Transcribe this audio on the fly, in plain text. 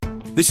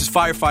This is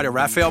firefighter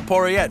Rafael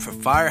Porriette for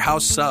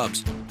Firehouse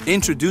Subs.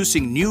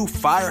 Introducing new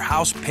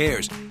Firehouse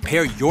Pairs.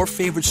 Pair your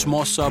favorite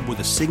small sub with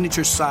a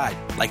signature side,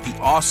 like the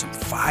awesome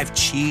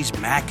 5-cheese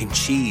mac and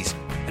cheese.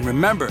 And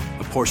remember,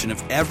 a portion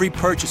of every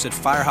purchase at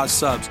Firehouse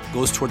Subs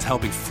goes towards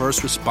helping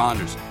first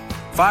responders.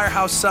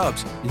 Firehouse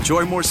Subs.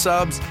 Enjoy more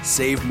subs,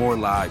 save more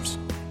lives.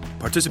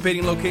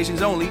 Participating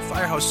locations only,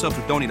 Firehouse Subs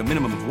will donate a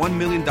minimum of $1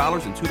 million in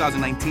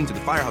 2019 to the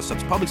Firehouse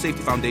Subs Public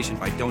Safety Foundation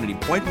by donating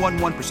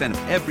 0.11%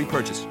 of every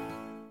purchase.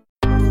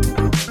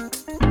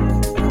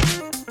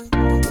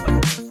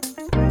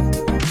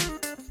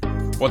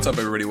 What's up,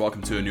 everybody?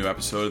 Welcome to a new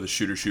episode of the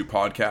Shoot or Shoot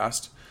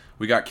podcast.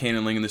 We got Kane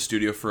and Ling in the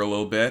studio for a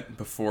little bit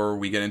before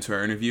we get into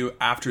our interview.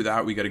 After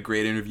that, we got a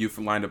great interview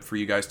lined up for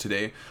you guys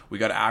today. We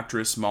got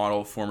actress,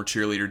 model, former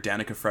cheerleader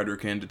Danica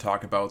Frederik in to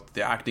talk about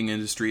the acting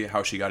industry,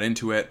 how she got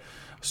into it,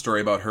 a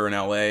story about her in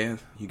LA.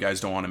 You guys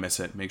don't want to miss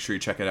it. Make sure you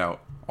check it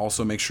out.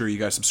 Also, make sure you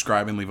guys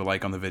subscribe and leave a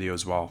like on the video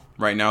as well.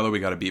 Right now, though, we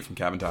got a beat from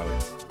Kevin Tyler.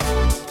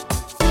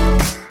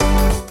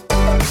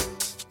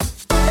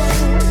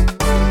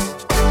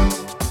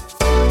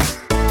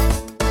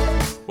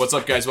 What's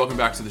up, guys? Welcome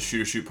back to the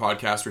Shoot or Shoot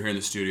podcast. We're here in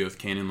the studio with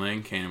Kane and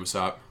Ling. Kane, what's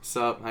up? What's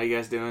up? How you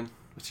guys doing?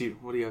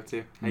 What are you up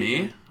to?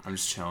 Me? I'm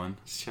just chilling.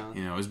 Just chilling.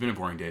 You know, it's been a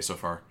boring day so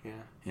far.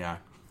 Yeah.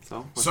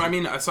 So I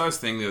mean, I saw this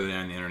thing the other day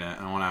on the internet,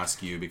 and I want to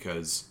ask you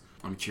because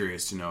I'm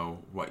curious to know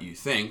what you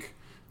think.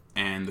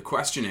 And the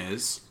question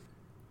is,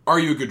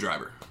 are you a good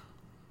driver?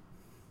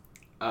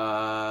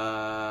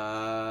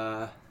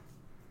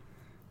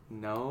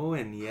 No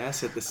and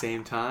yes at the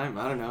same time.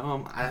 I don't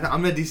know.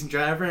 I'm a decent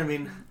driver. I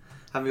mean,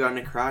 I haven't gotten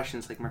in a crash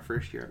since like my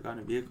first year I've gotten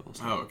a vehicle.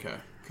 So. Oh, okay.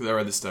 Because I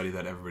read the study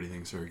that everybody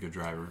thinks they're a good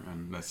driver,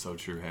 and that's so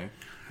true, hey?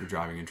 You're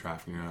driving in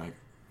traffic, and you're like,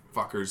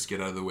 fuckers, get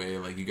out of the way.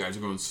 Like, you guys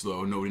are going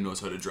slow. Nobody knows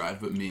how to drive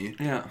but me.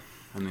 Yeah.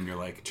 And then you're,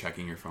 like,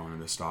 checking your phone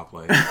at a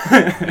stoplight.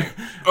 Like,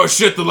 oh,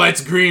 shit, the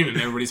light's green, and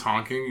everybody's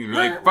honking. And you're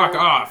like, fuck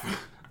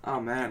off. Oh,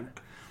 man.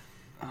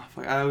 Oh,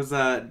 fuck. I was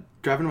driving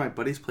to my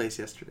buddy's place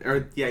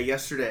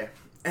yesterday.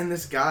 And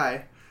this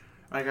guy...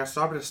 Like, I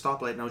stopped at a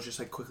stoplight and I was just,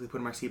 like, quickly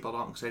putting my seatbelt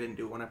on because I didn't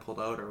do it when I pulled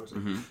out or was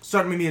like,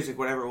 starting my music,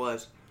 whatever it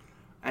was.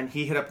 And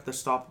he hit up the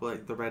stop,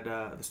 like,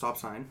 the stop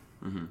sign.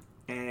 Mm-hmm.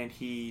 And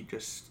he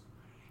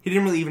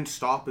didn't really even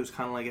stop. It was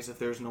kind of like as if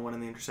there was no one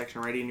in the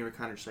intersection already and you were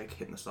kind of just, like,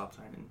 hitting the stop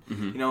sign.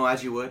 And, you know,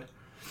 as you would.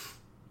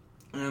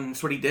 And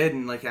that's what he did.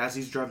 And, like, as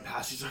he's driving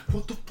past, he's like,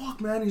 what the fuck,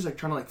 man? He's, like,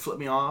 trying to, like, flip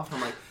me off. And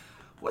I'm like...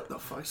 what the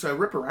fuck? So I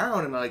rip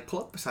around and I like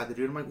pull up beside the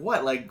dude. I'm like,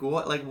 what? Like,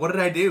 what? Like, what did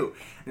I do?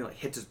 And he like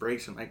hits his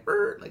brakes and like,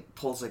 like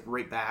pulls like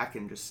right back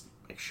and just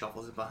like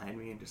shuffles it behind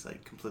me and just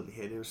like completely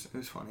hit. It was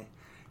funny.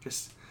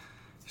 Just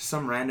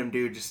some random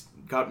dude just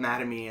got mad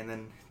at me and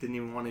then didn't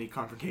even want any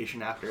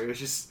confrontation after. It was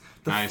just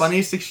the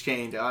funniest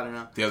exchange. I don't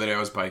know. The other day I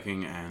was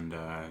biking and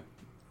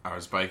I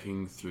was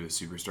biking through the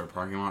Superstore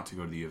parking lot to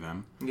go to the U of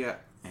M. Yeah.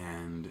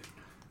 And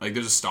like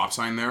there's a stop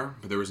sign there,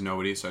 but there was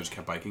nobody, so I just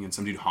kept biking and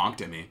some dude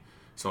honked at me.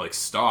 So I, like,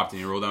 stopped, and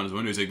he rolled down his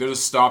window. He's like, there's a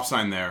stop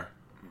sign there.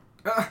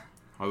 I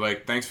was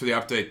like, thanks for the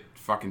update,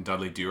 fucking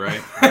Dudley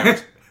Do-Right.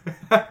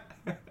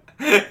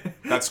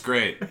 That's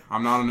great.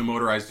 I'm not in a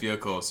motorized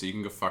vehicle, so you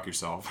can go fuck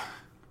yourself.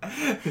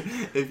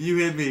 If you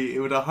hit me, it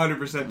would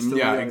 100% still be.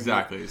 Yeah,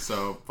 exactly.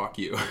 So, fuck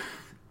you.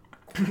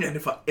 And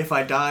if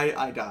I die,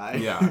 I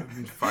die. Yeah.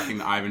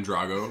 Fucking Ivan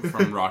Drago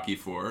from Rocky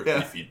IV. Yeah.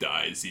 If he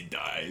dies, he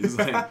dies.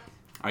 Like,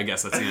 I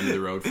guess that's the end of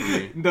the road for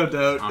me. No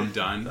doubt. I'm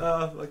done.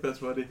 Oh, like that's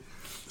funny.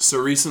 So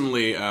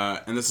recently,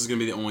 and this is going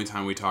to be the only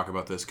time we talk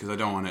about this because I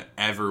don't want to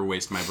ever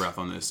waste my breath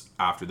on this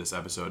after this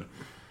episode.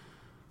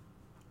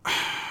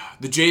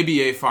 The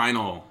JBA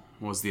final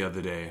was the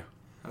other day.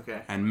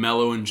 Okay. And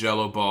Melo and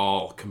Jello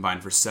Ball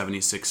combined for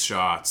 76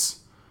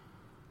 shots.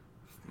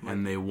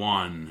 And they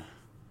won.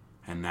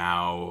 And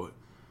now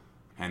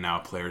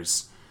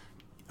players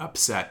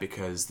upset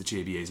because the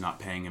JBA is not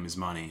paying him his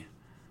money.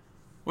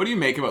 What do you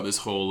make about this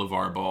whole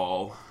LeVar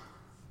Ball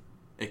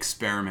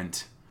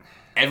experiment?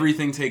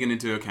 Everything taken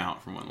into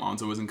account from when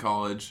Lonzo was in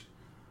college.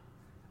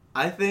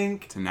 I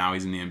think... to now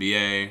he's in the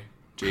NBA,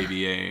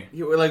 JBA.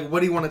 Like,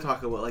 what do you want to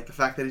talk about? Like, the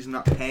fact that he's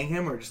not paying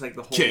him or just, like,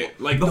 the whole... Okay,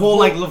 like, the whole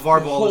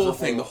LeVar Ball is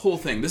the whole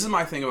thing. This is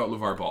my thing about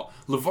LeVar Ball.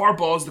 LeVar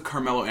Ball is the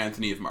Carmelo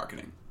Anthony of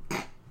marketing.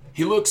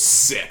 He looks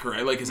sick,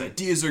 right? Like, his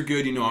ideas are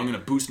good. You know, I'm going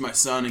to boost my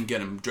son and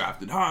get him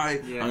drafted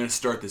high. Yeah. I'm going to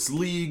start this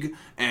league,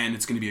 and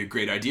it's going to be a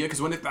great idea.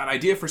 Because when that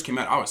idea first came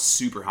out, I was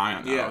super high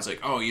on that. Yeah. I was like,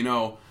 oh, you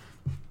know...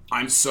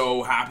 I'm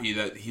so happy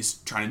that he's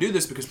trying to do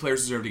this because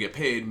players deserve to get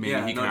paid.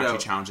 Maybe he can actually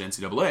challenge the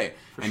NCAA.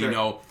 And you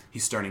know,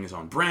 he's starting his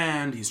own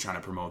brand. He's trying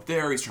to promote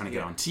there. He's trying to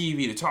get on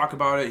TV to talk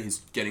about it. He's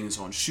getting his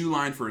own shoe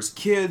line for his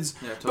kids.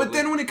 Yeah, totally. But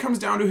then when it comes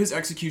down to his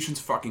execution's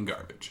fucking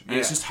garbage. And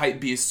it's just hype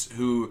beasts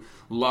who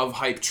love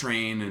hype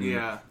train and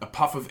a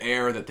puff of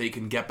air that they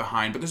can get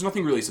behind. But there's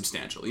nothing really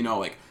substantial. You know,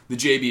 like the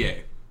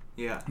JBA.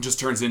 Yeah. Just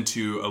turns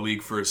into a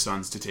league for his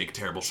sons to take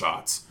terrible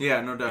shots.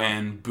 Yeah, no doubt.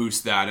 And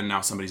boost that, and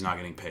now somebody's not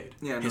getting paid.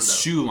 Yeah, no his doubt.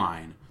 Shoe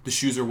line. The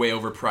shoes are way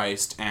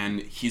overpriced,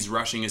 and he's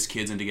rushing his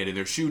kids into getting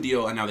their shoe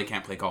deal, and now they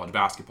can't play college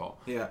basketball.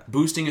 Yeah.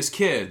 Boosting his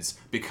kids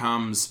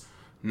becomes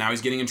Now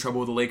he's getting in trouble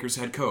with the Lakers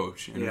head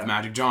coach and with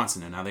Magic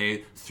Johnson, and now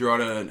they threw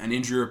out an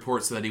injury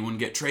report so that he wouldn't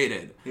get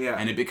traded. Yeah.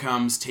 And it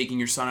becomes taking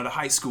your son out of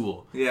high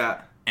school.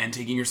 Yeah. And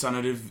taking your son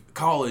out of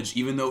college,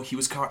 even though he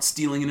was caught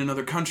stealing in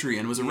another country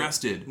and was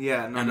arrested.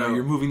 Yeah, and now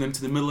you're moving them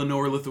to the middle of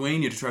nowhere,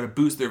 Lithuania, to try to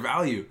boost their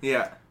value.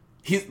 Yeah.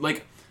 He's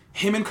like,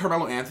 him and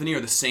Carmelo Anthony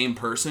are the same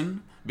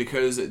person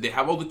because they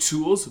have all the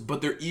tools,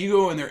 but their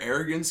ego and their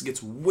arrogance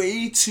gets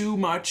way too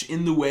much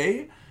in the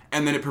way,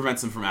 and then it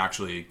prevents them from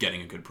actually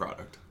getting a good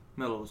product.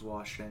 Melo was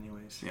washed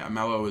anyways. Yeah,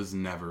 Melo was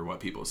never what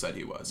people said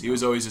he was. He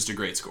was always just a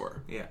great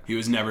scorer. Yeah. He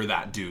was never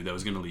that dude that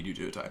was going to lead you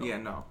to a title. Yeah,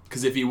 no.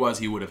 Because if he was,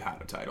 he would have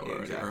had a title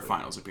already, exactly. or a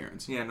finals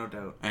appearance. Yeah, no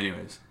doubt.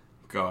 Anyways,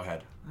 go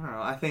ahead. I don't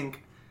know. I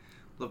think,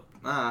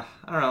 I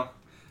don't know.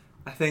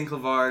 I think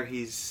LeVar,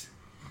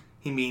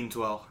 he means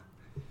well.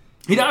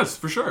 He does,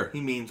 for sure. He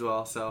means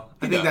well, so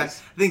I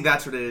think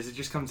that's what it is. It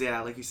just comes,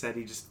 like you said,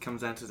 he just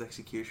comes down to his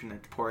execution,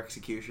 and poor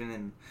execution,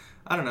 and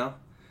I don't know.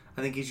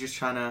 I think he's just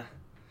trying to.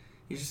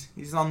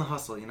 He's on the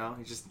hustle, you know?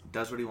 He just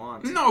does what he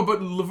wants. No, but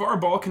LeVar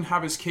Ball can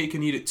have his cake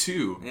and eat it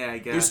too. Yeah, I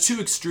guess. There's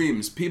two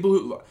extremes.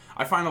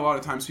 I find a lot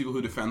of times people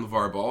who defend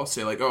LeVar Ball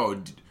say like,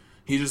 oh,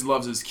 he just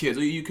loves his kids.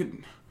 You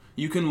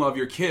can love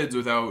your kids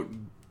without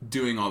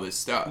doing all this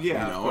stuff.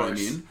 Yeah, you know what I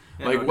mean?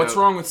 Yeah, like, no what's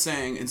doubt. wrong with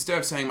saying, instead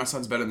of saying my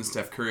son's better than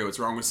Steph Curry, what's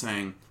wrong with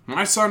saying,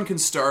 my son can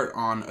start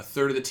on a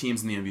third of the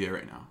teams in the NBA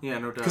right now? Yeah,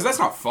 no doubt. Because that's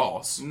not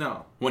false.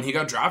 No. When he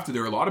got drafted,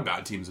 there were a lot of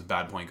bad teams with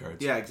bad point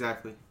guards. Yeah,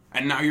 exactly.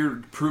 And now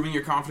you're proving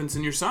your confidence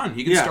in your son.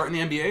 He can start in the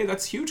NBA.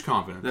 That's huge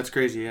confidence. That's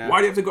crazy, yeah. Why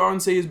do you have to go out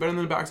and say he's better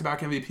than a back-to-back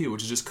MVP,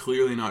 which is just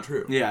clearly not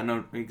true? Yeah,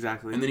 no,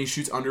 exactly. And then he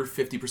shoots under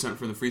 50%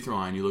 from the free throw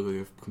line. You look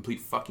like a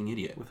complete fucking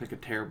idiot. With like a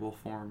terrible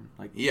form.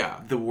 Like, yeah.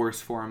 The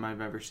worst form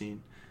I've ever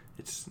seen.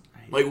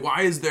 Like,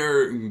 why is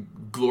there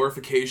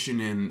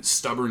glorification in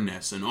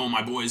stubbornness and, oh,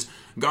 my boy's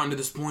gotten to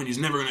this point, he's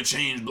never going to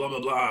change, blah,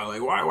 blah, blah.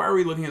 Like, why are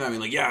we looking at that? I mean,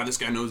 like, yeah, this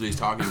guy knows what he's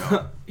talking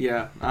about.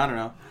 Yeah, I don't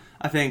know.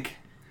 I think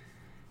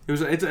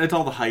it's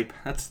all the hype.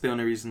 That's the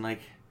only reason,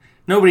 like,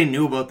 nobody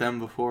knew about them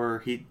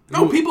before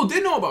No, people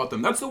did know about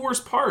them. That's the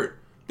worst part.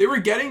 They were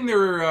getting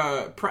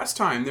their press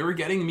time. They were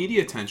getting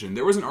media attention.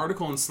 There was an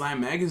article in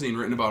Slam Magazine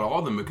written about all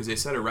of them because they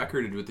set a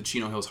record with the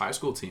Chino Hills High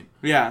School team.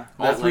 Yeah.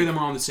 All three of them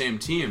are on the same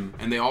team,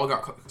 and they all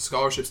got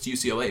scholarships to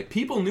UCLA.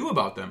 People knew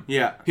about them.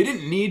 Yeah. He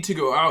didn't need to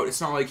go out.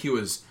 It's not like he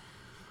was,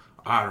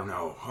 I don't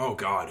know, oh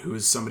God, who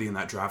was somebody in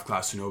that draft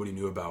class who nobody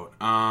knew about?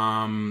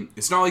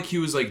 It's not like he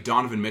was like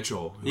Donovan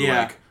Mitchell, who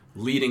like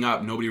leading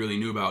up nobody really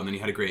knew about, and then he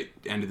had a great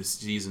end of the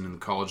season in the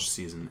college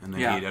season, and then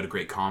he had a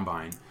great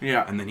combine,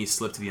 and then he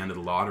slipped to the end of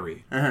the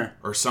lottery.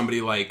 Or somebody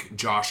like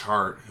Josh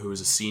Hart, who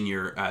was a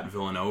senior at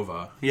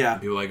Villanova. Yeah.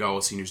 And people were like, oh,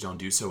 well, seniors don't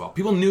do so well.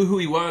 People knew who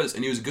he was,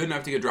 and he was good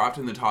enough to get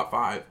drafted in the top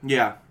 5.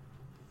 Yeah.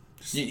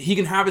 He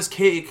can have his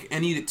cake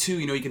and eat it too.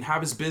 You know, he can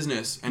have his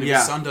business, and if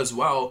his son does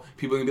well,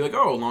 people are gonna be like,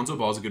 "Oh, Lonzo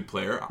Ball's a good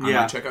player. I'm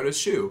gonna check out his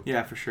shoe."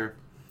 Yeah, for sure.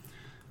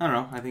 I don't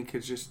know. I think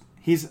it's just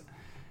he's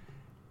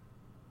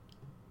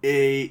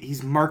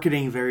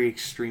marketing very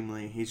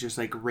extremely. He's just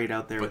like right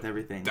out there with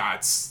everything.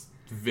 That's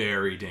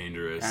very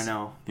dangerous. I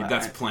know.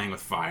 That's playing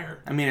with fire.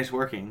 I mean, it's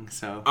working.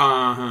 So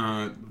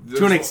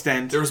to an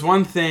extent. There was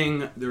one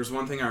thing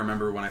I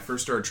remember when I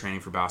first started training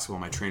for basketball.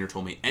 My trainer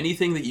told me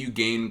anything that you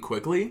gain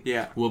quickly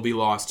will be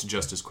lost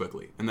just as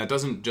quickly, and that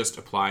doesn't just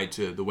apply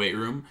to the weight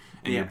room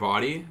and your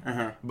body,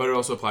 but it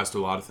also applies to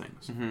a lot of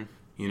things.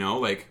 You know,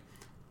 like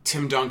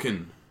Tim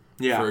Duncan,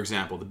 for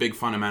example, the big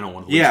fundamental,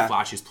 one of the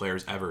flashiest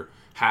players ever.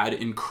 Had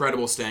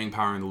incredible staying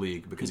power in the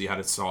league because he had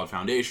a solid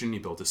foundation, he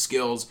built his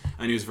skills,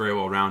 and he was very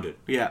well rounded.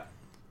 Yeah.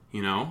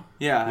 You know?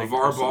 Yeah.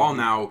 LeVar Ball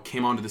now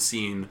came onto the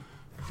scene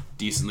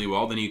decently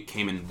well. Then he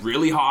came in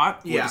really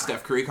hot with the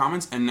Steph Curry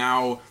comments, and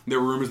now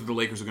there were rumors that the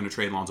Lakers were going to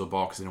trade Lonzo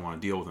Ball because they didn't want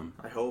to deal with him.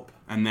 I hope.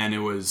 And then it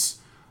was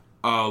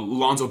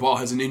Lonzo Ball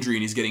has an injury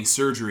and he's getting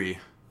surgery.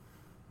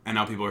 And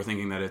now people are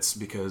thinking that it's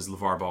because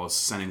LeVar Ball is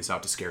sending this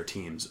out to scare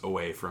teams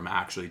away from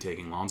actually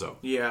taking Lonzo.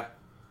 Yeah.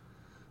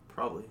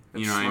 Probably.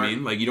 That's smart. What I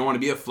mean? Like, you don't want to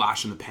be a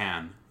flash in the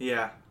pan.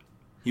 Yeah.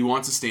 You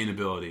want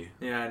sustainability.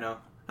 Yeah, I know.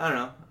 I don't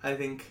know. I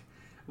think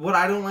what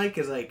I don't like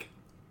is, like,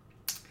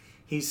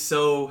 he's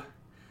so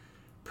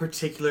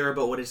particular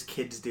about what his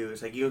kids do.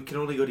 It's like, you can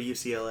only go to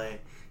UCLA.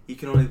 You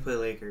can only play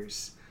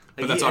Lakers.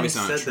 Like, but that's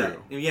obviously not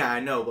true. That. Yeah, I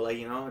know, but, like,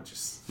 you know, it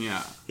just...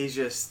 Yeah. He's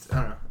just... I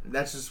don't know.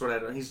 That's just what I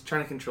don't... He's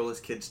trying to control his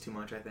kids too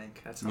much, I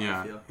think. That's how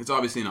I feel. It's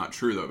obviously not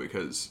true, though,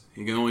 because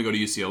he can only go to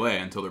UCLA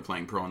until they're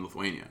playing pro in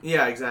Lithuania.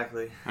 Yeah,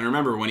 exactly. And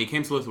remember, when he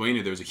came to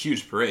Lithuania, there was a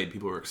huge parade.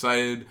 People were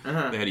excited. They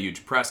had a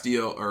huge press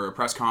deal, or a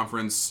press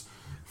conference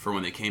for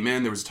when they came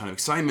in. There was a ton of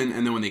excitement.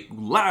 And then when they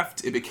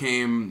left, it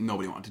became...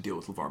 Nobody wanted to deal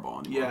with LeVar Ball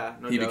anymore. Yeah,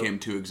 no doubt. He became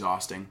too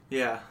exhausting.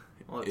 Yeah.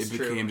 Well, it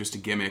became just a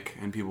gimmick,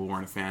 and people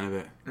weren't a fan of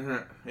it.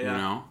 Yeah. You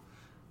know?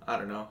 I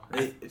don't know.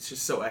 It's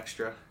just so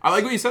extra. I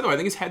like what you said, though. I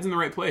think his head's in the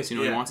right place. You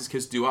know, he wants his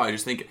kids to do well. I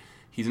just think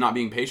he's not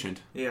being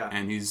patient. Yeah.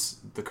 And he's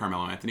the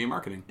Carmelo Anthony of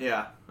marketing.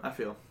 Yeah, I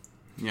feel.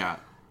 Yeah.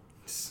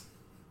 It's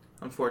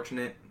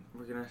unfortunate.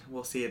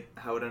 We'll see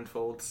how it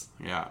unfolds.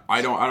 Yeah.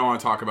 I don't want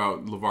to talk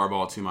about LeVar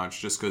Ball too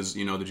much just because,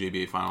 you know, the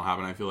JBA final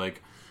happened. I feel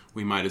like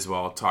we might as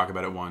well talk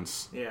about it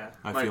once. Yeah.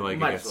 I feel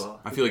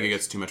like it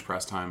gets too much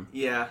press time.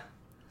 Yeah.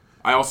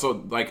 I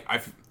also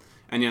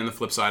and on the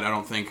flip side, I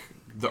don't think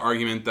the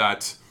argument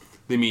that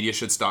the media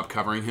should stop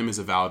covering him is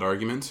a valid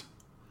argument.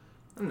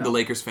 No. The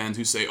Lakers fans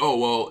who say, "Oh,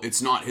 well,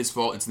 it's not his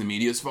fault; it's the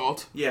media's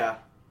fault." Yeah.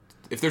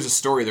 If there's a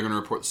story, they're going to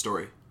report the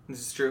story. This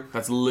is true.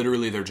 That's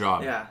literally their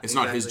job. Yeah. It's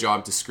not his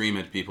job to scream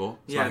at people.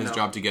 It's not his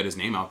job to get his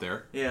name out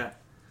there. Yeah.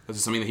 This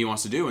is something that he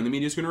wants to do, and the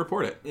media's going to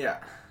report it. Yeah,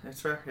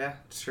 it's fair. Yeah,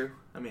 it's true.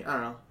 I mean, I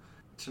don't know.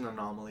 It's an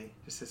anomaly.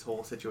 Just this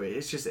whole situation.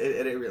 It's just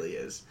it really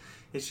is.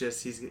 It's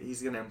just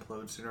he's gonna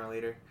implode sooner or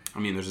later. I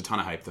mean, there's a ton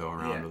of hype though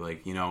around,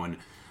 and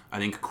I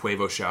think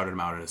Quavo shouted him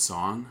out in a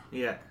song.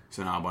 Yeah.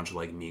 So now a bunch of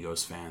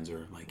Migos fans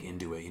are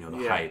into it.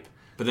 The hype.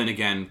 But then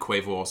again,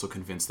 Quavo also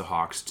convinced the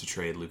Hawks to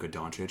trade Luka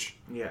Doncic.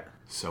 Yeah.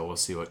 So we'll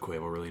see what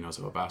Quavo really knows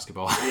about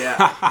basketball.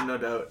 Yeah, no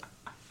doubt.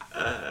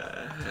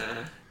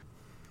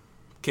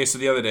 Okay, so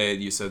the other day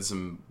you said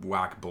some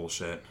whack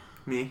bullshit.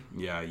 Me?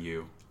 Yeah,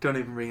 you. Don't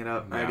even bring it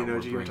up. Yeah, I already know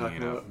what you were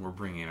talking about. We're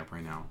bringing it up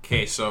right now.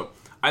 Okay, so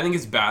I think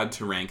it's bad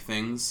to rank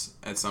things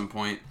at some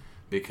point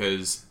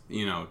because,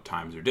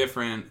 times are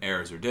different,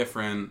 eras are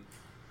different.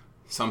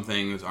 Some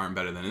things aren't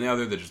better than the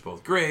other. They're just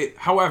both great.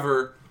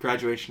 However...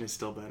 Graduation is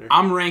still better.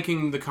 I'm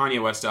ranking the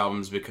Kanye West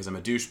albums because I'm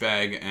a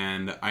douchebag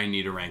and I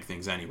need to rank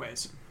things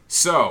anyways.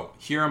 So,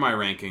 here are my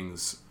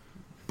rankings.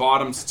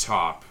 Bottom to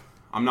top.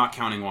 I'm not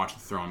counting Watch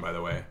the Throne, by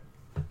the way.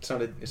 It's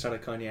not a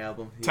Kanye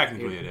album.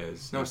 Technically it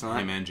is. No, it's not.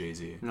 Him and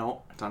Jay-Z.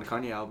 No, it's not a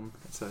Kanye album.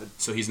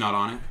 So he's not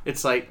on it?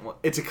 It's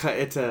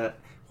a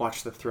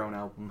Watch the Throne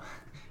album.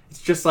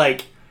 It's just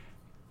like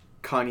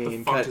Kanye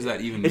and Cudi. What the fuck does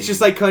that even mean? It's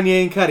just like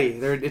Kanye and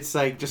Cudi. It's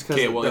like just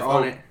because they're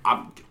on it.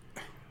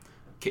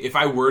 If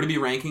I were to be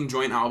ranking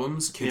joint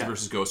albums, Kids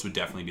vs. Ghosts would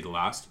definitely be the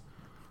last.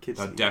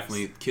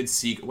 Kids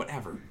see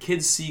whatever.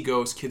 Kids see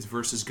Ghosts, Kids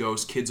vs.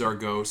 Ghosts, Kids are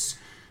Ghosts.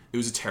 It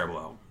was a terrible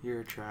album.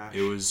 You're trash.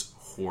 It was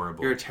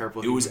horrible. You're a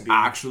terrible. It was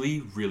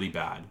actually really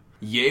bad.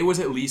 Ye was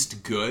at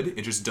least good.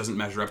 It just doesn't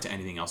measure up to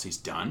anything else he's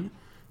done.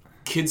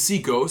 Kids See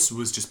Ghosts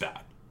was just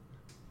bad.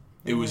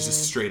 It was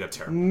just straight up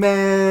terrible.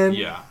 Man.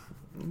 Yeah.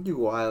 You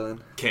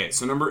wildin'. Okay,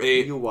 so number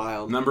 8. You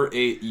wild. Number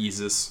 8,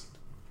 Yeezus.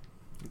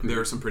 There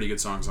are some pretty good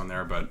songs on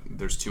there, but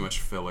there's too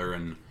much filler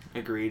and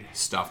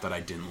stuff that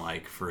I didn't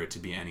like for it to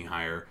be any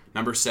higher.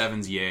 Number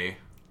 7's Ye.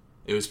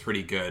 It was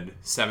pretty good.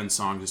 7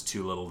 songs is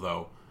too little,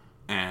 though.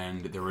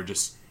 And there were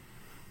just...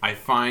 I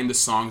find the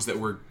songs that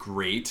were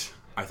great.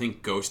 I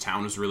think Ghost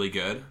Town was really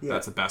good. Yeah.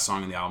 That's the best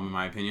song in the album, in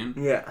my opinion.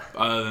 Yeah.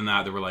 Other than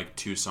that, there were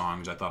 2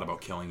 songs. I thought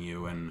about Killing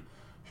You and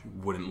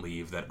Wouldn't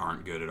Leave that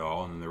aren't good at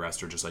all. And the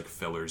rest are just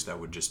fillers that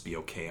would just be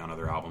okay on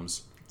other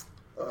albums.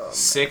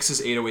 6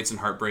 is 808s and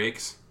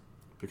Heartbreaks,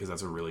 because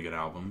that's a really good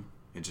album.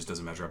 It just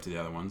doesn't measure up to the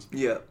other ones.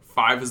 Yeah.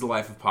 5 is The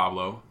Life of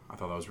Pablo. I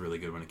thought that was really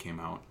good when it came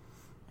out.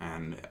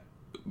 And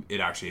it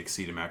actually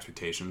exceeded my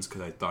expectations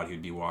because I thought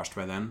he'd be washed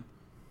by then.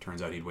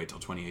 Turns out he'd wait till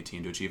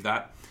 2018 to achieve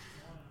that.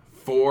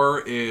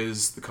 4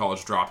 is The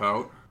College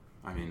Dropout.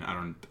 I mean, I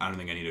don't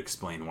think I need to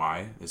explain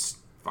why. It's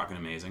fucking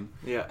amazing.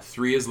 Yeah.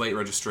 3 is Late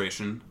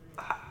Registration.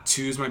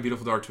 2 is My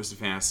Beautiful Dark Twisted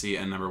Fantasy.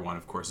 And number 1,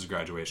 of course, is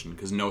Graduation.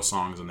 Because no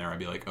songs on there I'd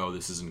be like, oh,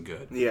 this isn't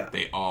good. Yeah.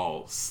 They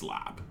all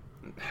slap.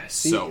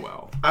 So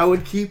well. I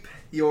would keep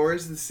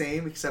yours the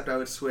same, except I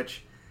would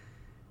switch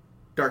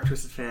Dark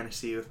Twisted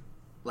Fantasy with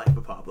Life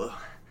of Pablo.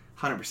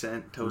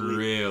 100%. Totally.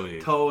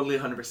 Really? Totally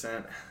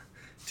 100%.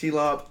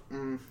 T-Lop.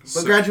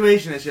 But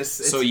Graduation is just...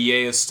 So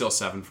Ye is still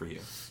 7 for you.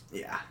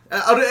 Yeah.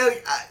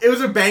 It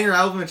was a banger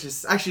album. It's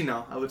just... Actually,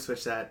 no. I would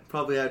switch that.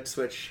 Probably I'd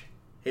switch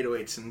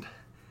 808s and...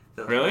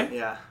 Really?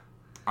 Yeah.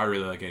 I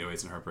really like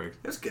 808s and Heartbreak.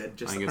 It was good.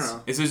 Just, I think I don't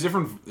know. It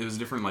was a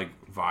different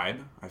vibe.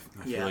 I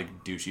feel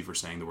douchey for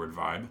saying the word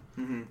vibe.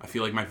 Mm-hmm. I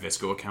feel like my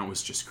Visco account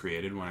was just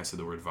created when I said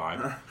the word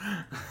vibe.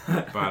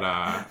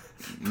 But,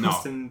 no.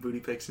 Posting booty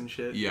pics and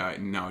shit. Yeah,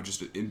 no,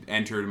 just it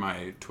entered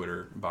my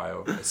Twitter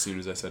bio as soon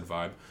as I said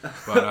vibe.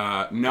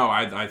 But, no,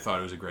 I thought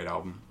it was a great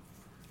album.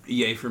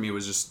 Ye for me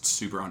was just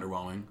super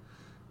underwhelming.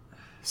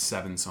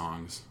 7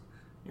 songs.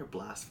 You're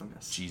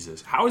blasphemous.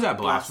 Jesus. How is that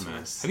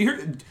blasphemous? Have you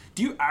heard...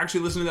 Do you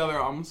actually listen to the other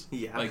albums?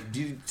 Yeah.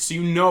 So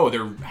you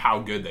know how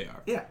good they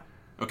are? Yeah.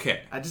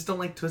 Okay. I just don't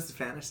like Twisted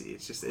Fantasy.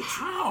 It's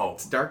how?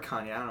 It's dark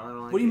Kanye. I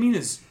don't like What do you mean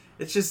is...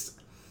 It's just...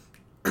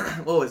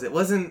 What was it? It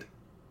wasn't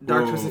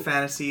Dark Twisted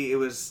Fantasy. It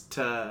was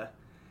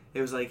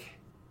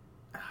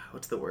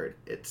what's the word?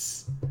 It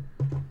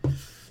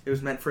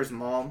was meant for his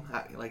mom,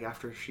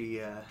 after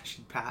she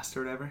passed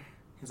or whatever.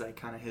 It's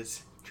kind of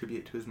his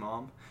tribute to his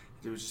mom.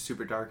 It was just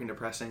super dark and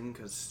depressing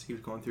because he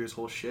was going through his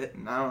whole shit,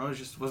 and I don't know, it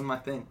just wasn't my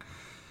thing.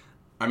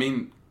 I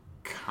mean,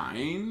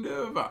 kind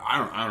of.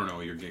 I don't know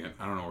what you're getting at.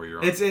 I don't know where you're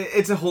on.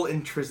 It's a whole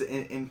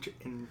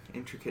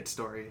intricate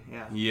story.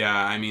 Yeah. Yeah,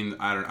 I mean,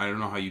 I don't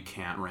know how you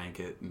can't rank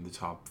it in the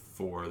top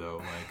 4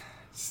 though.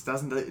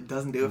 It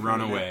doesn't do it.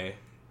 Runaway,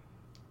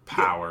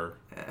 Power.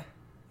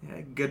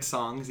 Yeah, good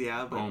songs.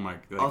 Yeah, but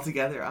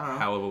altogether, I don't know.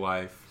 Hell of a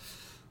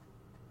Life.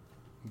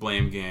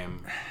 Blame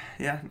Game.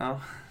 Yeah,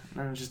 no,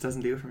 it just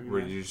doesn't do it for me.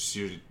 Where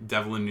you're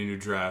Devil in a New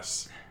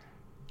Dress.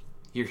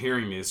 You're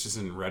hearing me. It's just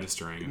isn't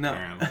registering. No.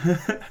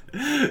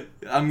 Apparently.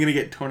 I'm gonna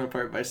get torn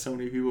apart by so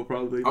many people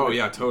probably. Oh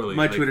yeah, totally.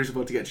 My Twitter's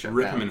about to get shut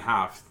rip down. him in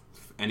half.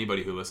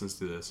 Anybody who listens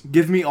to this.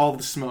 Give me all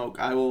the smoke.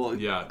 I will.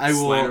 Yeah. I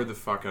will slander the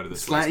fuck out of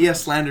this.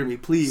 Slander me,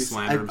 please.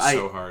 Slander him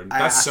so hard.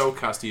 That's so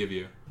custy of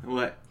you.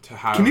 What? To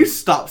have. Can you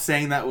stop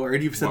saying that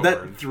word? You've said What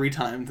that word? 3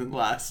 times in the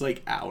last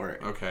hour.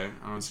 Okay,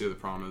 I don't see what the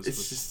problem is.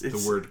 It's just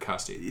the word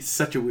custy. It's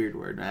such a weird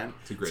word, man.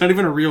 It's not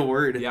even a real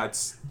word. Yeah,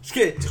 it's Just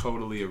kidding.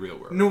 totally a real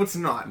word. No, it's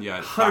not.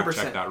 Yeah, 100%. fact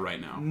check that right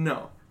now. No.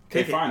 Okay,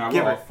 Take it. fine. I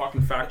Give will. it. I'll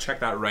fucking fact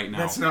check that right now.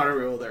 That's not a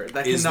real word.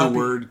 That Is the cannot be.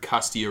 word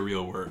custy a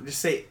real word? Just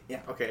say it.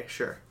 Yeah. Okay.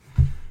 Sure.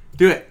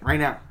 Do it right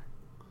now.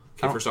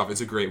 Okay, first off,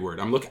 it's a great word.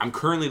 I'm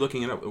currently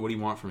looking it up. What do you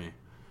want from me?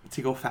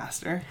 To go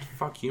faster.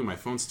 Fuck you. My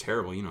phone's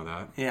terrible. You know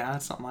that. Yeah,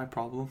 that's not my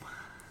problem.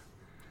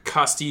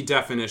 Custy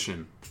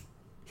definition.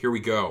 Here we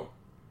go.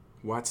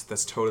 What?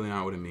 That's totally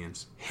not what it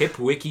means.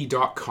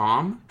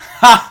 Hipwiki.com?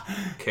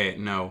 Okay,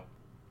 no.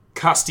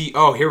 Custy.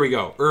 Oh, here we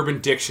go.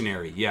 Urban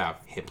Dictionary. Yeah.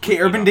 Okay,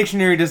 Urban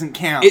Dictionary doesn't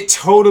count. It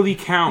totally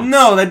counts.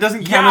 No, that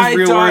doesn't count as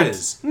real it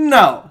words. does.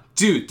 No.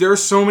 Dude, there are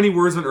so many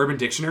words on Urban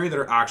Dictionary that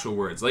are actual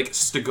words. Like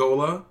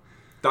Stegola.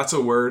 That's a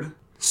word.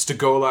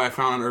 Stegola I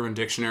found on Urban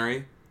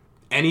Dictionary.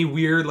 Any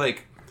weird,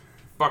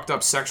 fucked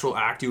up sexual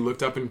act you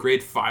looked up in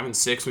grade 5 and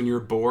 6 when you were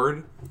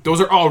bored. Those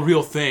are all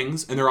real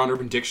things, and they're on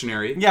Urban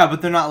Dictionary. Yeah,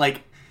 but they're not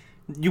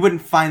you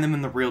wouldn't find them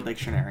in the real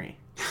dictionary.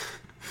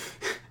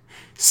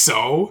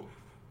 So?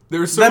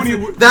 There's so many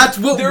words. That's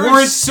what there words.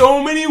 are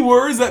so many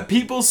words that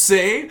people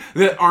say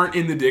that aren't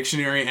in the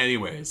dictionary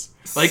anyways.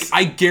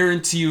 I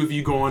guarantee you if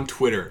you go on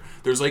Twitter,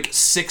 there's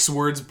 6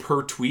 words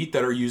per tweet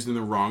that are used in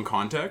the wrong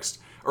context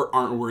or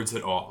aren't words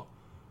at all.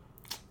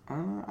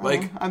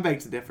 I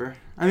beg to differ.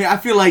 I mean, I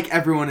feel like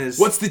everyone is.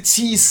 What's the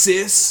T,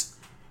 sis?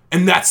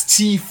 And that's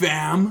T,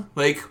 fam.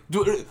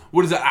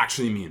 What does that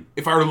actually mean?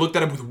 If I were to look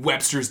that up with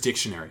Webster's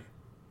dictionary,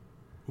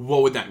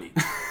 what would that mean?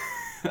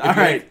 All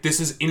right. This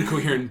is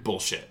incoherent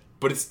bullshit.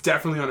 But it's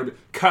definitely on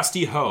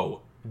custy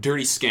hoe,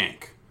 dirty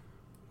skank.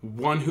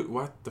 One who...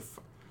 What the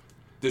fuck?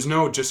 There's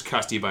no just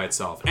custy by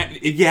itself.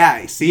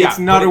 It's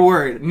not a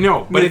word.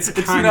 No, but it's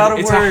kind of...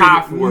 It's a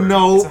half word.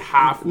 No. It's a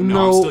half... No,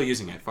 No. I'm still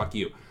using it. Fuck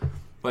you.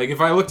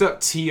 If I looked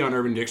up T on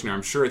Urban Dictionary,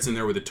 I'm sure it's in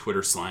there with a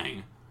Twitter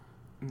slang.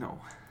 No.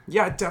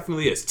 Yeah, it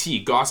definitely is. T,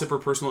 gossip or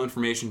personal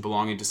information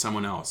belonging to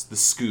someone else. The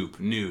scoop,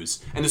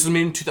 news. And this was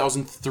made in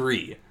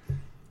 2003.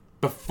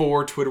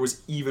 Before Twitter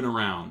was even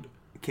around.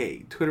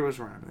 Okay, Twitter was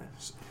around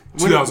this.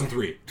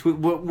 2003.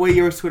 What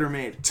year was Twitter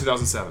made?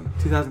 2007.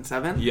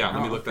 2007? Yeah,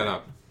 let me look that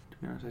up. To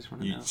be honest, I just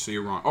want to know. So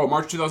you're wrong. Oh,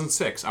 March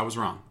 2006. I was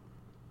wrong.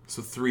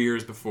 So 3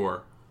 years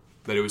before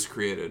that it was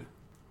created.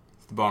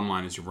 The bottom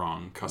line is you're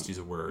wrong. Custy's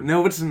a word.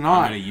 No, it's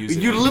not. I'm gonna use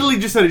it You anyway. literally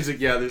just said it's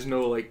there's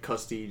no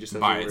custy just as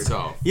By a word.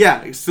 itself.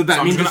 Yeah, so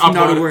that means I'm it's just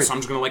not gonna a word. So I'm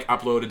just gonna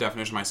upload a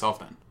definition myself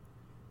then.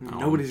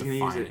 Nobody's gonna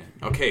use Define it.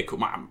 Okay,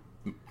 cool.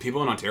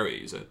 People in Ontario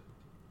use it.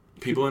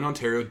 People in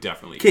Ontario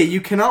definitely. Okay,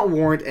 you cannot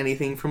warrant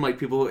anything from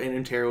people in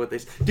Ontario with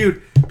this.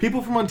 Dude,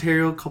 people from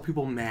Ontario call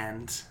people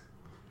mans.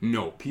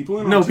 No, people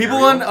in No, Ontario.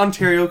 people in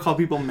Ontario call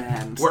people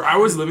mans. Where I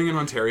was living in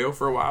Ontario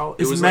for a while,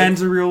 it Is was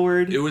man's a real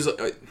word? It was.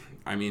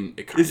 I mean,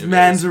 it kind Is of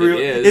man's is. a real?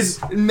 It is.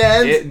 Is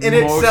man's It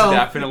in most itself?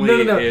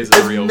 definitely no. is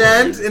a real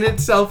man's word. in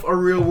itself a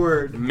real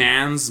word?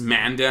 Mans,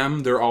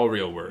 mandem, they're all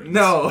real words.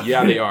 No.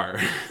 Yeah, they are.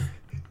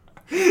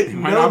 They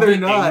might No, not they're be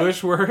not.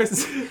 English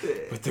words,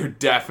 but they're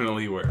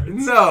definitely words.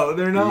 No,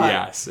 they're not.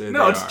 Yes, no,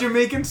 they it's are.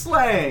 Jamaican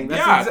slang. That's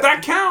Yeah,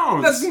 that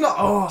counts. That's not.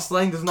 Oh,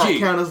 slang does not Gee,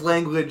 count as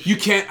language. You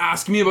can't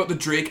ask me about the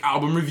Drake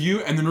album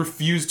review and then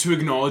refuse to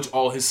acknowledge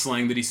all his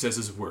slang that he says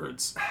is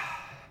words.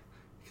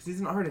 Because he's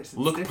an artist. It's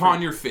Look different.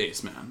 upon your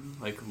face, man.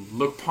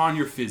 Look upon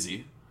your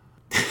fizzy.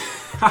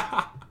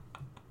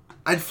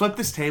 I'd flip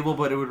this table,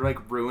 but it would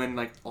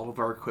ruin all of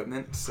our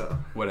equipment. So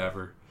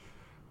Whatever,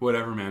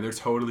 man. They're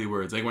totally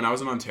words. When I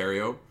was in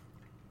Ontario,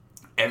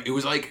 it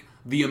was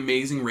the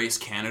Amazing Race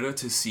Canada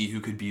to see who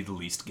could be the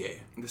least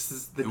gay. this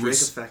is the It Drake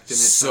was effect in itself.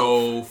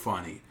 so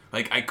funny.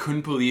 I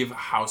couldn't believe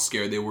how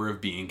scared they were of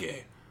being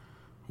gay.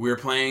 We were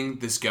playing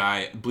this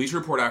guy. Bleacher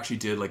Report actually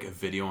did a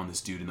video on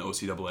this dude in the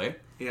OCAA.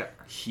 Yeah.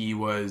 He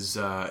was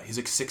he's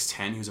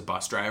 6'10". He was a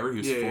bus driver. He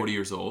was 40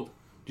 years old. Do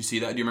you see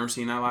that? Do you remember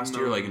seeing that last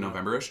year, in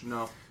November-ish?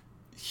 No.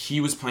 He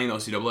was playing the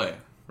OCAA.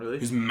 Really?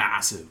 He was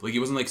massive. He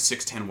wasn't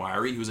 6'10"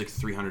 wiry. He was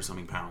 300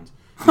 something pounds.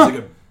 He was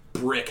a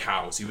brick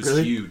house. He was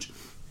Really? huge.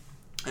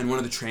 And one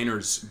of the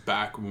trainers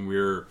back when we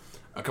were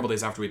a couple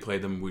days after we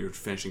played them, we were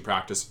finishing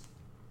practice.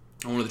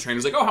 And one of the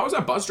trainers was like, "Oh, how was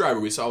that bus driver?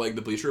 We saw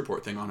the Bleacher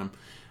Report thing on him."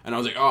 And I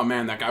was like, "Oh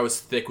man, that guy was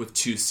thick with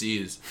 2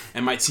 C's."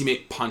 And my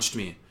teammate punched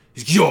me.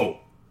 He's like, "Yo,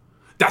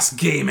 that's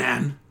gay,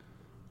 man.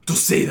 Don't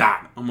say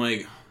that." I'm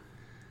like,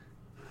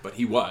 but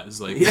he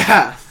was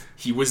Yeah.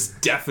 He was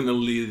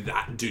definitely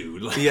that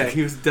dude. Yeah,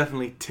 he was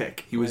definitely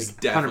thick. He was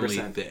definitely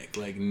 100%.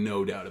 thick.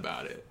 No doubt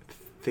about it.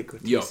 Thick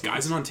with Yo, TCs.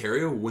 guys in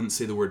Ontario wouldn't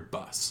say the word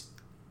bus.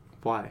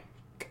 Why?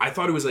 I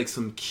thought it was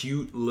some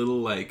cute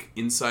little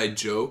inside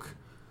joke.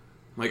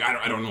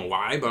 I don't know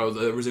why, but I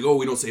was oh,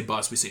 we don't say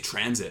bus, we say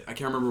transit. I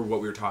can't remember what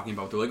we were talking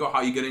about. They're like, "Oh, how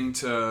are you getting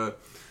to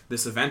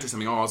this event or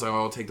something. Oh, I was like,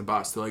 I'll take the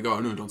bus. They're like, oh,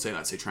 no, don't say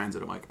that. Say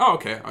transit. I'm like, oh,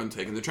 okay, I'm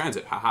taking the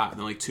transit. Haha. And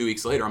then like 2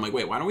 weeks later, I'm like,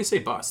 wait, why don't we say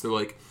bus? They're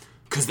like,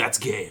 because that's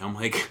gay. I'm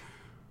like,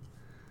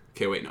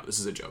 okay, wait, no, this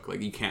is a joke.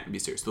 Like, you can't be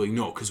serious. They're like,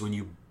 no, because when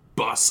you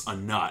bust a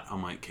nut.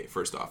 I'm like, okay,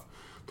 first off,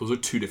 those are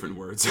 2 different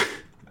words.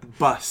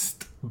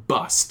 Bust.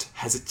 Bust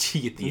has a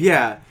T at the end.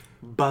 Yeah.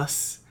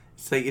 Bus.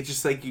 It's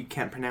just like you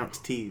can't pronounce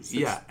T's.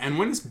 Yeah, and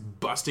when has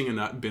busting a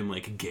nut been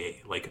like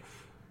gay? Like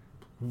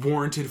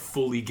warranted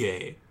fully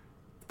gay?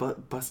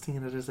 But busting a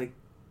nut is like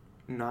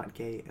not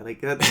gay.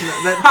 Like that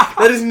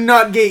is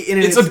not gay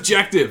in it's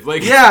objective.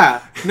 Like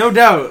yeah, no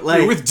doubt.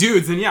 Like with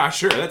dudes, then yeah,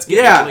 sure, that's gay.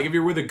 Yeah. Like if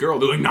you're with a girl,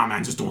 they're like, nah,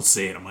 man, just don't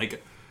say it. I'm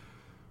like,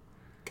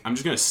 I'm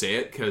just gonna say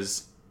it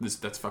because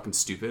that's fucking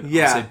stupid.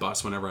 Yeah. I'll say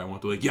bust whenever I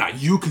want. They're like, yeah,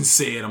 you can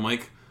say it. I'm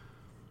like,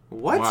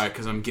 what? Why?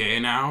 Because I'm gay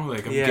now.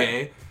 Like I'm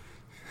gay.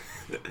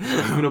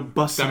 I'm gonna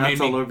bust nuts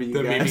all over you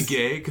that guys. made me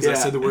gay because I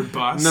said the word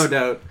bust. No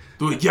doubt.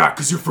 They're like, yeah,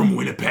 because you're from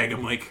Winnipeg.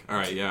 I'm like, all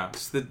right, yeah.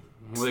 It's the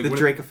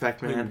Drake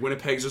effect, man. Like,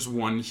 Winnipeg's just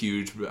one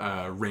huge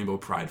rainbow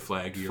pride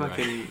flag. You're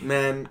fucking right.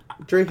 Man,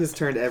 Drake has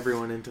turned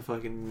everyone into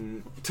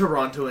fucking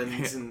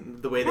Torontoans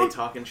and the way they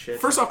talk and shit.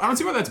 First off, I don't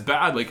see why that's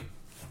bad. Like,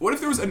 what if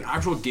there was an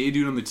actual gay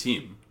dude on the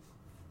team?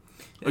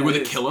 Like, would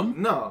it kill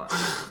him? No.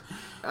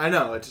 I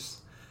know. It just,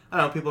 I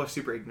don't know. People are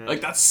super ignorant.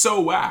 Like, that's so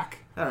whack.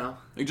 I don't know.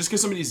 Like, just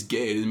because somebody's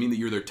gay doesn't mean that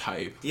you're their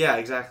type. Yeah,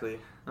 exactly.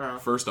 I don't know.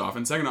 First off.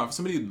 And second off,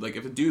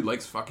 if a dude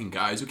likes fucking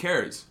guys, who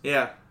cares?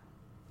 Yeah.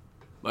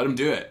 Let him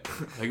do it.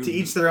 Like, to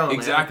each their own.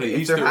 Exactly.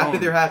 Man. If they're happy,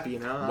 they're happy, you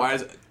know? Why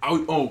is it?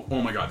 Oh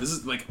my god. This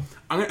is like...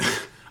 I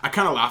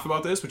kind of laugh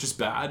about this, which is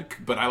bad,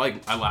 but I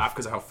laugh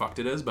because of how fucked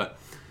it is, but...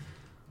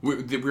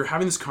 We were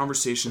having this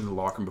conversation in the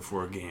locker room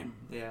before a game.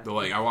 Yeah. They're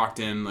like, I walked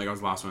in, like I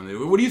was the last one. They,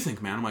 what do you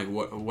think, man? I'm like,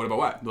 what about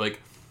what? They're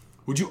like,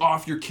 would you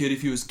off your kid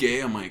if he was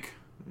gay? I'm like,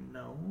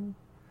 no.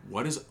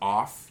 What does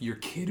off your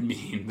kid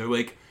mean? They're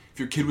like, if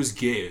your kid was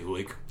gay,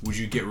 like, would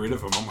you get rid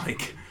of him? I'm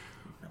like,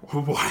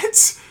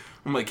 what?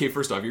 I'm like, okay,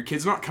 first off, your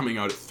kid's not coming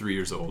out at 3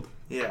 years old.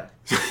 Yeah.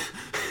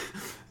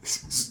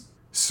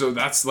 So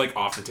that's like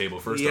off the table.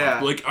 First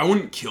off, like I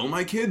wouldn't kill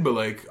my kid, but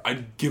like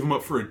I'd give him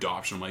up for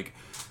adoption. I'm like,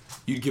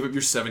 you'd give up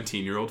your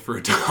 17-year-old for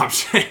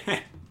adoption.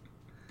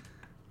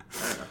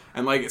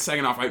 And like,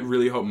 second off, I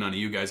really hope none of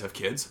you guys have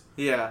kids.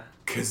 Yeah.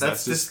 Because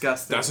that's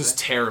disgusting. That's just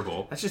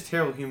terrible. That's just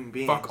terrible human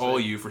beings. Fuck all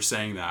you for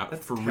saying that.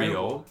 That's for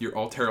terrible. Real. You're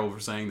all terrible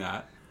for saying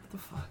that. What the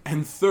fuck?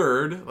 And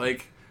third,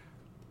 like,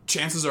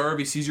 chances are if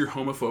he sees your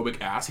homophobic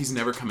ass, he's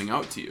never coming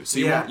out to you. So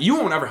you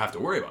won't ever have to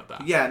worry about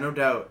that. Yeah, no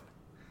doubt.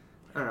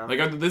 I don't know.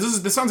 Like,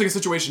 this sounds like a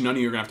situation none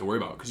of you are going to have to worry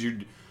about. Because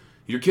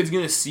your kid's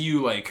going to see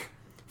you, like,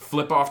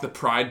 flip off the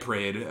pride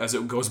parade as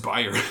it goes by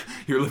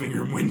your living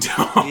room window.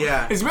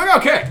 Yeah. He's like,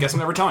 okay, guess I'm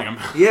never telling him.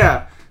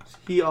 Yeah.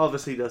 He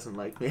obviously doesn't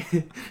like me.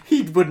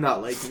 He would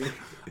not like me.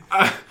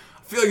 I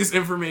feel like this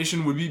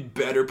information would be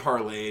better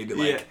parlayed,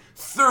 like,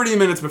 30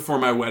 minutes before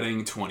my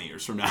wedding 20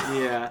 years from now.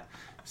 Yeah.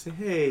 Say,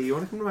 hey, you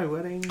want to come to my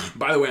wedding?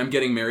 By the way, I'm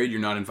getting married. You're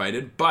not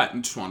invited, but I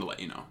just wanted to let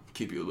you know.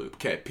 Keep you a loop.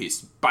 Okay,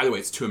 peace. By the way,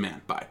 it's to a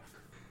man. Bye.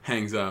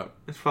 Hangs up.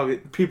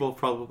 People have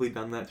probably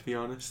done that, to be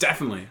honest.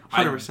 Definitely.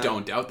 100%. I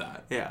don't doubt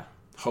that. Yeah.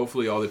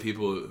 Hopefully all the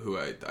people who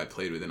I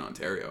played with in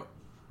Ontario.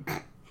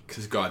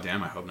 Because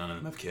goddamn, I hope none of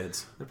them have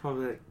kids. They're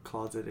probably like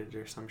closeted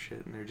or some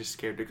shit, and they're just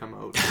scared to come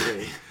out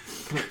today.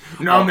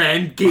 No,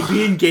 man,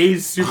 being gay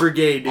is super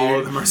gay, dude. All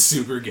of them are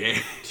super gay.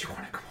 Do you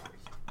want to come over?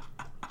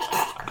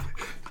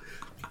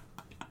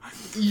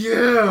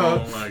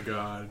 Yeah. Oh my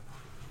god.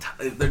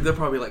 They're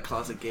probably like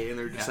closet gay, and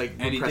they're just like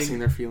repressing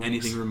their feelings.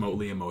 Anything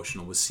remotely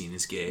emotional was seen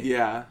as gay.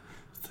 Yeah.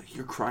 It's like,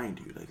 you're crying,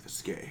 dude. Like,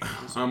 that's gay.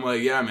 I'm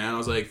like, yeah, man. I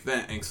was like,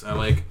 thanks. I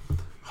like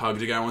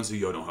hugged a guy once.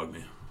 Yo, don't hug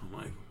me. I'm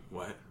like,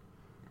 what?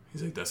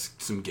 He's like, that's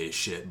some gay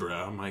shit, bro.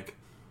 I'm like,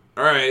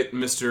 all right,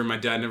 mister, my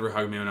dad never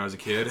hugged me when I was a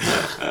kid.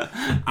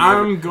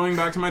 I'm going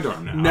back to my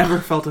dorm now. Never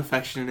felt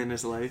affection in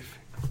his life.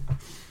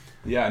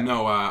 Yeah,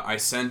 no, I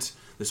sent,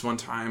 this one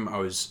time I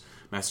was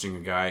messaging a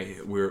guy,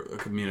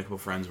 me and a couple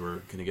friends were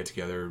going to get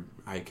together,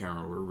 I can't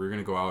remember, we were going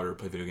to go out or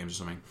play video games or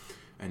something,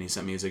 and he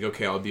sent me, he's like,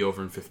 okay, I'll be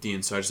over in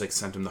 15, so I just like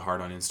sent him the heart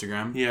on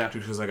Instagram. Yeah.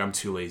 Just because like I'm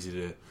too lazy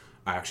to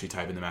actually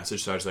type in the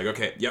message, so I was like,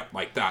 okay, yep,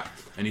 like that.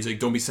 And he's like,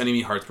 don't be sending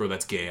me hearts, bro,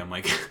 that's gay. I'm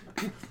like,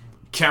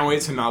 can't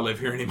wait to not live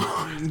here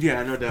anymore.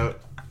 Yeah, no doubt.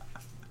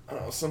 I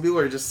don't know, some people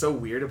are just so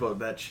weird about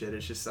that shit.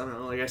 It's just, I don't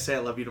know, like I say I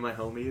love you to my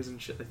homies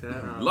and shit like that.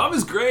 I don't know. Love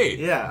is great.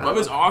 Yeah. Love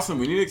is awesome.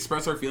 We need to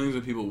express our feelings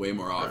with people way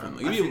more often.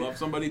 Like, if you love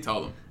somebody,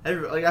 tell them.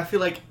 I feel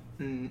like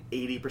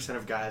 80%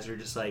 of guys are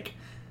just like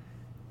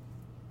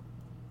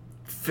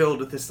filled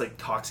with this like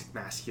toxic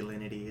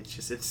masculinity.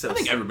 It's so. I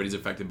think everybody's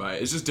affected by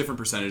it. It's just different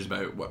percentages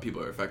about what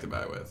people are affected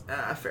by it with.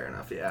 Fair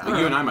enough. Yeah. Like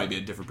you and I might be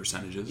at different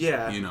percentages.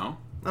 Yeah. You know.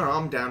 I don't know.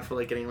 I'm down for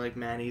like getting like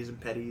manis and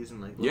petties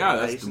and like. Yeah,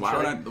 that's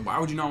why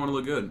would you not want to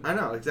look good? I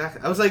know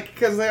exactly. I was like,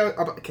 because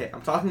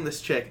I'm talking to this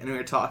chick and we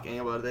were talking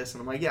about this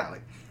and I'm like, yeah,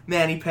 like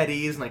mani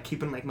petties and like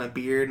keeping like my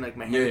beard and like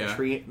my hair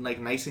like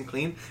nice and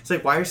clean. It's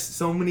like, why are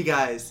so many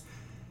guys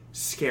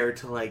scared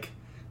to like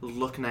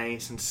look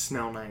nice and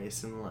smell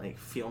nice and like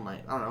feel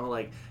nice? I don't know,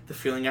 like the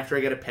feeling after I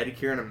get a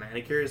pedicure and a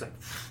manicure is like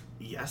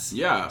Yes.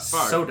 Yeah,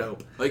 fuck. So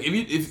dope. Like,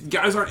 if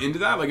guys aren't into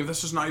that, like, if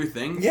that's just not your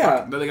thing,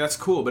 Yeah. fuck, like, that's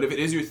cool. But if it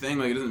is your thing,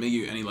 like, it doesn't make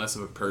you any less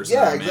of a person.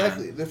 Yeah, or a man.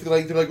 exactly.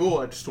 They're like, oh,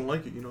 I just don't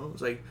like it, you know?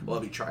 It's like, well,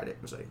 have you tried it?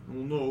 It's like,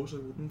 well, no. It's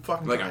like, well,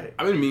 fucking Like, tried it.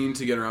 I've been meaning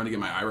to get around to get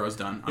my eyebrows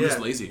done. I'm just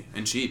lazy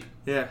and cheap.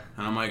 Yeah.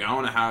 And I'm like, I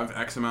want to have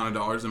X amount of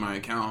dollars in my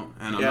account,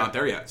 and I'm Yeah. not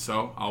there yet,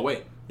 so I'll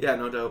wait. Yeah,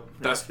 no doubt.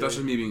 That's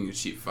just me being a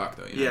cheap fuck,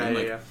 though. You know what I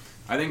mean? Like,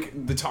 I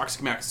think the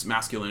toxic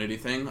masculinity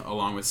thing,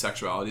 along with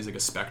sexuality, is like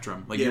a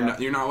spectrum. Like,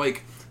 you're not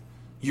like...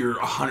 You're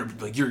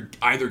 100, like, you're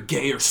either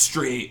gay or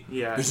straight.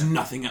 Yeah. There's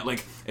nothing,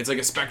 like, it's like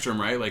a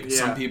spectrum, right? Like,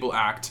 some people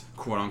act,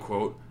 quote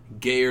unquote,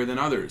 gayer than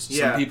others.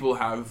 Some people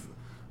have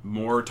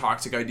more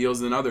toxic ideals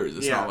than others.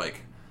 It's not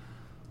like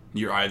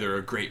you're either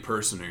a great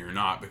person or you're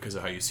not because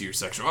of how you see your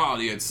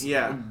sexuality. It's,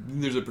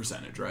 there's a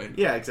percentage, right?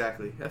 Yeah,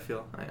 exactly.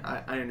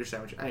 I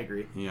understand I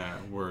agree. Yeah,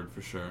 word,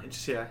 for sure. It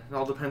just, it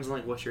all depends on,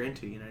 like, what you're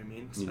into, you know what I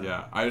mean? So.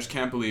 Yeah, I just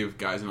can't believe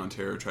guys in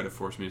Ontario try to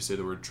force me to say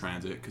the word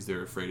transit because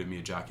they're afraid of me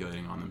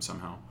ejaculating on them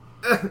somehow.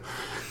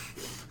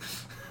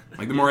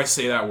 Like, the more I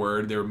say that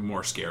word, they're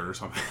more scared or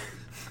something.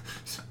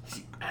 Is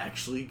he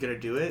actually gonna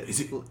do it? Is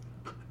he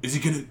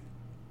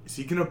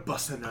gonna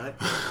bust a nut?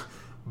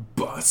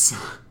 Bust?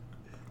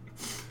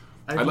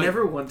 I've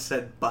never once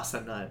said bust a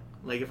nut.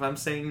 Like, if I'm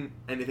saying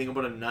anything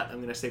about a nut, I'm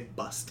gonna say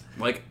bust.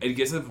 Like, it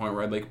gets to the point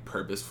where I'd, like,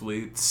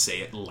 purposefully say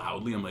it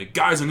loudly. I'm like,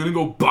 guys, I'm gonna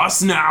go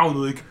bust now. And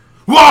they're like,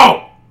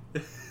 whoa!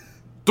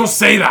 Don't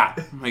say that!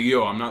 I'm like,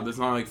 yo, that's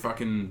not like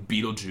fucking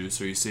Beetlejuice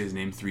where you say his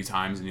name 3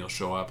 times and he'll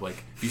show up.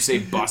 Like, if you say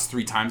bust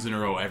 3 times in a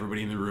row,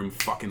 everybody in the room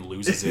fucking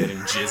loses it and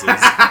jizzes.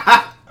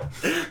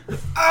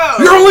 Oh.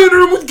 You're only in a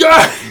room with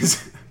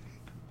guys!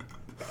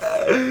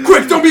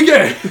 Quick, don't be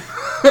gay!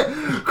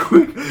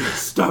 Quick,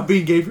 stop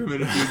being gay for a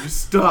minute, dude.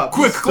 Just stop.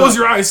 Quick, close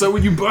your eyes so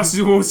when you bust,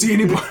 you won't see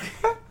anybody.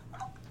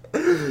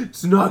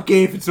 It's not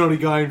gay if it's not a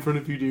guy in front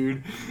of you,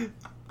 dude.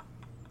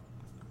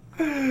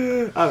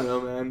 I don't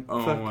know, man.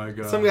 Oh my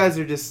god. Some guys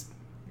are just,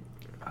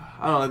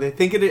 I don't know. They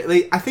think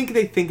I think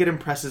they think it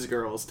impresses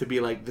girls to be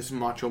like this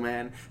macho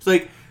man. It's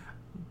like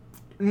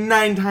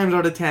 9 times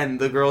out of 10,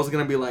 the girl's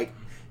gonna be like,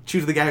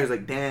 choose the guy who's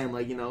like, damn,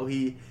 like, you know,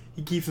 he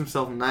keeps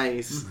himself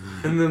nice.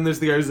 And then there's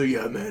the guy who's like,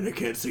 yeah, man, I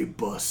can't say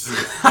bust.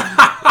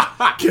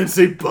 Can't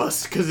say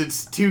bust because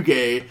it's too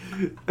gay.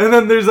 And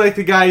then there's like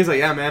the guy who's like,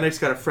 yeah, man, I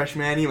just got a fresh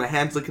mani, my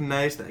hand's looking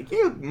nice. They're like,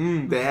 yeah,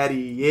 daddy,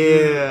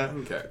 yeah.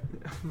 Okay.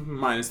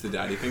 Minus the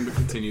daddy thing, but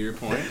continue your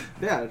point.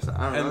 Yeah,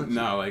 I don't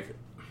know. No, like,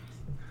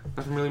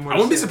 nothing really more. I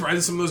wouldn't be surprised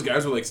if some of those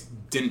guys were like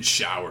didn't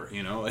shower.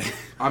 You know, like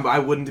I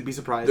wouldn't be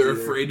surprised. They're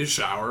either. afraid to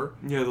shower.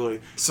 Yeah, they're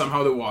like,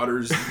 somehow the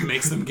waters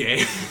makes them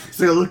gay.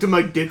 So I looked at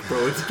my dick,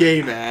 bro. It's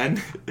gay,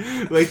 man.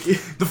 Like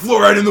the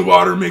fluoride in the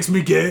water makes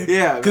me gay.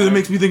 Yeah, because it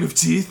makes me think of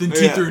teeth, and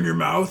teeth are in your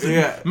mouth,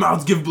 and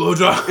mouths give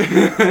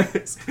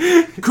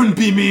blowjobs. Couldn't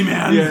be me,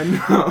 man. Yeah,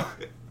 no.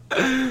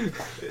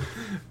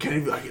 Can't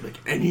even like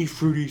any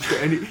fruity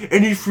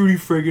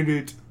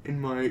fragrance in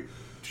my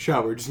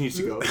shower. Just needs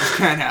to go. It just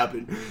can't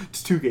happen.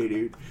 It's too gay,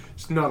 dude.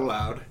 It's not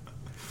allowed.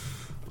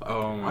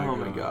 Oh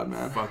my god,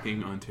 man.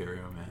 Fucking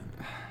Ontario, man.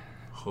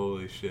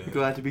 Holy shit. You're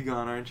glad to be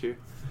gone, aren't you?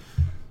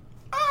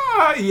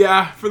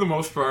 Yeah, for the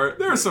most part.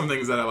 There are some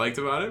things that I liked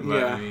about it,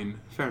 but I mean,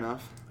 fair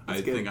enough.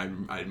 I think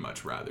I'd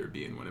much rather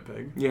be in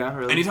Winnipeg. Yeah,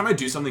 really. Anytime I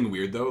do something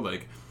weird, though,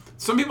 like,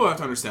 some people have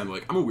to understand,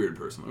 like, I'm a weird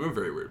person. I'm a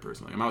very weird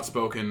person. Like, I'm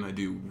outspoken. I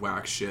do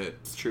whack shit.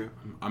 It's true.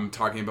 I'm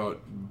talking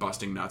about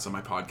busting nuts on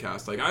my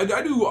podcast. Like,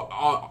 I do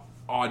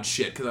odd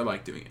shit because I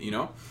like doing it, you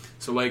know?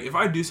 So, like, if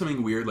I do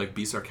something weird, like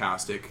be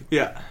sarcastic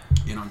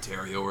in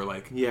Ontario, or,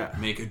 like,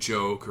 make a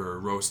joke or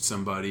roast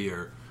somebody,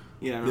 or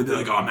they'd be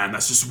like, oh, man,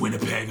 that's just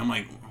Winnipeg. I'm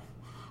like,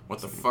 what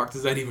the fuck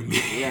does that even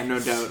mean? Yeah, no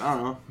doubt. I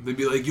don't know. They'd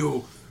be like,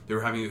 yo, they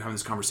were having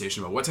this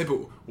conversation about what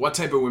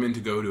type of women to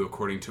go to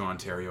according to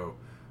Ontario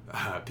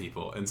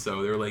people. And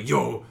so they were like,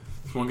 yo,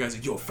 this one guy's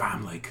like, yo,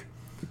 fam, like,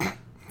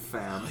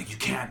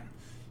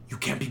 you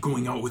can't be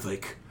going out with,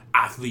 like,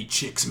 athlete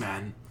chicks,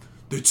 man.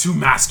 They're too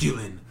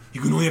masculine. You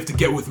can only have to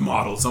get with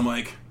models. I'm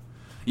like,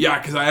 yeah,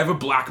 because I have a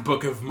black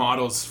book of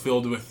models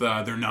filled with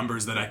their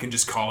numbers that I can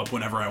just call up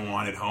whenever I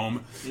want at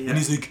home. Yeah. And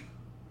he's like,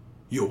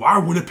 yo, why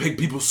are Winnipeg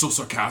people so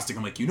sarcastic?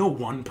 I'm like, you know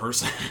one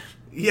person.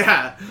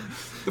 Yeah.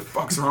 The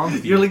fuck's wrong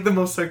with you? You're like the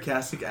most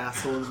sarcastic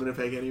asshole in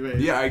Winnipeg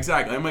anyway. Yeah,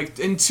 exactly. I'm like,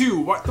 and 2,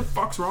 what the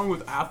fuck's wrong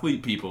with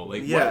athlete people?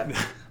 Like, what? I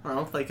don't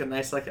know, like a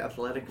nice, like,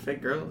 athletic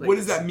fit girl. Like, what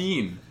does that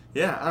mean?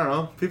 Yeah, I don't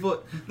know.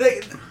 People,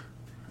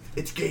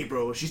 it's gay,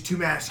 bro. She's too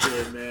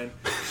masculine, man.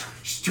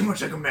 She's too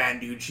much like a man,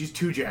 dude. She's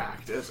too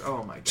jacked.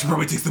 Oh my god. She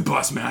probably takes the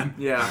bus, man.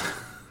 Yeah.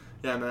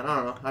 Yeah, man. I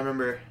don't know. I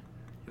remember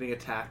getting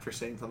attacked for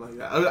saying something like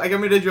that. I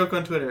made a joke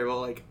on Twitter about,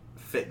 like,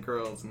 fit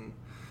girls and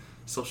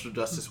social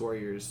justice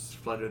warriors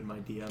flooded my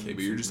DMs. Okay,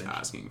 but you're just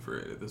asking for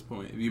it at this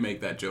point. If you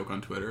make that joke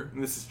on Twitter.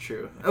 This is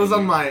true. That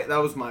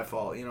was my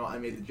fault. You know, I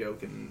made the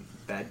joke in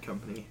bad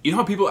company. You know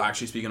how people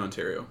actually speak in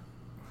Ontario?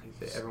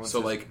 Everyone so,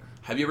 like,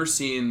 have you ever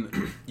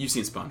seen... You've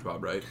seen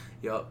SpongeBob, right?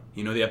 Yep.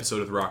 You know the episode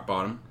with Rock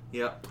Bottom?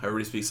 Yep.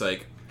 Everybody speaks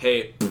like,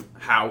 hey,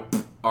 how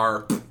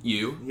are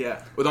you?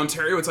 Yeah. With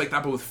Ontario, it's like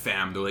that, but with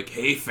fam. They're like,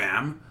 hey,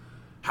 fam,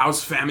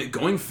 how's fam it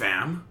going,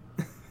 fam?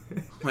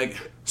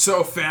 Like,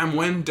 so fam,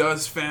 when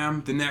does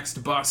fam, the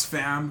next bus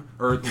fam,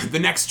 or the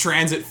next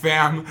transit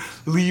fam,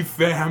 leave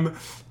fam,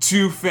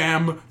 to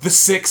fam, the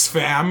 6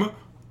 fam?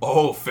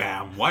 Oh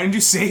fam, why didn't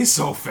you say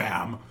so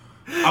fam?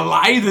 A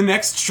lie, the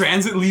next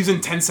transit leaves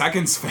in 10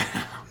 seconds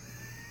fam.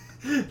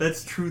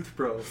 That's truth,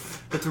 bro.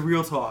 That's a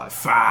real talk.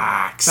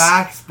 Facts.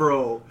 Facts,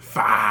 bro.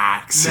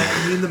 Facts.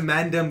 Me and the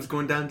Mandem's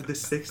going down to the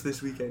 6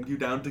 this weekend. You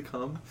down to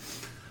come?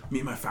 Me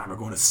and my fam are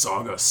going to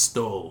Saga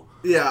Stull.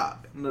 Yeah,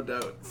 no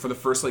doubt. For the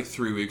first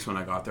 3 weeks when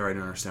I got there, I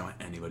didn't understand what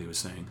anybody was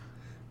saying.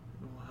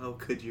 How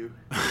could you?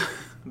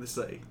 This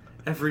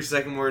every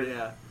second word,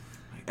 yeah.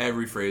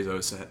 Every phrase that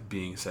was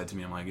being said to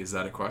me, I'm like, is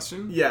that a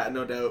question? Yeah,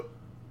 no doubt.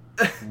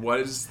 What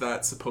is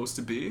that supposed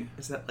to be?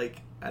 Is that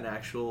an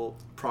actual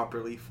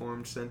properly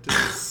formed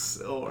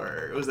sentence?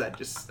 Or was that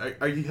just...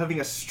 Are you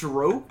having a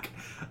stroke?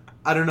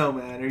 I don't know,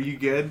 man. Are you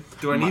good?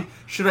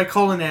 Should I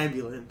call an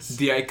ambulance?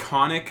 The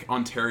iconic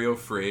Ontario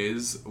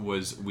phrase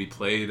was, we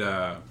played,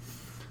 where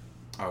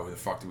the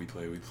fuck did we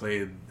play? We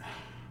played,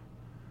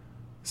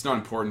 it's not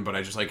important, but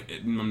I just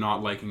I'm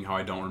not liking how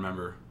I don't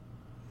remember.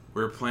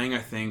 We were playing, I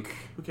think...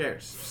 Who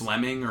cares?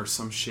 Fleming or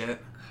some shit.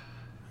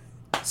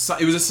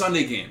 It was a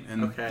Sunday game,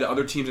 and the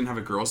other team didn't have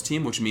a girls'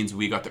 team, which means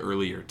we got the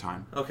earlier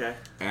time. Okay.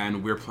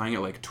 And we were playing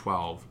at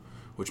 12,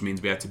 which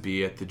means we had to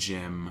be at the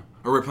gym...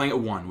 Or we were playing at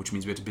 1, which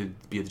means we had to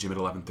be at the gym at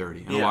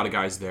 11:30. And a lot of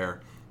guys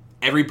there...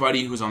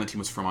 Everybody who was on the team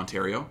was from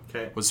Ontario.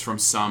 Okay. Was from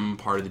some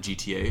part of the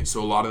GTA,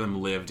 so a lot of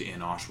them lived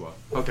in Oshawa.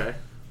 Okay.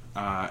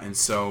 And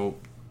so...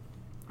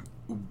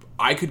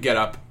 I could get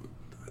up...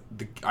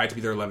 I had to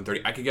be there at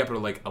 11:30. I could get up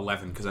at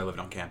 11 because I lived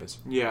on campus.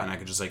 Yeah. And I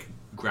could just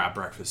grab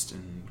breakfast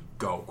and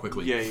go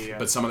quickly. Yeah.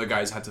 But some other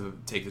guys had to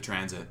take the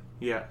transit.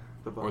 Yeah.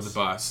 The bus. Or the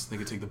bus. They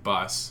could take the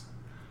bus,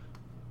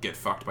 get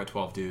fucked by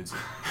 12 dudes,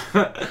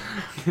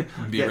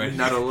 be ready,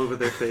 nut all over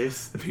their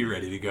face, be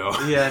ready to go.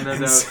 Yeah, no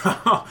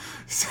doubt.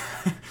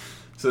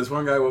 So this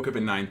one guy woke up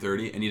at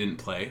 9:30 and he didn't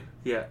play.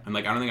 Yeah. And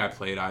I don't think I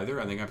played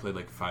either. I think I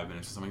played 5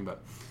 minutes or something.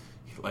 But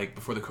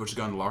before the coach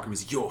got in the locker room,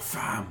 he's like, "Yo,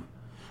 fam,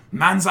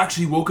 man's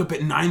actually woke up at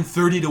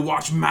 9:30 to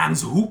watch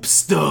man's hoop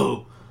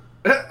still."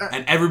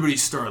 And everybody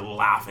started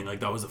laughing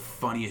that was the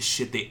funniest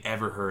shit they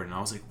ever heard. And I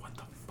was like, what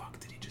the fuck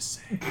did he just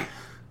say?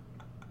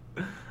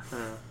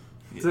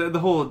 So the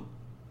whole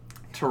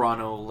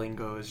Toronto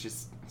lingo is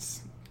just...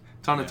 It's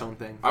on its own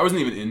thing. I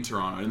wasn't even in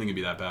Toronto. I didn't think it'd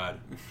be that bad.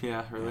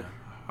 Yeah, really? Yeah.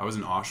 I was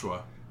in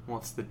Oshawa. Well,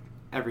 it's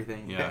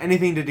everything. Yeah.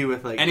 Anything to do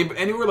with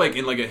anywhere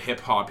in a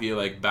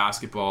hip-hoppy,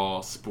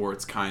 basketball,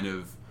 sports kind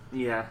of...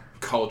 Yeah.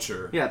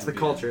 Culture. Yeah, it's the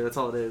culture. That's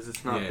all it is.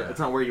 It's not. It's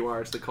not where you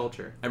are. It's the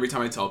culture. Every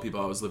time I tell people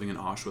I was living in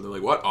Oshawa, they're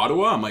like, "What?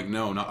 Ottawa?" I'm like,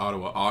 "No, not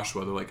Ottawa.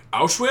 Oshawa." They're like,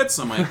 "Auschwitz?"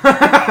 I'm like,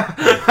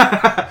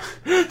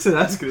 so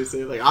that's gonna say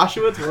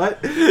Auschwitz. What?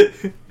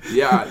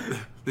 Yeah,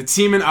 the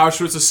team in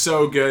Auschwitz is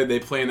so good. They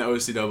play in the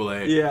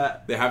OCAA. Yeah.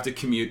 They have to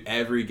commute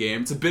every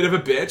game. It's a bit of a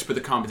bitch, but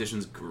the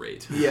competition's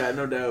great. Yeah,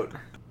 no doubt.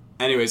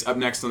 Anyways, up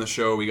next on the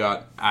show, we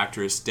got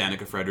actress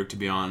Danica Frederick to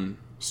be on.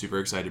 Super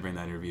excited to bring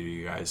that interview to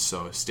you guys.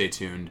 So stay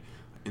tuned.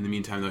 In the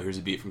meantime, though, here's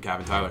a beat from Cap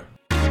and Tyler.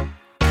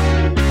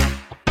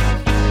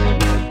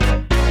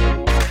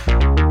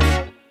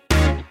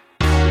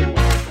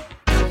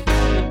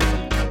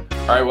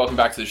 All right, welcome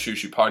back to the Shoot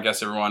Shoot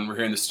Podcast, everyone. We're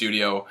here in the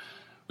studio.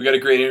 We got a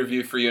great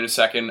interview for you in a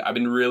second. I've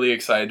been really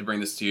excited to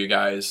bring this to you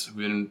guys.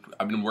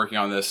 I've been working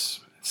on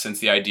this since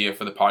the idea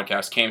for the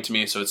podcast came to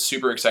me, so it's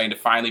super exciting to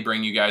finally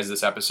bring you guys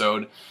this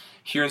episode.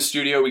 Here in the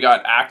studio, we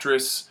got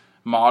actress,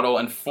 model,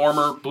 and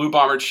former Blue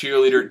Bomber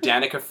cheerleader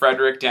Danica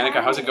Frederick.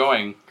 Danica, how's it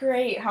going?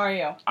 Great. How are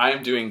you? I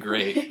am doing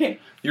great.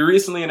 You were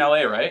recently in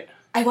LA, right?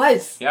 I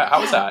was. Yeah,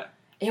 how was that?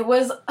 It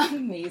was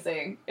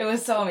amazing. It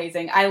was so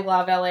amazing. I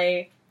love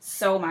LA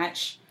so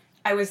much.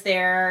 I was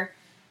there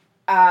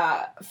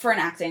for an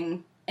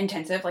acting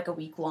intensive, a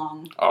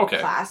week-long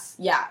class.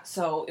 Yeah,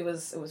 so it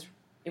was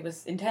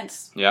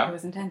intense. Yeah? It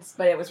was intense,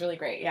 but it was really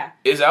great, yeah.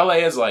 Is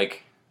LA as,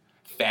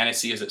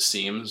 fantasy as it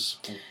seems?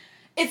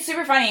 It's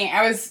super funny.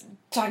 I was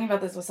talking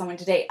about this with someone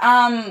today.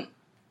 I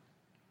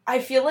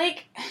feel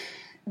like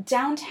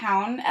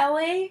downtown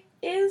LA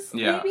is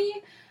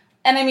maybe,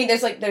 and I mean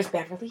there's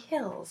Beverly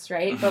Hills,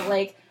 right?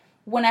 But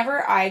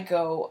whenever I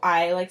go,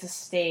 I like to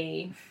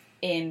stay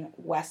in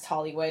West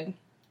Hollywood,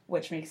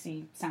 which makes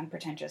me sound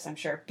pretentious, I'm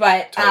sure.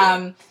 But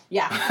totally.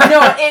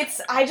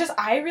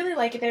 I really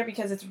like it there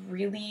because it's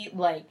really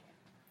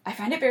I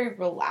find it very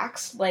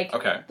relaxed.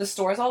 The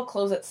stores all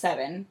close at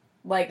 7.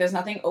 There's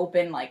nothing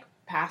open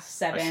past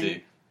 7. I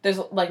see. There's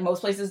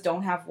most places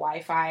don't have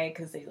Wi-Fi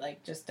because they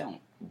just don't.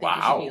 They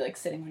should be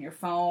sitting on your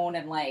phone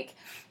and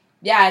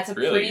it's a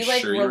really?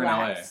 pretty sure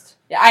relaxed.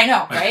 Yeah, I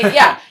know, right?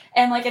 Yeah,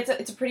 and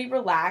it's a pretty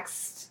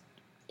relaxed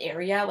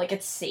area.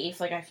 It's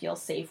safe. I feel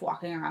safe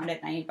walking around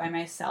at night by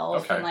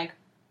myself. Okay. And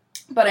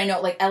but I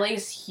know LA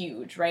is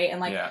huge, right?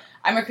 And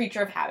I'm a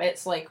creature of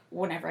habits.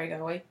 Whenever I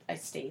go, I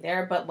stay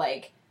there. But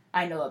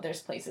I know that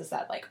there's places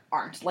that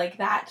aren't like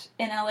that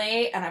in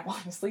LA, and I've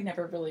honestly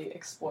never really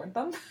explored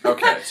them.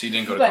 Okay, so you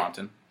didn't go to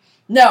Compton.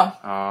 No.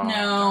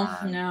 Oh,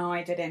 No,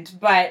 I didn't.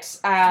 But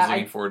I was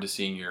looking forward to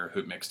seeing your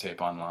Hoop mixtape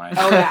online.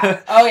 Oh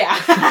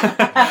yeah.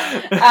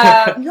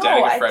 No,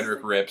 Danica Frederick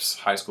rips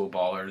high school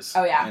ballers.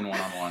 Oh yeah. In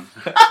one-on-one.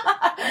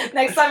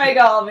 Next time I go,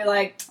 I'll be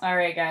like, all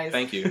right, guys.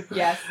 Thank you.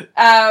 Yes.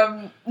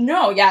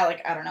 No, yeah,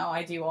 like, I don't know.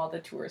 I do all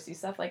the touristy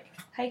stuff, like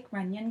hike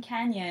Runyon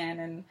Canyon,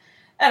 and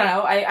I don't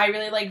know. I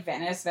really like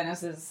Venice.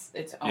 Venice is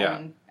its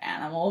own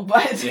animal,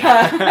 but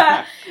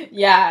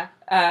yeah.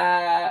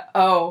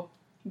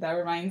 That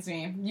reminds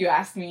me. You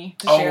asked me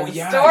to share the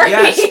story.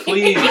 Yes,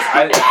 please.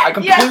 I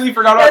completely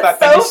forgot about that.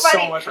 Thank you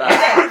so much for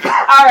asking.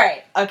 All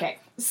right. Okay.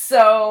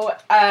 So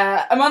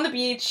I'm on the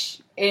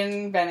beach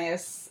in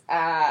Venice.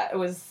 It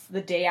was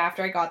the day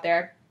after I got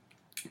there,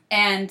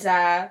 and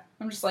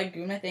I'm just like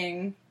doing my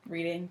thing,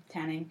 reading,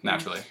 tanning.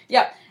 Naturally.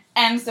 Yep.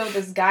 And so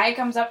this guy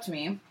comes up to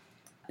me,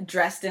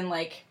 dressed in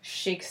like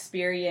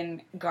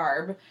Shakespearean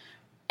garb,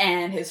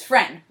 and his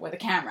friend with a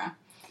camera.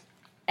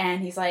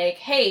 And he's like,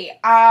 hey,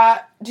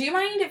 do you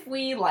mind if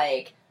we,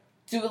 like,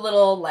 do a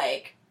little,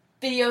 like,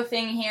 video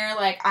thing here?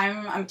 Like,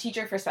 I'm a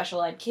teacher for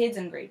special ed kids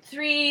in grade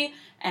 3,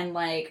 and,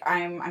 like,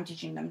 I'm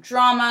teaching them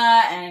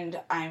drama, and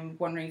I'm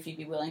wondering if you'd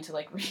be willing to,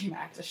 like,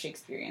 reenact a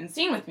Shakespearean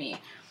scene with me.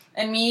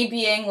 And me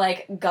being,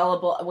 like,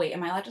 gullible... Wait,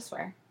 am I allowed to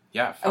swear?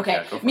 Yeah. Okay.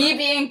 Yeah, go for me it.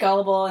 being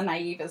gullible and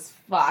naive as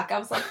fuck, I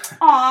was like,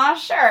 aw,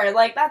 sure,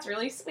 like, that's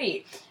really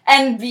sweet.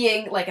 And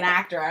being, like, an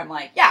actor, I'm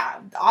like, yeah,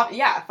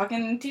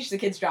 fucking teach the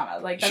kids drama.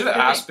 Like, you should have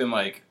asked him,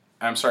 like,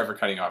 I'm sorry for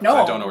cutting off, No.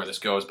 because I don't know where this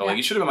goes, but, like,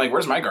 you should have been like,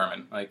 where's my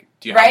garment? Like,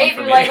 do you have right? one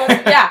for me? Like,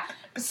 well, yeah.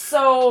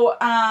 So,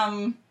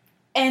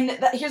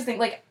 here's the thing,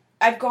 like,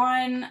 I've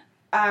gone,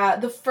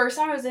 the first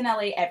time I was in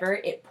LA ever,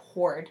 it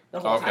poured the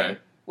whole time,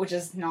 which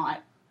is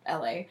not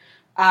LA.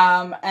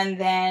 And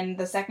then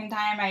the second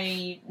time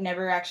I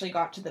never actually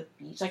got to the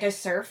beach. Like, I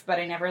surfed, but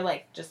I never,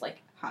 like, just,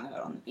 like, hung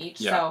out on the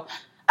beach. Yeah. So,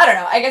 I don't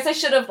know. I guess I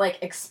should have, like,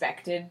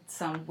 expected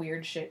some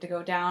weird shit to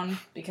go down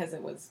because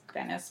it was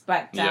Venice.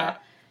 But,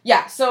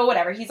 yeah, so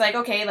whatever. He's like,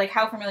 okay, like,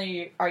 how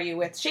familiar are you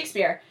with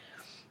Shakespeare?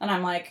 And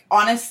I'm like,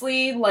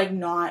 honestly, like,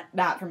 not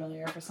that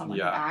familiar for someone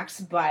who acts,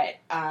 but,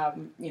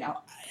 you know,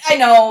 I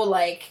know,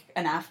 like,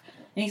 enough.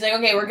 And he's like,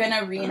 okay, we're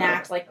gonna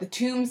reenact, like, the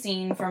tomb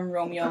scene from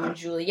Romeo and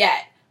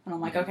Juliet. And I'm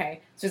like,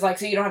 okay. So he's like,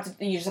 so you don't have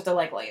to, you just have to,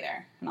 like, lay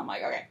there. And I'm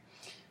like, okay,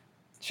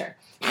 sure.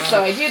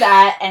 So I do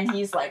that, and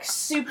he's, like,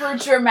 super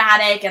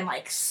dramatic and,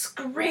 like,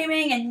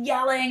 screaming and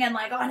yelling and,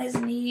 like, on his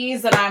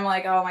knees. And I'm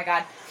like, oh, my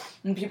God.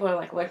 And people are,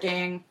 like,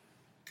 looking.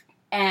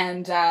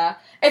 And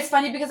it's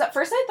funny because at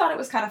first I thought it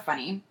was kind of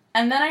funny.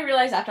 And then I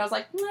realized after, I was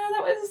like, nah,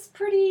 that was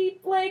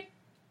pretty, like,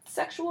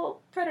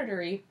 sexual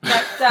predatory.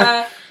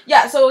 But,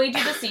 yeah, so we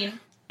do the scene.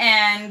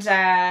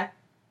 And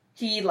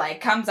he, like,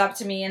 comes up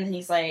to me, and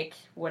he's like,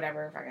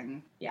 whatever,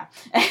 fucking, yeah.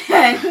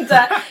 And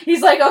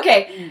he's like,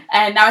 okay,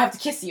 and now I have to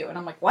kiss you. And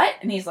I'm like, what?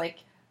 And he's like,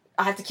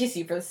 I have to kiss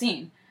you for the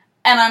scene.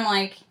 And I'm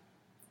like,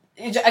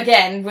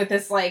 again, with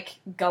this, like,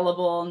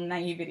 gullible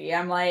naivety,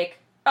 I'm like,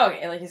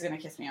 okay, like, he's gonna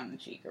kiss me on the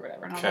cheek or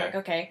whatever. And I'm like,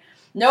 okay.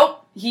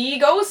 Nope. He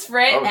goes for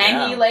it,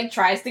 and he, like,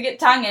 tries to get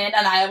tongue in,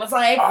 and I was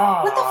like,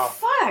 what the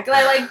fuck? And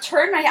I, like,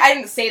 turned my head. I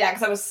didn't say that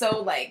because I was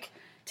so, like,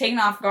 taken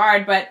off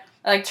guard, but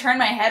I, like, turned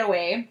my head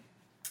away.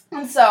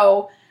 And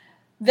so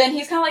then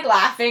he's kind of, like,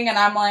 laughing, and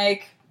I'm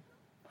like,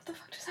 what the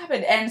fuck just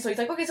happened? And so he's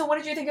like, okay, so what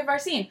did you think of our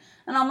scene?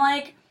 And I'm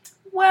like,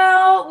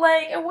 well,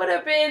 like, it would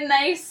have been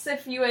nice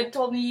if you had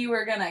told me you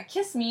were gonna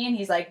kiss me. And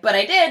he's like, but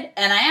I did,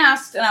 and I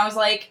asked, and I was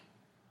like,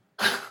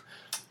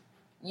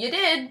 you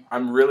did.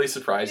 I'm really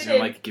surprised you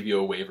didn't, like, give you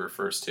a waiver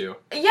first, too.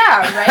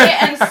 Yeah,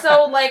 right? And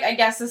so, like, I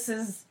guess this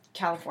is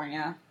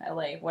California,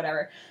 LA,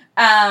 whatever.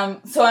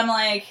 So I'm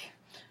like,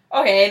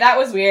 okay, that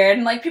was weird.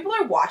 And, like, people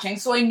are watching,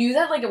 so I knew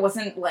that, like, it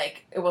wasn't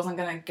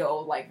gonna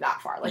go, like,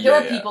 that far. Like,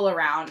 there were people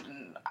around,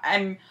 and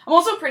I'm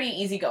also pretty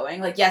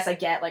easygoing. Like, yes, I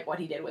get, like, what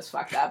he did was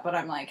fucked up, but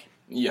I'm like...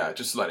 Yeah,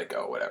 just let it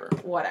go, whatever.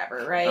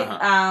 Whatever, right?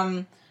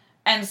 Uh-huh.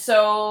 And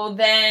so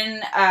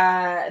then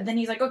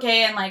he's like,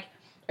 okay, and, like,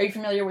 are you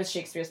familiar with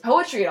Shakespeare's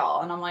poetry at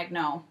all? And I'm like,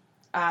 no.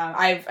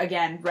 I've,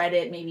 again, read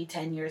it maybe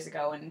 10 years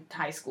ago in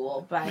high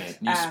school, but... Man,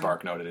 you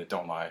spark noted it,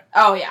 don't lie.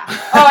 Oh, yeah.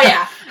 Oh,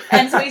 yeah.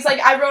 And so he's like,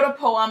 I wrote a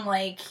poem,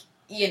 like,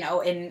 you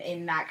know,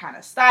 in that kind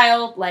of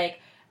style. Like,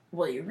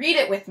 will you read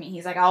it with me?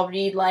 He's like, I'll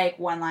read, like,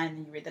 one line and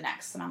then you read the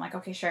next. And I'm like,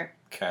 okay, sure.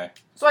 Okay.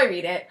 So I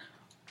read it.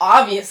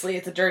 Obviously,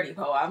 it's a dirty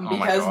poem,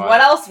 because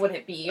what else would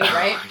it be,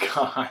 right?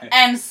 Oh, my God.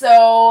 And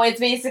so it's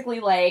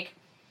basically, like...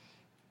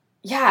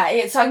 Yeah,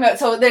 it's talking about,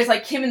 so there's,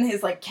 like, him and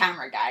his, like,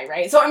 camera guy,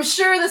 right? So I'm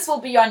sure this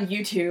will be on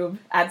YouTube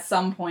at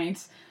some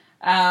point.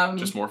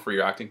 Just more for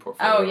your acting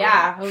portfolio. Oh,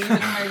 yeah. I'll use it in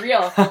my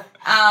reel.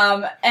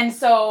 And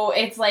so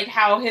it's, like,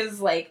 how his,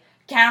 like,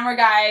 camera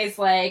guy's,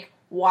 like,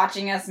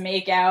 watching us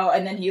make out,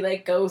 and then he,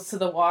 like, goes to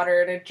the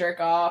water to jerk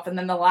off, and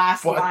then the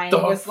last line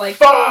was, like...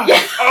 Fuck?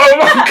 Yeah. Oh,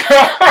 my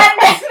God! And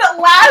then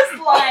the last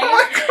line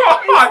is,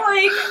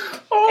 like...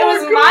 It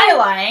was my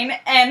line,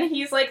 and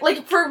he's like,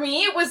 for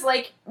me, it was,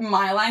 like,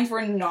 my lines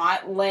were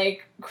not,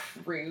 like,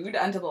 crude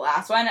until the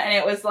last one, and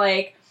it was,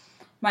 like,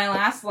 my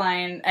last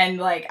line, and,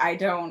 like, I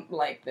don't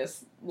like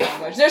this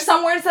language. There's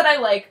some words that I,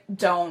 like,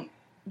 don't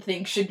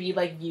think should be,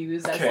 like,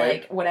 used as,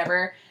 like,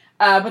 whatever.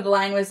 But the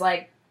line was,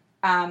 like,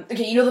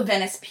 okay, you know the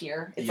Venice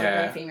Pier? It's, like,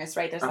 very famous,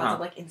 right? There's lots of,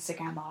 like,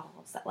 Instagram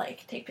models that,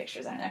 like, take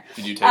pictures out there.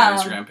 Did you take an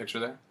Instagram picture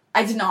there?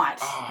 I did not.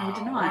 Oh, I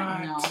did not.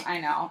 what? No, I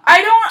know.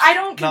 I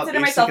don't Not consider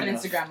myself an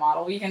enough. Instagram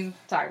model. We can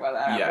talk about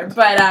that Yeah. after.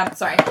 But,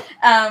 sorry.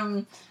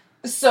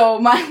 So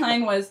my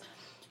line was,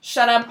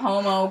 shut up,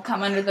 homo,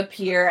 come under the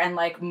pier and,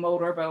 like,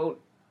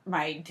 motorboat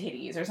my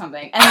titties or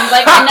something. And he's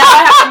like, and now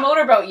I have to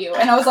motorboat you.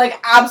 And I was like,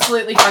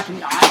 absolutely fucking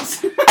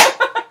not. And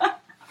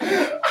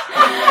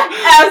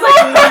I was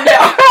like, no.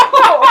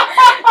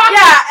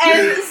 Yeah,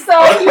 and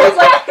so he was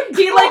like,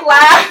 he like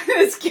laughed,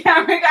 this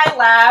camera guy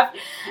laughed,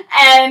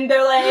 and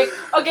they're like,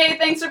 okay,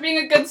 thanks for being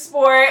a good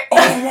sport.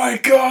 Oh my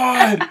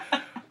god!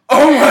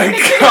 Oh my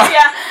god!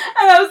 Yeah,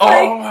 and I was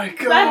like, oh my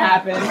god! that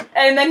happened.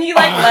 And then he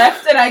like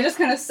left, and I just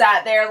kind of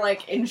sat there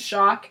like in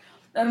shock.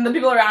 And the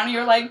people around me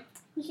were like,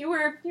 you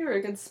were a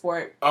good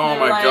sport. Oh And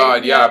my like,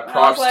 god! Yeah, I was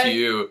props like, to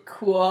you.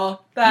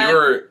 Cool.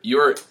 You're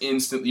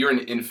an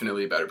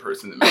infinitely better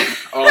person than me.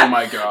 Oh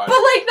my god!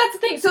 But like that's the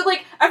thing. So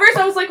like at first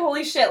I was like,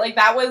 holy shit, like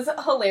that was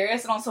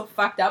hilarious and also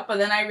fucked up. But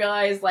then I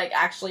realized like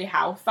actually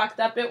how fucked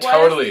up it was.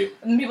 Totally.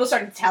 And people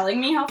started telling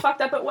me how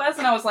fucked up it was,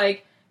 and I was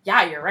like,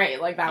 yeah, you're right.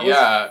 Like that was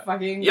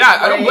fucking. Yeah,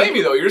 I don't great. blame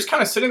you though. You're just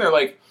kind of sitting there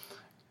like.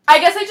 I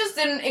guess I just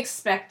didn't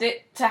expect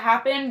it to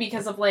happen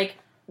because of like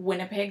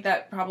Winnipeg.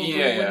 That probably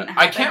wouldn't happen.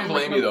 I can't And,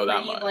 blame like, you though we're that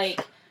pretty, much.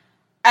 Like,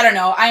 I don't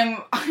know.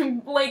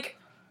 I'm like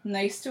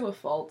nice to a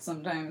fault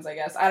sometimes. I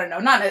guess I don't know.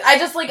 Not I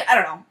just like I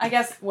don't know. I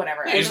guess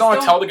whatever. Yeah, I you just don't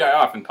want to tell the guy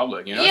off in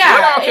public, you know? Yeah,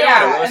 It's like, oh, okay, yeah.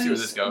 whatever, let's see and- where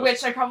this goes.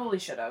 Which I probably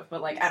should have,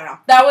 but like I don't know.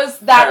 That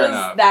was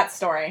enough. that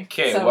story.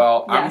 Okay, So,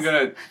 well, yes. I'm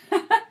gonna.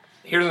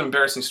 Here's an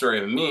embarrassing story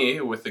of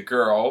me with the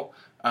girl.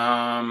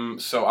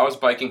 So I was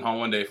biking home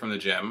one day from the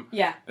gym.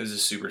 Yeah. This is a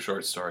super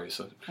short story.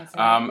 So, That's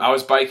right. I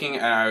was biking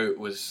and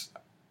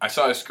I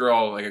saw this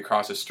girl like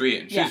across the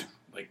street and she was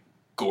like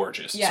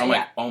gorgeous. Yeah, so I'm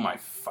like, oh my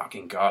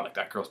fucking god, like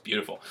that girl's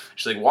beautiful.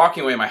 She's like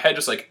walking away, my head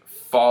just like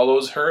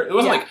follows her. It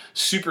wasn't like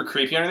super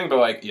creepy or anything, but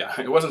like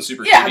it wasn't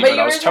super creepy. but you I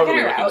were was checking totally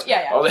her looking. out.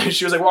 Yeah, yeah. Oh,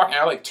 she was like walking.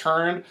 I like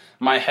turned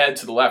my head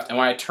to the left, and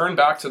when I turned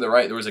back to the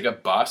right, there was like a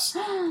bus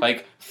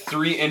like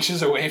 3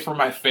 inches away from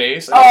my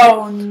face. And I was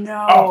Oh like,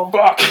 no. oh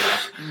fuck!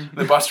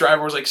 The bus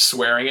driver was like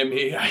swearing at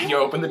me. He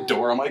opened the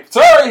door. I'm like,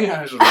 sorry.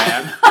 I just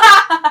ran.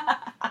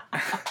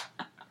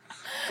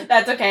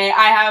 That's okay.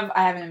 I have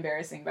an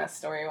embarrassing bus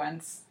story.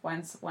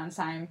 One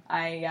time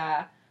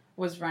I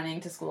was running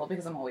to school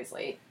because I'm always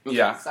late.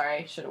 Yeah,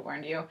 Sorry, should have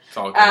warned you. it's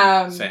all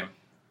good. Same.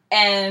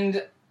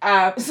 And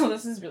so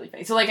this is really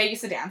funny. So like I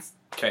used to dance.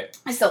 Okay.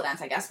 I still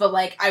dance, I guess, but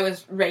like I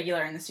was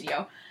regular in the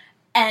studio.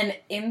 And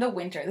in the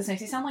winter, this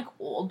makes me sound like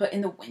old, but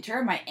in the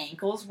winter my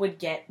ankles would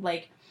get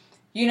like,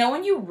 you know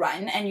when you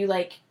run and you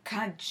like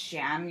kind of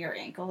jam your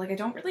ankle? Like I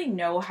don't really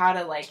know how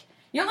to like,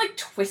 you don't like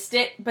twist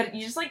it, but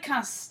you just like kind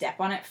of step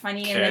on it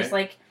funny and there's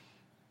like,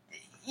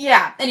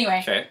 yeah, anyway.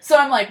 Okay. So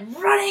I'm like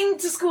running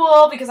to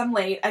school because I'm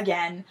late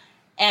again.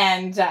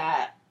 And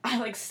I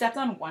like stepped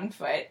on one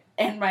foot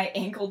and my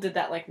ankle did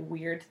that like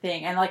weird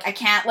thing. And like I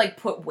can't like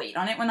put weight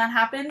on it when that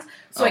happens.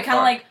 So I kind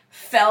of like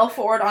fell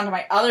forward onto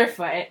my other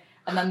foot.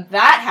 And then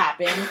that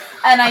happened,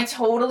 and I'm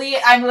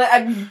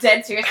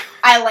dead serious.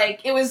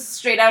 It was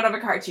straight out of a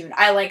cartoon.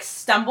 I like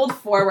stumbled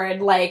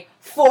forward like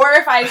 4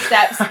 or 5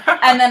 steps,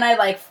 and then I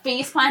like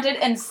face planted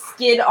and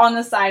skid on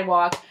the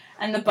sidewalk.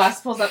 And the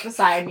bus pulls up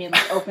beside me and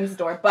like opens the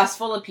door. Bus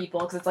full of people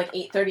because it's like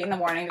 8:30 in the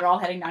morning. They're all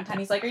heading downtown.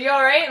 He's like, "Are you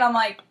all right?" And I'm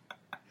like,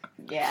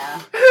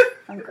 "Yeah,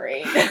 I'm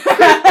great."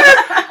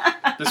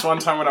 This one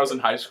time when I was in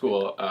high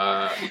school,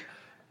 I'm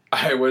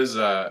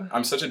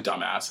such a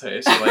dumbass,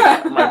 hey? So,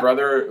 like, my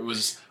brother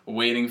was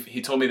waiting,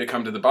 he told me to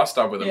come to the bus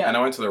stop with him, and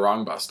I went to the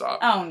wrong bus stop.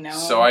 Oh, no.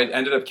 So I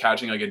ended up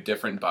catching, like, a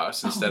different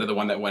bus instead of the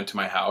one that went to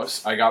my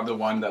house. I got the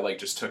one that, like,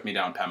 just took me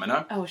down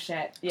Pembina. Oh,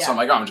 shit. Yeah. So I'm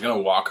like, I'm just gonna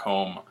walk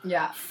home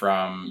Yeah.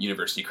 from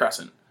University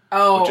Crescent.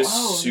 Oh, which is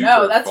super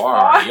no, that's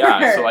far.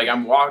 Yeah, so, like,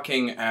 I'm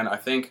walking, and I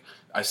think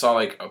I saw,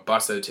 like, a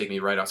bus that would take me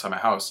right outside my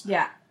house.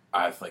 Yeah.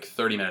 I have like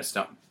 30 minutes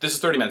down. This is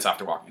 30 minutes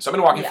after walking. So I've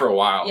been walking for a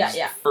while. Yeah, This is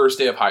yeah. the first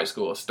day of high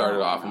school.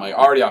 Started off. I'm like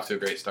already off to a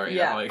great start.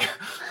 Yeah. Like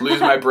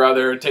lose my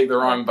brother, take the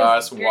wrong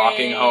bus, Great.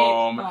 walking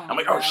home. Oh, I'm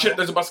like, oh no. shit,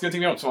 there's a bus gonna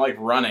take me home. So I'm like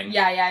running.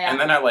 Yeah.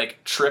 And then I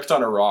like tripped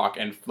on a rock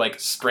and like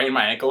sprained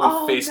my ankle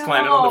and face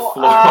planted no. on the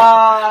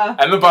floor.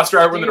 And the bus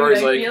driver in the door,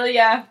 Dude, I feel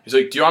ya. he's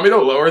like, do you want me to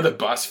lower the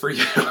bus for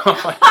you? I'm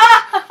like,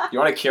 you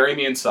want to carry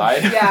me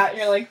inside? Yeah,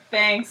 you're like,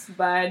 thanks,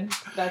 bud.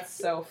 That's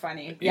so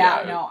funny.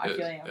 Yeah, no, I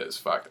feel you. It's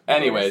fucked.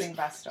 Anyways, Embarrassing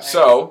bus stories.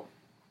 so,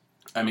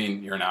 I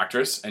mean, you're an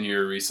actress and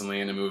you're recently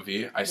in a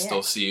movie. I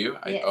Still See You.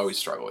 I Yes. always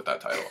struggle with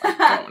that title.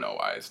 I don't know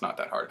why. It's not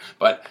that hard.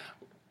 But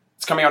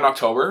it's coming out in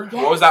October.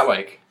 What was that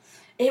like?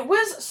 It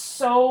was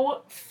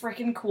so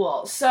freaking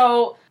cool.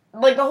 So,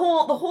 like, the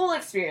whole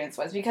experience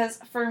was, because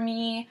for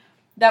me,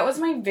 that was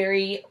my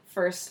very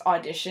first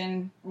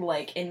audition,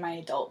 like, in my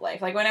adult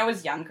life. Like, when I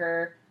was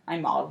younger, I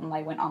modeled and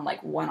I went on,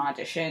 like, one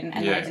audition,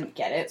 and then I didn't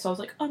get it. So I was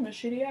like, I'm a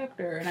shitty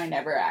actor, and I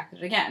never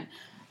acted again.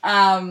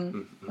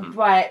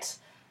 But,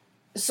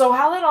 so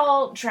how that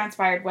all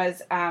transpired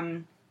was,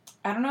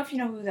 I don't know if you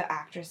know who the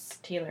actress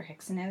Taylor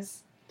Hickson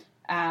is.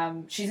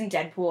 She's in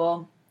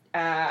Deadpool.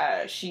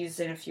 She's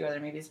in a few other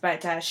movies,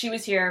 but she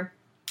was here.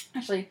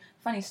 Actually,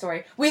 funny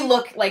story. We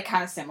look like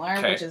kind of similar,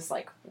 which is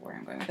like where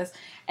I'm going with this.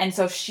 And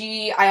so I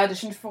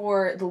auditioned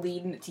for the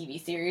lead in the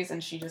TV series,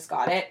 and she just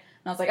got it.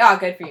 And I was like, oh,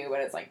 good for you, but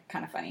it's like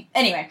kind of funny.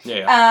 Anyway,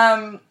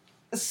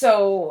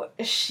 so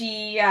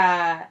she,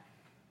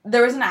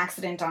 there was an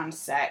accident on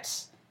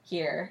set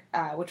here,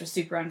 which was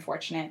super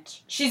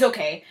unfortunate. She's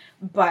okay,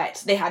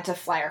 but they had to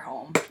fly her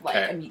home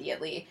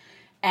immediately.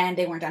 And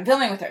they weren't done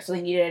filming with her, so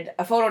they needed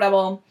a photo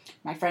double.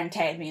 My friend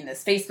tagged me in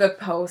this Facebook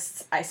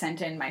post. I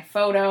sent in my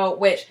photo,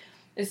 which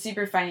is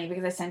super funny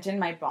because I sent in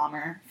my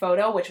bomber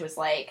photo, which was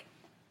like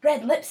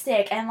red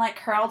lipstick and like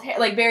curled hair,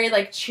 like very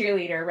like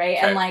cheerleader, right?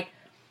 Okay. And like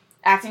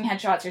acting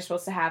headshots, you're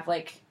supposed to have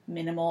like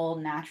minimal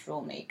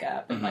natural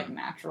makeup and like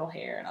natural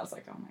hair, and I was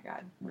like, oh my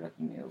god, rookie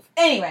move.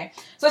 Anyway,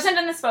 so I sent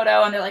in this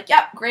photo, and they're like,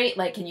 yep, great,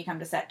 like, can you come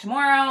to set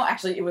tomorrow?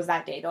 Actually, it was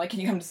that day. They're like, can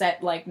you come to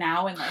set like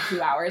now in like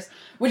 2 hours?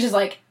 Which is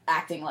like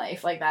acting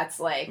life, like that's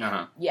like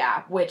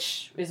yeah,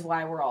 which is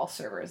why we're all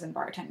servers and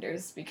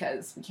bartenders,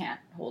 because we can't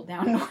hold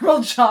down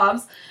normal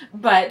jobs.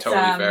 But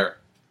totally fair.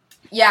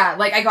 Yeah,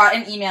 like I got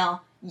an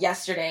email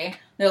yesterday.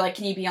 They're like,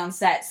 can you be on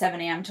set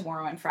 7 a.m.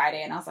 tomorrow and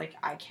Friday? And I was like,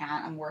 I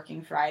can't, I'm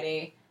working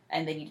Friday.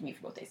 And they needed me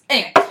for both days.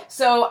 Anyway,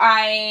 so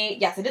I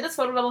did this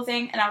photo double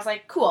thing, and I was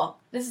like, cool,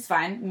 this is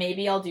fine.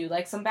 Maybe I'll do,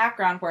 like, some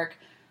background work.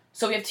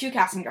 So we have 2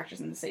 casting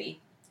directors in the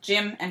city,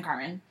 Jim and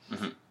Carmen.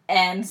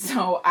 And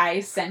so I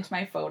sent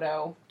my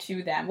photo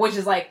to them, which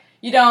is like,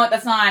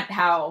 that's not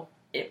how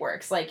it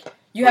works. Like,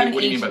 you have an agent.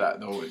 What do you mean by that,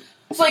 though?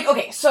 So, like,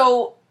 okay,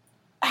 so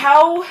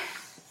how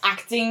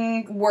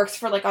acting works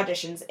for, like,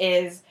 auditions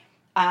is,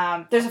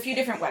 there's a few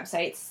different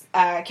websites.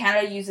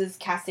 Canada uses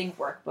Casting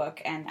Workbook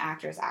and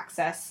Actors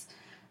Access.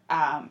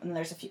 And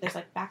there's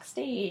like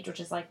Backstage, which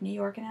is like New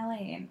York and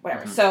LA and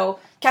whatever. So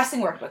Casting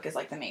Workbook is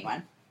like the main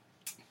one.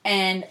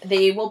 And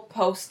they will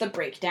post the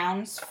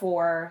breakdowns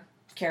for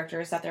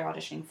characters that they're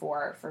auditioning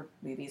for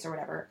movies or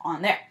whatever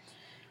on there.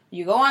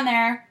 You go on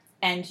there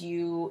and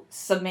you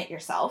submit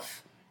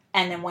yourself.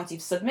 And then once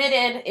you've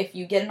submitted, if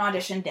you get an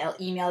audition, they'll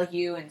email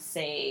you and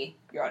say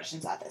your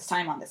audition's at this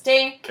time on this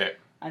day. Okay.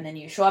 And then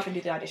you show up and do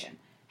the audition.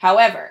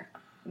 However,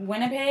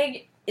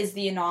 Winnipeg is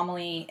the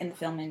anomaly in the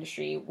film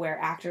industry where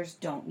actors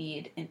don't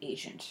need an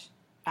agent.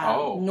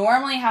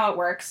 Normally how it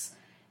works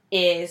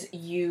is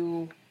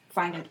you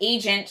find an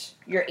agent,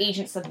 your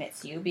agent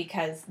submits you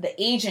because the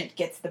agent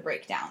gets the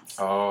breakdowns.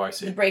 Oh, I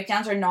see. The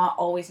breakdowns are not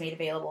always made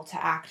available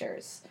to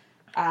actors.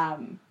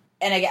 And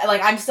again,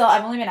 like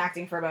I've only been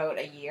acting for about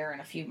a year and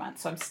a few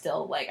months, so I'm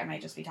still like, I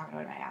might just be talking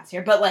about my ass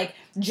here. But like,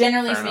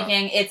 generally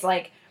speaking, it's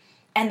like,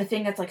 and the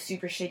thing that's like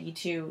super shitty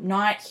too,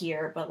 not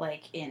here, but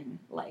like in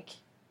like,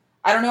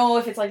 I don't know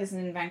if it's like this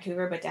in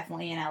Vancouver, but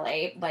definitely in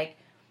LA, like,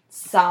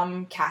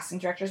 some casting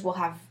directors will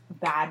have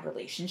bad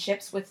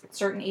relationships with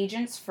certain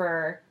agents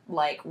for,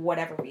 like,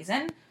 whatever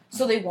reason,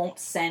 so they won't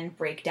send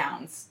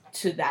breakdowns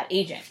to that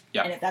agent.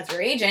 Yep. And if that's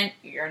your agent,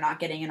 you're not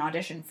getting an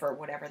audition for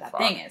whatever that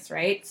thing is,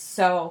 right?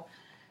 So,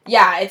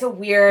 yeah, it's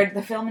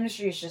the film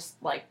industry is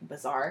just, like,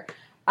 bizarre.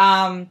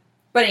 But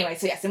anyway,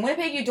 so yes, in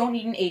Winnipeg, you don't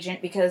need an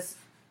agent because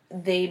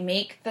they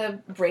make the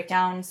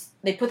breakdowns,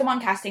 they put them on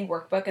Casting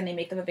Workbook, and they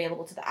make them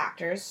available to the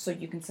actors so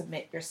you can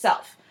submit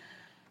yourself.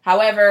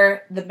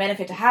 However, the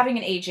benefit to having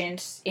an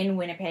agent in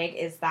Winnipeg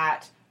is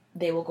that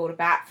they will go to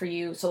bat for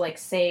you. So, like,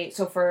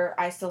 for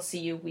I Still See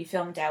You, we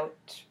filmed out,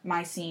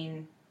 my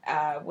scene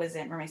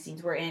my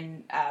scenes were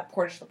in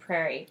Portage la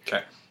Prairie.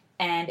 Okay.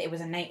 And it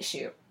was a night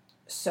shoot.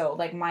 So,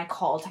 like, my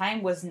call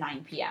time was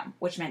 9 p.m.,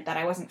 which meant that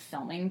I wasn't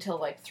filming till,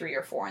 like, 3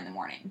 or 4 in the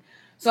morning.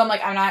 So I'm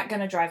like, I'm not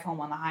going to drive home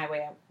on the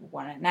highway at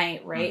 1 at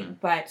night, right?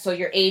 But so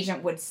your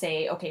agent would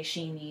say, okay,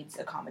 she needs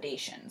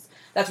accommodations.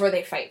 That's where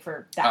they fight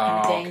for that kind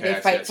of thing. Okay,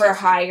 they fight for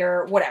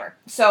higher, whatever.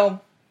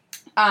 So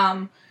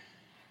now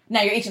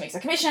your agent makes a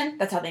commission.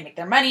 That's how they make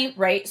their money,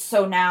 right?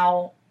 So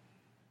now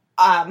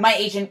my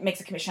agent makes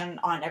a commission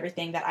on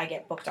everything that I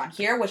get booked on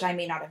here, which I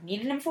may not have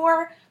needed him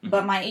for,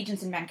 but my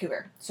agent's in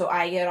Vancouver. So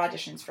I get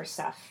auditions for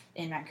stuff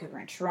in Vancouver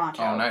and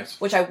Toronto,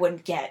 which I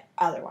wouldn't get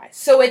otherwise.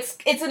 So it's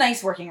a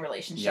nice working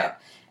relationship. Yeah.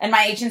 And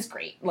my agent's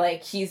great.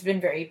 Like, he's been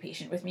very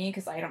patient with me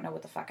because I don't know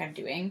what the fuck I'm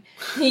doing.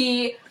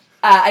 He,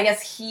 I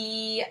guess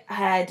he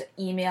had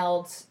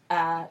emailed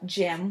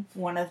Jim,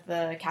 one of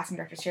the casting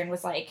directors here, and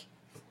was like,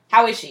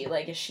 how is she?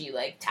 Like, is she,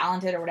 like,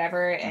 talented or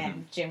whatever?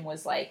 And Jim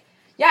was like,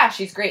 yeah,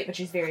 she's great, but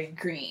she's very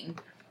green,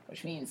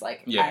 which means,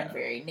 like, I'm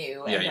very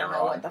new and don't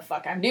know what the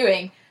fuck I'm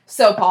doing.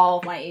 So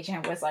Paul, my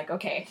agent, was like,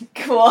 okay,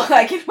 cool,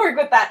 I can work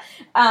with that.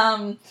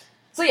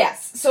 So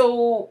yes,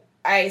 so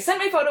I sent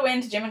my photo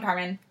in to Jim and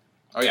Carmen.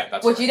 Oh yeah,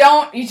 that's which you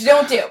don't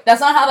do.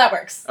 That's not how that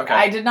works. Okay.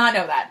 I did not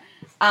know that.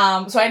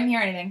 So I didn't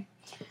hear anything,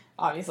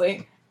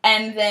 obviously.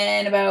 And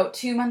then about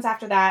 2 months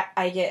after that,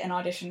 I get an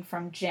audition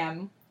from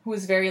Jim, who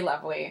is very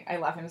lovely. I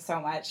love him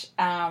so much.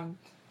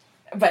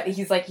 But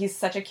he's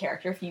such a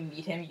character. If you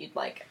meet him, you'd,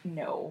 like,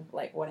 know,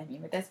 like, what I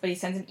mean with this. But he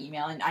sends an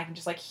email, and I can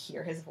just, like,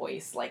 hear his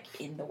voice, like,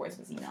 in the words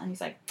of his email. And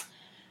he's like,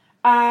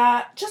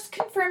 Just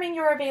confirming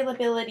your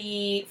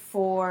availability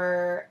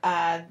for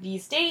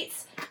these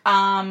dates.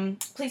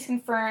 Please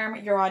confirm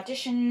your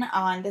audition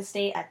on this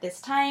date at this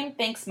time.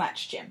 Thanks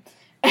much, Jim.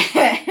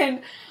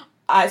 And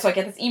so I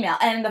get this email.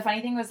 And the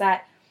funny thing was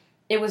that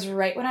it was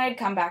right when I had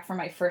come back from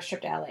my first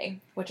trip to LA,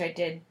 which I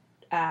did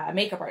a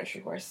makeup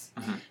artistry course.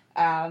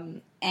 Mm-hmm.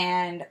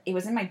 And it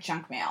was in my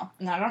junk mail.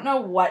 And I don't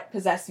know what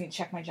possessed me to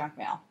check my junk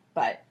mail,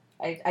 but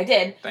I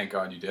did. Thank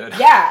God you did.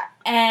 Yeah.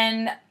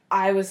 And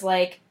I was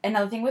like,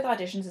 another thing with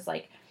auditions is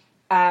like,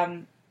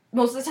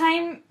 most of the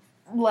time,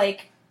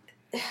 like,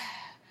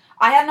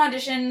 I had an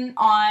audition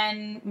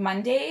on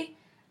Monday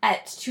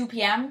at 2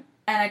 p.m.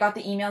 and I got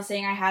the email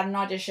saying I had an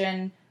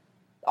audition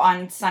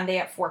on Sunday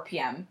at 4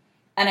 p.m.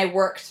 and I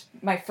worked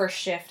my first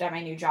shift at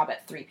my new job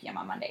at 3 p.m.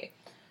 on Monday.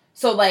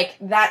 So, like,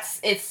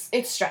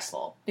 it's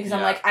stressful because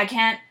I'm like,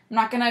 I'm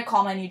not going to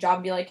call my new job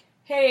and be like,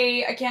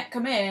 hey, I can't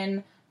come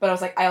in. But I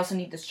was like, I also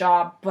need this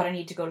job, but I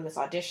need to go to this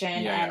audition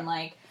and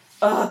like,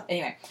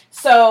 anyway.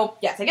 So,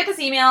 yes, I get this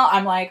email.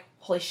 I'm like,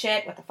 holy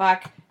shit, what the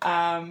fuck?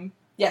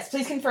 Yes,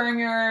 please confirm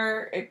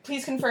your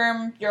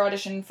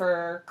audition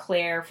for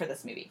Claire for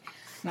this movie.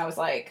 And I was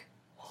like,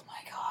 oh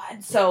my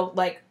God. So,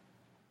 like,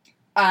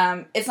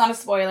 it's not a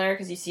spoiler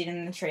because you see it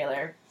in the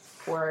trailer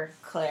where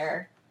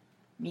Claire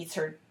meets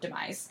her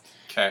demise.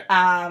 Okay.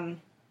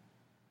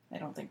 I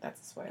don't think that's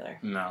a spoiler.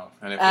 No.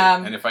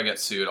 And if I get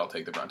sued, I'll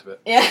take the brunt of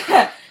it.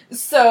 Yeah.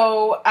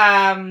 So,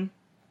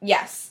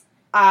 yes.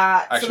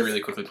 Actually, really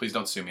quickly, please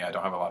don't sue me. I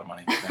don't have a lot of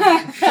money.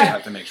 I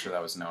have to make sure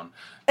that was known.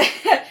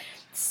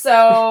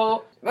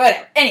 So,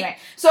 whatever. Anyway,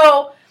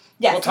 so,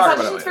 yes, we'll talk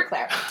about auditions for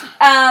Claire.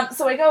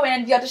 So I go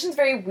in. The audition's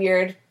very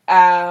weird.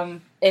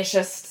 It's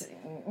just,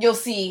 you'll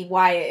see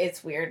why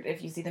it's weird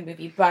if you see the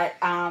movie. But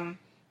I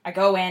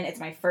go in. It's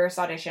my first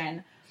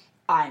audition.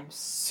 I'm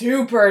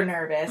super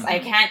nervous. Mm-hmm. I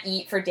can't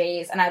eat for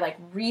days. And I, like,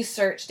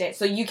 researched it.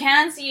 So you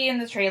can see in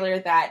the trailer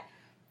that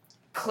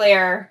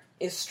Claire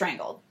is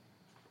strangled.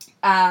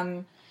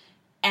 And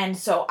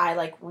so I,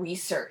 like,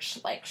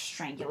 researched, like,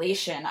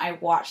 strangulation. I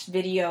watched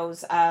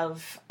videos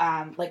of,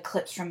 like,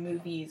 clips from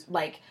movies,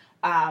 like,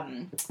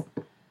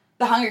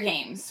 The Hunger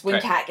Games,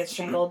 when Kat gets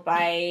strangled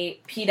by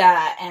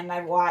PETA, and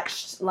I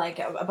watched, like,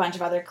 a bunch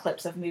of other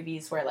clips of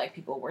movies where, like,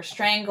 people were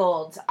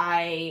strangled.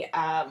 I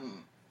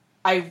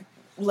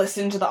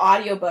listened to the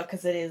audiobook,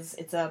 because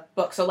it's a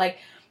book. So, like,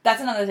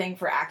 that's another thing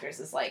for actors,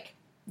 is, like,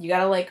 you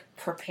gotta, like,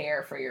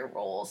 prepare for your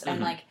roles. Mm-hmm.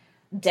 And, like,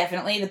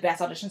 definitely the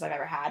best auditions I've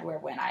ever had were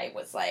when I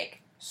was,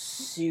 like,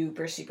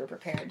 super, super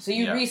prepared. So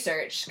you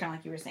research, kind of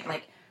like you were saying,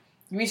 like,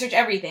 you research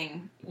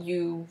everything.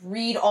 You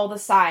read all the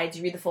sides.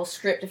 You read the full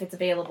script if it's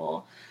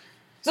available.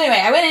 So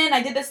anyway, I went in,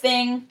 I did this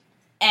thing,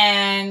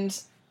 and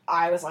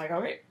I was like,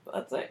 okay,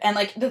 that's it. And,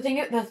 like,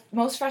 the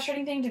most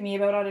frustrating thing to me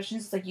about auditions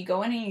is, like, you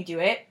go in and you do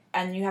it,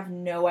 and you have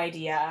no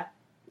idea,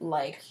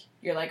 like,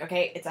 you're like,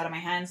 okay, it's out of my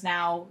hands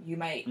now. It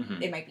might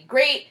be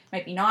great,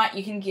 might be not.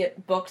 You can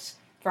get booked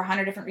for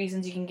 100 different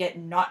reasons. You can get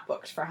not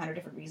booked for 100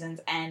 different reasons,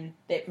 and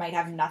it might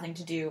have nothing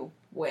to do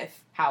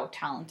with how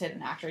talented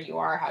an actor you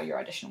are, how your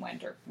audition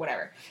went, or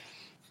whatever.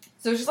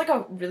 So it was just, like,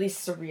 a really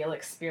surreal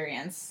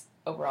experience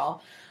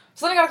overall.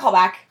 So then I got a call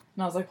back,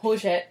 and I was like, holy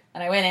shit.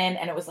 And I went in,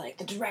 and it was, like,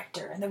 the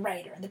director, and the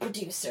writer, and the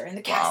producer, and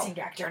the casting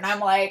director, and I'm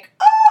like,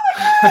 oh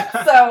my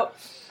God! So,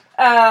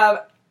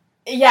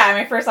 yeah,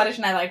 my first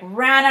audition, I, like,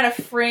 ran out of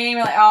frame,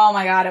 and, like, oh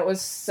my God, it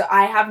was so,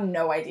 I have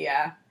no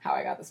idea how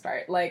I got this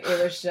part. Like,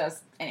 it was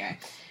just, anyway.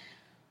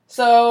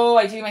 So,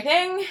 I do my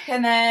thing,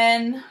 and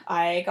then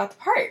I got the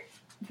part,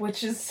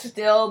 which is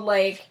still,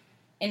 like,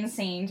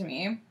 insane to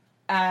me.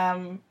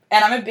 And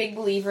I'm a big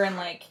believer in,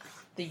 like,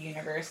 the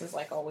universe is,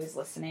 like, always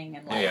listening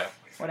and, like,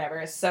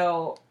 whatever.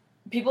 So,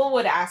 people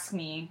would ask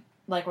me,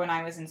 like, when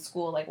I was in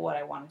school, like, what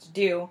I wanted to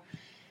do.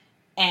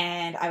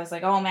 And I was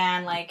like, oh,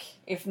 man, like,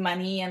 if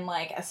money and,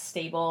 like, a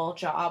stable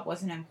job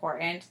wasn't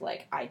important,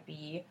 like, I'd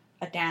be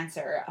a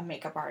dancer, a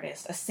makeup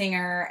artist, a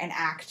singer, an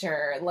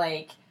actor,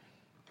 like,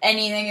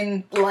 anything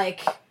in,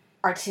 like,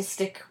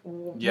 artistic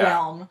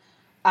realm.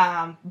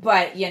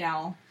 But, you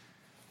know,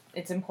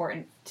 it's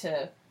important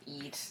to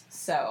eat.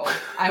 So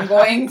I'm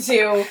going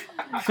to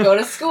go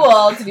to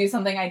school to do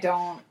something I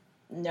don't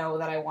know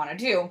that I want to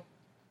do.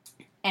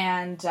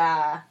 And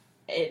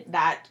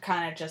that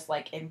kind of just,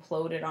 like,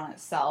 imploded on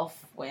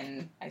itself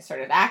when I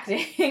started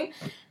acting.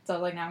 So I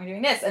was like, now I'm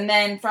doing this. And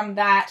then from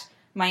that,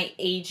 my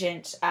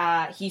agent,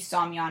 he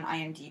saw me on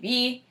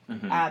IMDb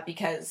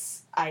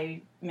because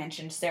I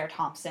mentioned Sarah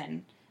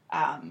Thompson,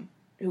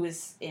 who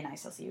is in I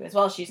Still See You as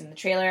well. She's in the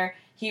trailer.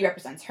 He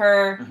represents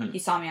her. Mm-hmm. He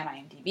saw me on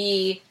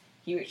IMDb.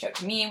 He reached out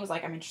to me and was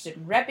like, I'm interested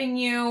in repping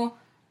you.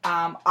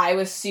 I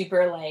was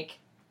super, like,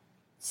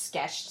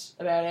 sketched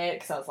about it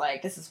because I was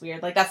like, this is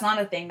weird. Like, that's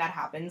not a thing that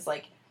happens.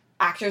 Like,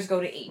 actors go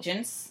to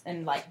agents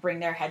and, like, bring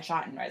their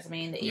headshot and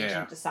resume, and the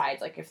agent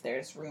decides, like, if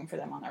there's room for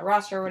them on their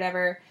roster or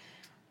whatever.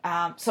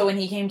 So when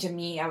he came to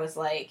me, I was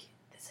like,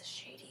 this is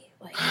shady.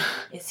 Like,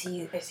 is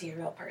he a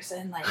real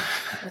person? Like,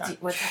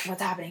 what's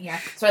happening here?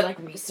 So I like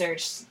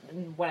researched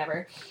and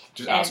whatever.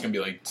 Just ask him, be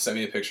like, send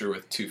me a picture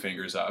with 2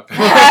 fingers up.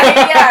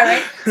 Yeah,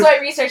 right. So I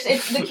researched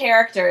the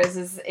characters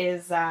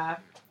is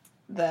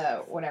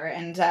the whatever,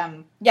 and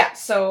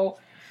so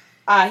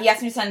he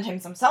asked me to send him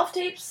some self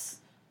tapes,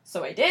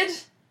 so I did,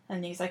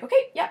 and he's like,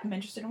 okay, yeah, I'm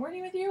interested in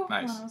working with you.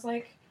 Nice. And I was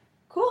like,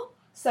 cool.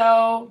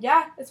 So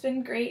yeah, it's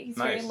been great. He's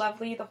nice. very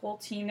lovely. The whole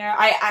team there.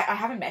 I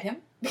haven't met him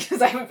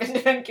because I haven't been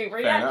to Vancouver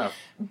Fair yet. enough.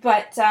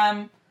 But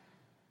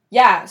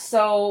yeah,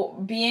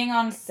 so being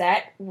on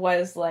set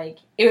was like,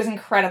 it was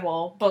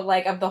incredible. But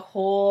like of the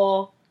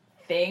whole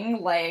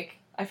thing, like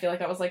I feel like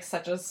that was like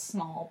such a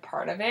small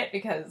part of it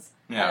because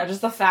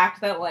just the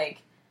fact that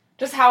like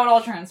just how it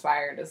all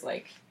transpired is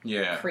like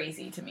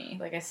crazy to me.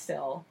 Like I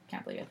still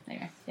can't believe it.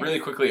 Anyway, yeah. Really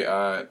quickly,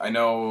 I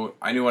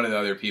knew one of the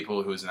other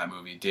people who was in that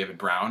movie, David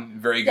Brown,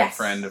 very good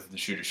friend of the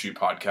Shoot to Shoot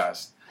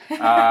podcast.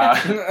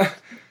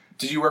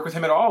 Did you work with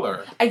him at all,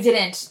 or? I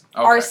didn't.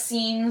 Okay. Our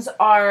scenes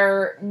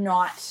are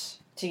not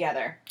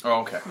together.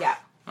 Oh, okay. Yeah.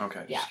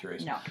 Okay, just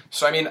curious. No.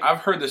 So, I mean, I've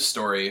heard this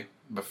story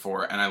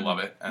before, and I love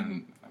it,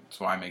 and that's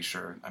why I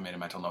made a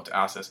mental note to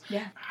ask this.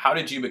 Yeah. How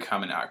did you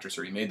become an actress,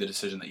 or you made the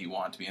decision that you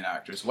want to be an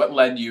actress? What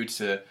led you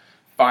to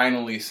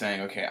finally saying,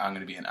 okay, I'm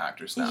going to be an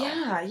actress now?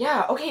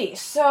 Yeah. Okay,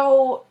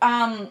 so,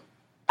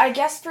 I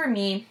guess for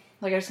me,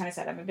 like I just kind of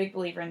said, I'm a big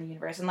believer in the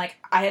universe, and, like,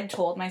 I had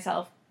told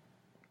myself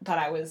that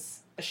I was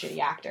a shitty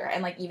actor,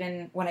 and, like,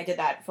 even when I did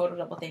that photo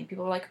double thing,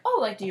 people were like, oh,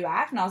 like, do you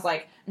act? And I was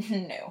like,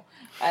 no,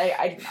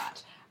 I do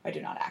not. I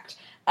do not act.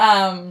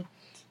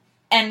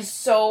 And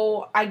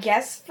so, I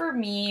guess for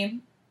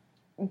me,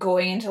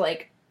 going into,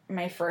 like,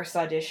 my first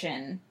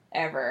audition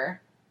ever,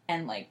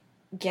 and, like,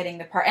 getting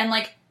the part, and,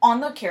 like,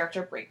 on the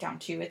character breakdown,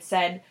 too, it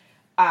said,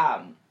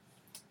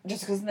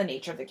 just because of the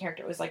nature of the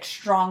character, it was, like,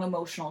 strong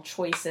emotional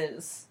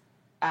choices,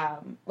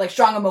 like,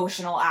 strong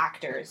emotional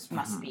actors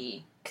must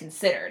be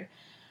considered.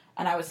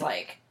 And I was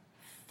like,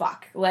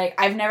 fuck. Like,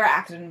 I've never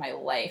acted in my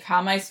life. How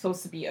am I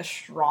supposed to be a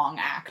strong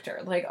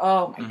actor? Like,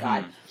 oh my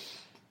god.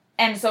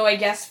 And so I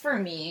guess for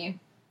me,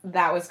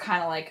 that was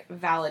kind of like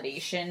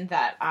validation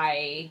that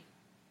I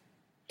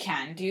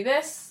can do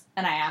this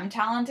and I am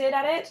talented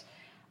at it,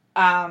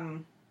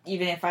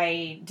 even if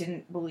I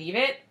didn't believe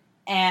it.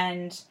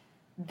 And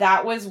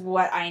that was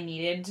what I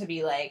needed to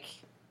be like,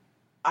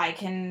 I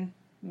can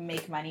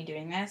make money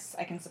doing this.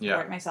 I can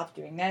support myself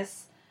doing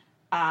this.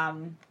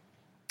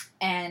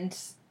 And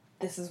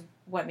this is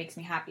what makes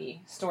me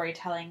happy.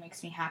 Storytelling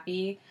makes me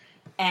happy.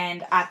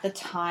 And at the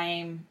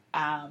time,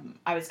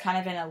 I was kind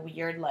of in a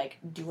weird, like,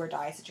 do or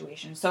die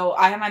situation. So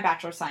I have my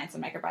Bachelor of Science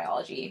in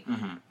Microbiology.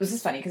 This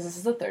is funny because this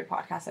is the third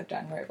podcast I've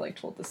done where I've, like,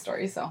 told this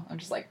story. So I'm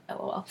just like,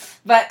 LOL.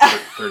 But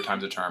third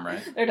time's a charm,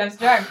 right? Third time's a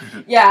charm.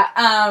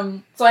 Yeah.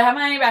 So I have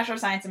my Bachelor of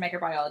Science in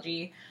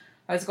Microbiology.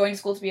 I was going to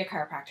school to be a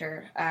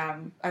chiropractor. I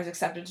was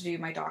accepted to do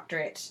my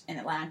doctorate in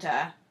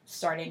Atlanta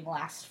starting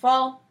last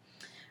fall.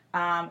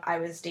 I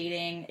was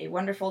dating a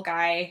wonderful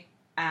guy,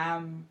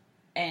 and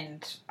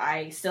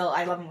I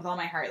love him with all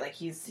my heart. Like,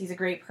 he's a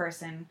great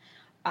person,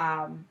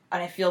 and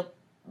I feel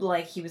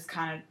like he was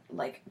kind of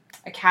like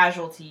a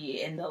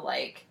casualty in the,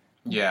 like,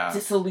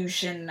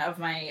 dissolution of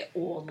my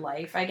old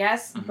life, I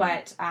guess.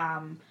 But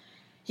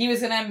he was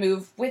gonna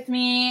move with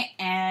me,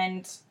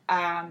 and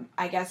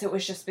I guess it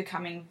was just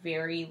becoming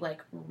very,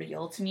 like,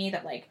 real to me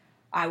that, like,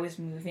 I was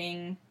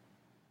moving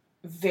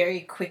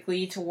very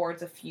quickly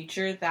towards a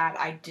future that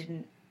I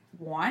didn't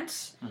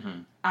want.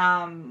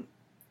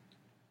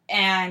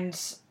 And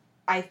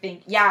I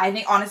think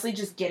honestly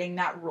just getting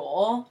that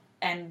role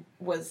and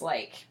was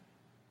like,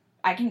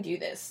 I can do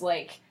this.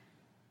 Like,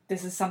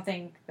 this is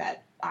something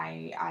that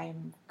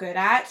I'm good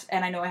at,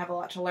 and I know I have a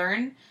lot to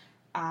learn,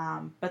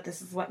 but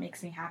this is what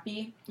makes me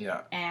happy.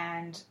 Yeah.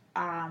 And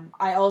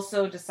I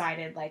also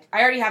decided, like,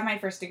 I already have my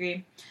first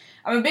degree.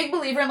 I'm a big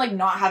believer in, like,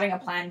 not having a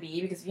plan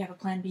B, because if you have a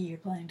plan B, you're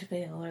planning to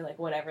fail, or, like,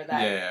 whatever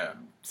that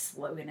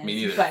slogan is. Me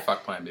neither. But,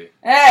 fuck plan B.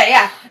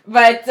 Yeah.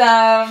 But,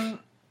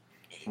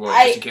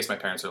 well, just in case my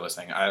parents are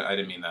listening, I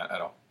didn't mean that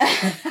at all.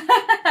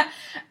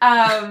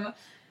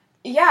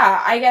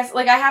 Yeah, I guess,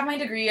 like, I have my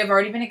degree, I've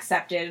already been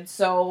accepted,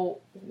 so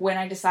when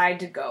I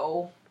decide to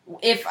go,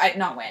 if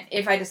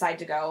I decide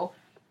to go,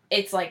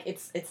 it's like,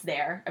 it's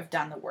there, I've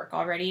done the work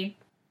already,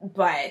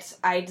 but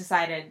I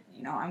decided,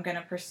 you know, I'm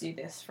gonna pursue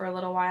this for a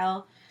little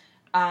while,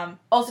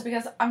 also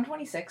because I'm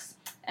 26,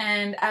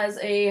 and as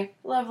a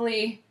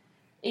lovely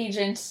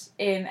agent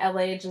in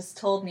LA just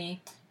told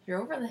me, you're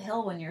over the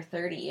hill when you're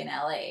 30 in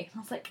LA. I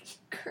was like,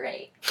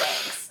 great,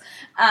 thanks.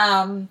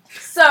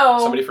 So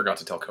somebody forgot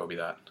to tell Kobe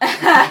that.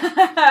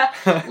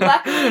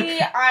 Luckily,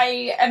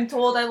 I am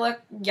told I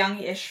look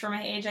young-ish for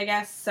my age, I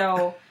guess.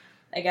 So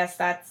I guess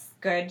that's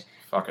good.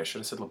 Fuck, I should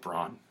have said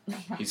LeBron.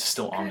 He's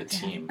still on the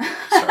team.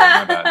 Sorry,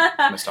 my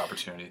bad. Missed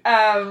opportunity.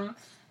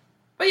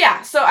 But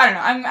yeah, so I don't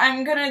know.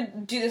 I'm gonna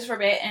do this for a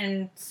bit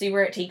and see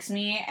where it takes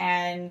me.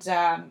 And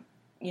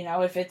you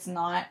know, if it's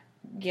not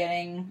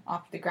getting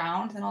off the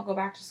ground, then I'll go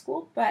back to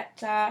school. But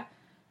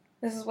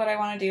this is what I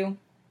want to do.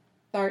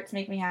 The arts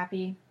make me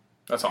happy.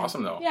 That's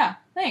awesome, though. Yeah,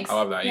 thanks. I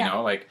love that. Yeah. You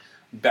know, like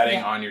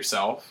betting on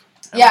yourself.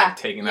 And, Yeah. like,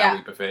 taking that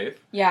leap of faith.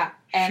 Yeah.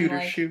 And shoot or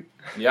like, shoot.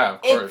 Yeah,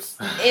 of course.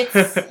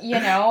 It's you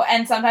know,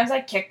 and sometimes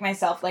I kick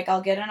myself. Like,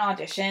 I'll get an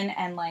audition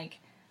and like,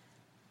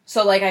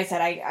 so like I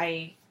said,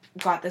 I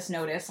got this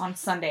notice on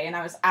Sunday and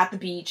I was at the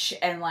beach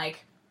and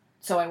like,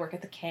 so I work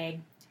at the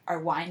Keg. Our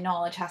wine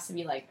knowledge has to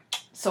be like,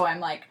 so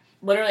I'm like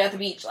literally at the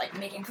beach, like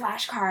making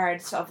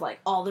flashcards of like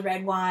all the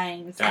red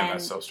wines. Damn, and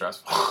that's so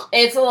stressful.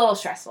 it's a little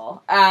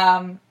stressful.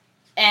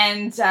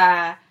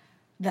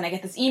 Then I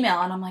get this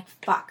email and I'm like,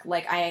 fuck,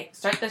 like I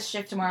start this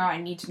shift tomorrow. I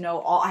need to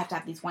know I have to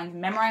have these wines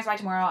memorized by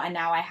tomorrow. And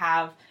now I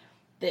have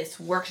this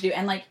work to do.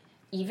 And like,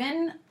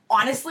 even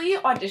honestly,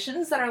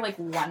 auditions that are like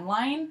one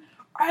line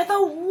are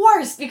the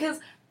worst because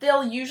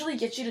they'll usually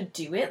get you to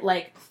do it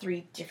like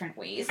 3 different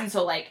ways. And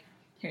so like,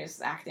 here's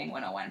acting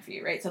 101 for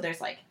you, right? So there's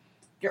like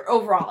your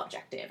overall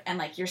objective and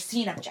like your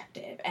scene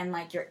objective and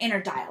like your inner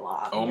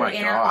dialogue. Oh and my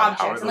your inner God, how are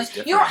objects. And those like,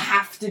 different? you don't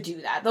have to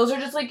do that. Those are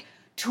just like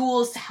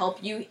tools to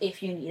help you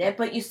if you need it,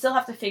 but you still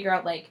have to figure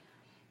out like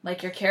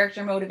your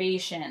character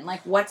motivation, like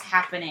what's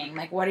happening,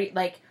 like what are you,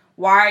 like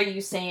why are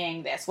you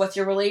saying this, what's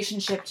your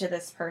relationship to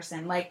this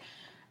person, like.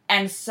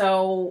 And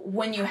so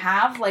when you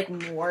have like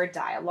more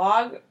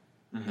dialogue,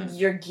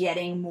 you're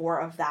getting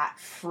more of that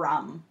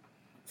from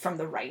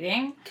the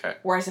writing. Okay.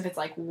 Whereas if it's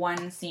like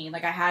one scene,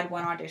 like I had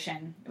one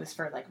audition, it was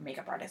for like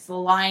makeup artist,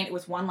 it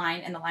was one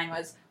line and the line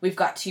was, "We've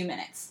got 2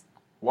 minutes."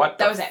 What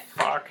the That was it.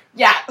 fuck?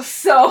 Yeah,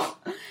 so,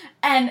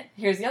 and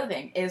here's the other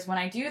thing, is when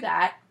I do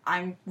that,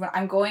 I'm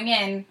going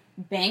in,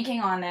 banking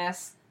on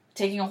this,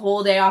 taking a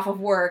whole day off of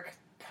work,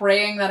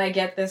 praying that I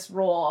get this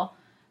role.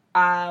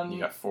 You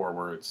got 4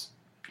 words.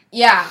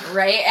 Yeah,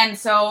 right? And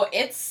so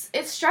it's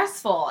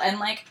stressful, and,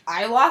 like,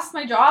 I lost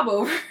my job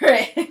over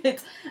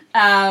it.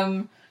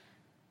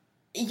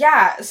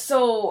 Yeah,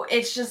 so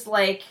it's just,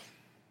 like,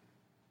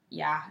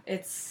 yeah,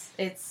 it's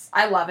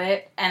I love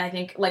it, and I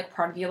think like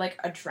part of the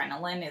like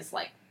adrenaline is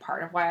like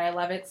part of why I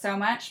love it so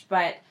much,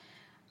 but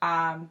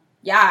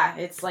yeah,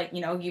 it's like,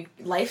 you know,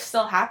 life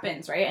still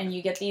happens, right? And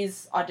you get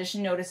these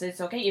audition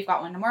notices. Okay, you've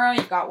got one tomorrow,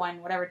 you've got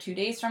one whatever 2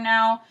 days from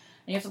now,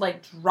 and you have to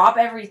like drop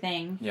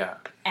everything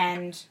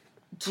and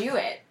do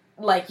it.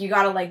 Like, you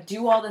gotta like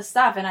do all this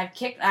stuff, and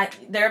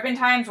there have been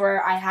times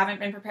where I haven't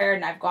been prepared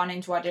and I've gone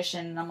into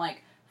audition and I'm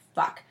like,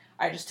 fuck,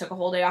 I just took a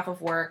whole day off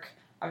of work,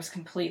 I was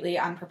completely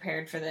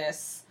unprepared for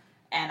this,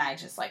 and I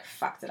just, like,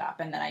 fucked it up.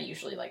 And then I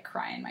usually, like,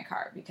 cry in my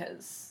car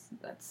because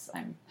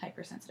I'm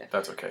hypersensitive.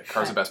 That's okay.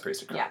 Car's the best place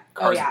to cry. Yeah.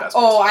 Car's the best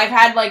Oh, place I've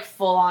had, like,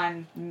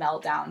 full-on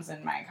meltdowns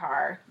in my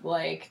car.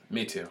 Like...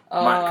 Me too.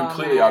 Oh, My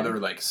completely man. other,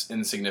 like,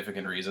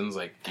 insignificant reasons,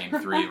 like Game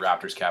 3,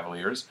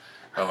 Raptors-Cavaliers.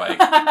 But, like,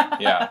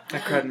 yeah. I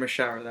cried in my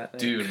shower that night.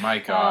 Dude, my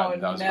God. Oh,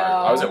 that was no.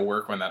 hard. I was at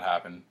work when that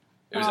happened.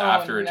 It was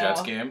after a no.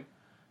 Jets game.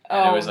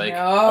 And it was, like,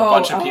 no. a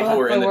bunch of people that's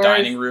were in the worst.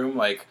 dining room,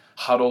 like,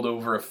 huddled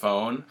over a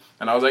phone.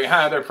 And I was like,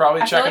 they're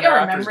probably I feel checking like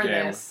I the Raptors remember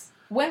game. this.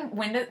 When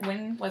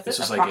was this? This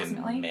was, like,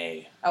 approximately? in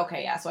May.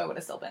 Okay, yeah, so I would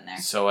have still been there.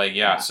 So,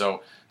 like,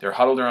 so they're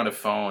huddled around a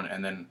phone,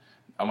 and then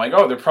I'm like,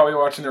 oh, they're probably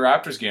watching the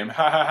Raptors game.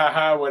 Ha, ha, ha,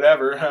 ha,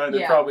 whatever.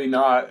 They're probably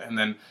not. And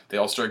then they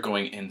all start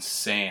going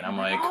insane. I'm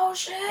like, oh,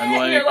 shit. I'm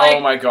like, You're like, oh,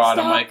 my God.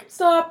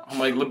 Stop. I'm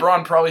like,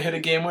 LeBron probably hit a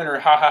game winner.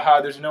 Ha, ha,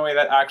 ha. There's no way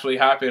that actually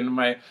happened.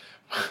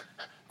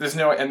 There's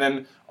no way. And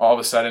then all of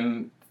a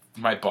sudden,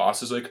 my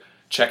boss is like,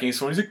 checking his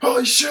phone. He's like,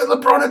 holy shit,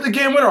 LeBron hit the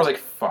game winner. I was like,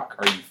 fuck,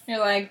 are you... You're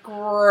like,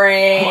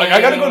 great. I'm like, I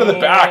gotta go to the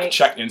back.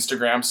 Check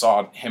Instagram,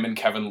 saw him and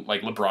Kevin,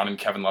 like LeBron and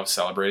Kevin Love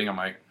celebrating. I'm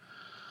like,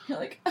 You're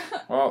like,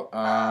 well,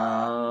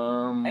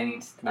 I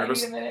need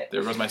a minute.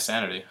 There goes my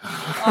sanity.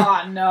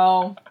 Oh,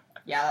 no.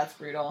 Yeah, that's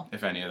brutal.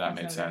 If any of that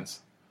made sense.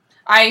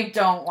 I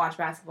don't watch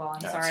basketball,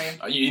 I'm sorry.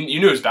 You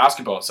knew it was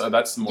basketball, so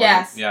that's more...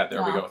 Yes. Yeah,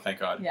 there we go, thank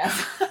God.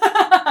 Yes.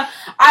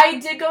 I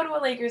did go to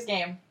a Lakers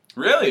game.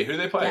 Really? Who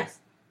did they play?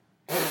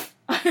 Yes.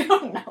 I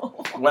don't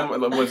know.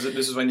 When was it?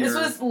 This is when you This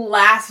was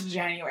last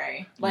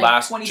January. Like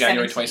last 2017.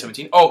 January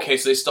 2017? Oh, okay,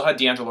 so they still had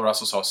D'Angelo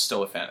Russell, so I was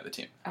still a fan of the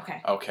team.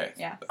 Okay.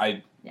 Yeah.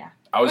 It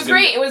I was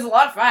great. It was a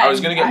lot of fun. I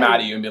was going to get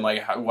mad at you and be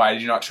like, why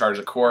did you not charge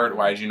the court?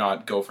 Why did you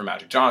not go for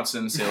Magic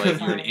Johnson? Say,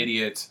 like, you're an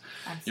idiot.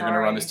 You're going to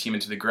run this team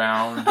into the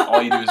ground.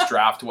 All you do is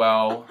draft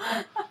well.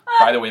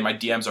 By the way, my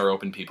DMs are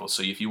open, people,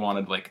 so if you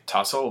wanted, like,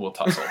 tussle, we'll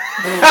tussle.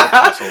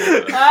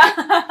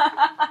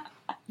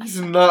 He's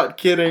not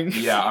kidding.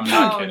 Yeah, I'm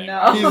not kidding.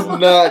 No. He's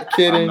not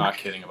kidding. I'm not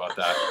kidding about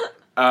that.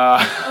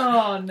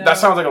 Oh, no. That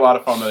sounds like a lot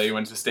of fun, though. You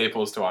went to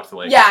Staples to watch the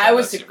Lakers. Yeah, it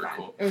was That's super fun.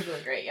 cool. It was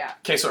really great, yeah.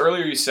 Okay, so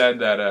earlier you said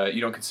that you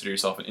don't consider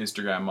yourself an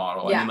Instagram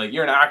model. Yeah. I mean, like,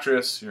 you're an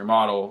actress, you're a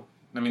model.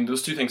 I mean,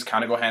 those two things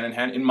kind of go hand in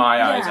hand, in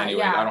my eyes anyway.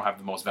 Yeah. I don't have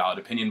the most valid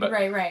opinion, but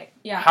Right,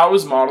 yeah. how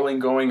is modeling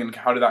going, and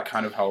how did that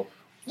kind of help?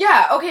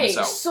 Yeah, okay,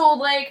 yourself? so,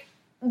 like,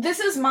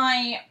 this is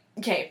my...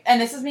 Okay, and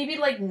this is maybe,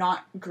 like,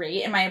 not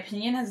great, and my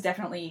opinion has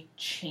definitely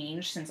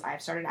changed since I've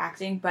started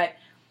acting, but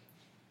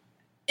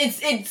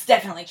it's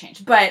definitely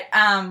changed. But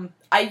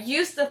I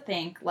used to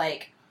think,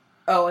 like,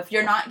 oh, if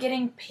you're not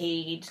getting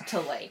paid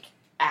to, like,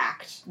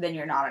 act, then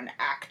you're not an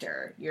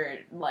actor.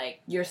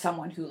 You're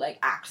someone who, like,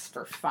 acts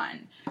for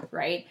fun,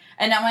 right?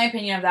 And now my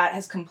opinion of that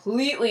has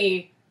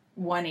completely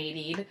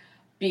 180'd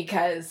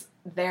because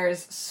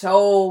there's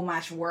so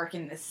much work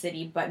in this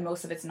city, but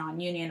most of it's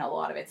non-union, a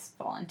lot of it's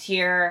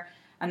volunteer,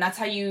 and that's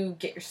how you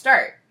get your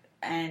start.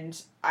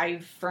 And I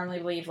firmly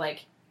believe,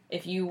 like,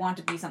 if you want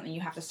to be something,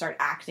 you have to start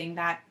acting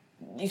that.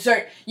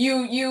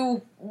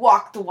 You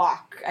walk the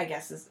walk, I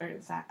guess, is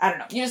that, I don't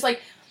know. You just,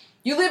 like,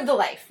 you live the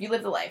life.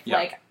 Yeah.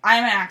 Like,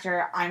 I'm an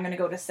actor, I'm gonna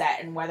go to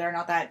set, and whether or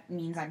not that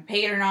means I'm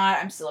paid or not,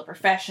 I'm still a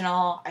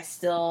professional, I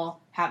still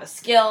have a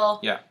skill.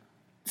 Yeah.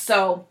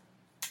 So,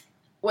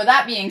 with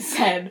that being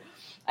said,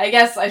 I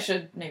guess I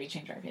should maybe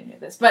change my opinion of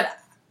this, but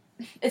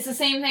it's the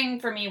same thing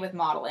for me with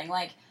modeling.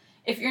 Like,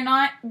 if you're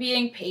not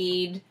being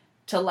paid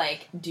to,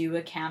 like, do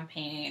a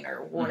campaign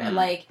or whatever,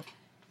 like,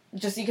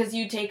 just because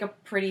you take a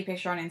pretty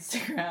picture on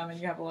Instagram and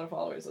you have a lot of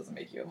followers doesn't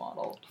make you a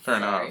model. Fair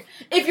enough.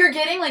 If you're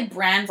getting, like,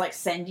 brands, like,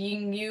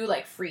 sending you,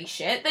 like, free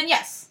shit, then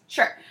yes,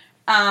 sure.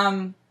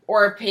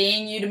 Or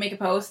paying you to make a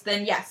post,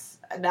 then yes,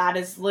 that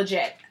is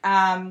legit.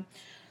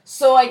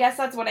 So I guess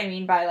that's what I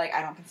mean by, like,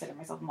 I don't consider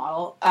myself a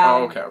model.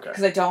 Okay.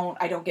 Because I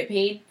don't get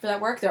paid for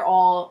that work. They're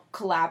all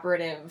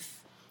collaborative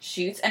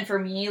shoots. And for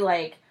me,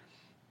 like,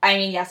 I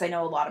mean, yes, I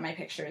know a lot of my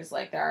pictures,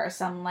 like, there are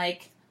some,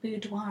 like,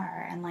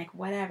 boudoir and, like,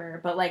 whatever.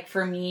 But, like,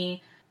 for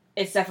me,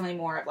 it's definitely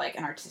more of, like,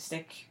 an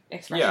artistic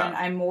expression. Yeah.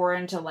 I'm more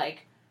into,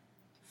 like,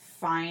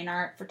 fine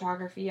art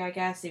photography, I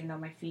guess, even though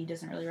my feed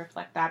doesn't really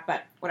reflect that.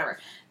 But whatever.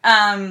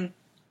 I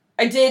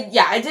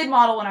did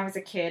model when I was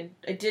a kid.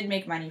 I did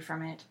make money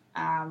from it.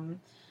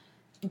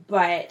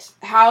 But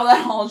how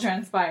that all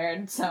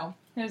transpired, so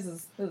this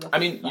is I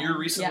mean, you were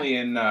recently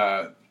in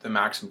the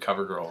Maxim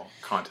CoverGirl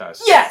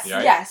contest. Yes,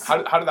 right? yes. How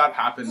did that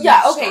happen?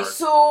 Yeah,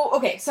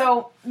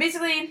 so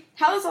basically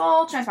how this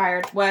all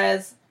transpired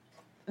was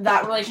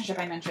that relationship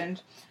I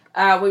mentioned.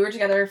 We were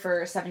together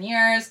for 7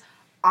 years.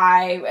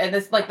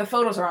 The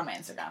photos are on my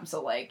Instagram,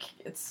 so, like,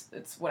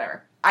 it's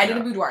whatever. I did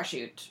a boudoir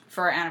shoot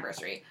for our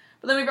anniversary,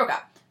 but then we broke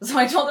up. So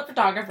I told the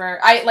photographer,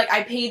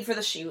 I paid for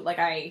the shoot,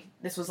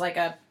 this was, like,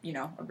 a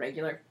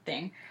regular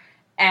thing.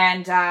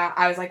 And,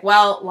 I was like,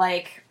 well,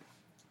 like,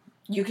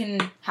 you can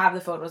have the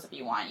photos if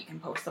you want, you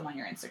can post them on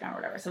your Instagram or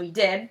whatever. So he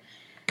did.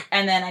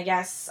 And then I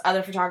guess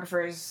other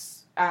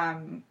photographers,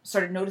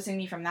 started noticing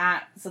me from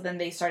that. So then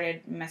they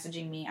started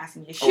messaging me,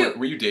 asking me to shoot. Oh,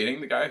 were you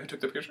dating the guy who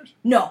took the pictures?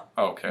 No.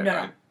 Oh, okay.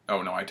 No.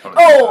 I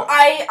totally.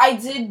 I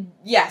did.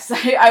 Yes,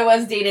 I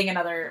was dating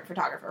another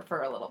photographer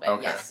for a little bit.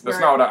 Okay, yes, that's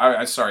not what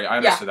I. Sorry, I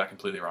understood that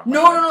completely wrong.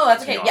 No,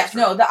 that's okay. Yes,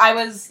 no, I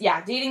was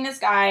dating this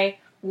guy.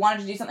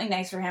 Wanted to do something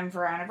nice for him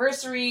for our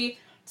anniversary.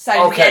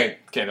 Decided to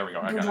get there we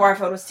go. boudoir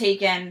photos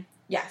taken.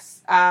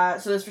 Yes.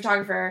 So this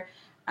photographer,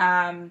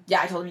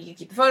 I told him he could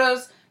keep the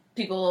photos.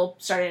 People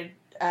started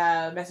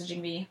messaging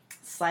me,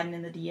 sliding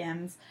in the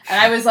DMs, and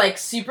I was like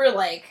super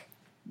like.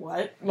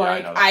 What?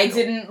 Like, I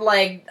didn't,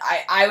 like,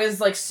 I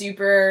was, like,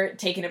 super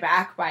taken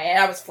aback by it.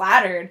 I was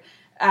flattered.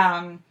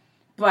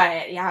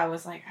 But, yeah, I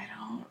was like, I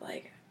don't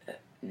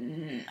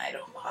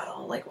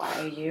model. Like, why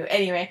are you?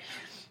 Anyway,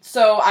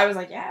 so I was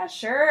like, yeah,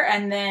 sure.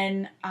 And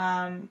then,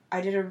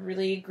 I did a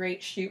really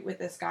great shoot with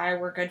this guy.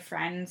 We're good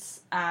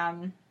friends.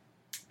 And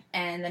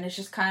then it's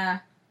just kind of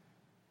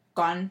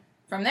gone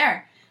from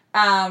there.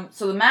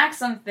 So the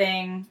Maxim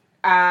thing,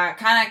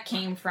 kind of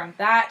came from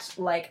that.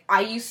 Like,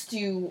 I used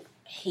to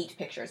hate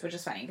pictures, which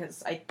is funny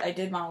because I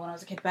did model when I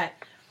was a kid, but,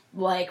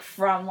 like,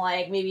 from,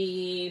 like,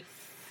 maybe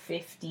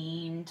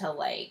 15 to,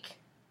 like,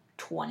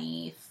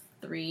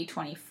 23,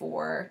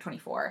 24,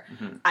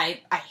 I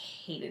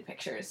hated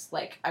pictures.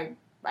 Like,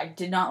 I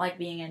did not like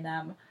being in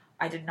them.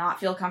 I did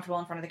not feel comfortable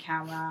in front of the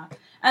camera.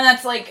 And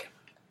that's, like,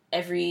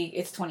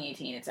 it's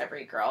 2018, it's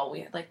every girl. We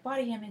had, like,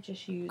 body image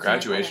issues.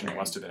 Graduation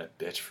must have been a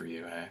bitch for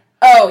you, eh?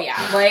 Oh,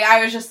 yeah. Like,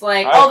 I was just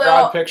like,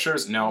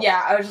 pictures, no.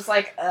 Yeah, I was just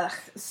like, ugh.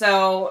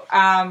 So,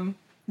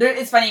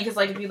 it's funny because,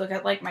 like, if you look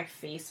at, like, my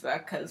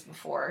Facebook, because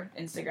before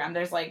Instagram,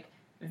 there's, like,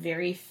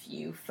 very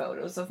few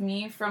photos of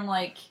me from,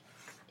 like,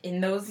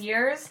 in those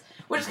years,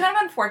 which is kind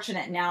of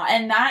unfortunate now.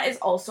 And that is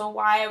also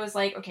why I was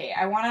like, okay,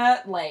 I want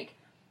to, like,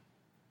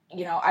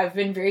 I've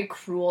been very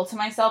cruel to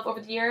myself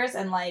over the years,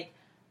 and, like,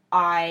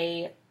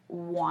 I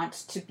want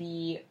to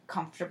be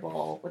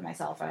comfortable with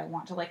myself, and I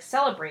want to, like,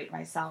 celebrate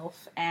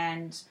myself,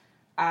 and,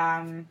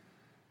 and,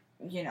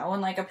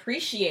 like,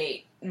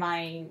 appreciate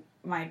my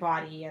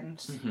body and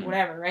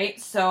whatever,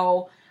 right?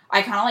 So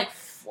I kind of, like,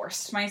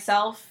 forced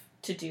myself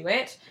to do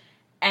it,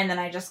 and then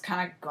I just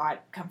kind of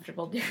got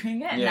comfortable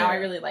doing it, and now I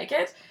really like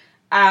it.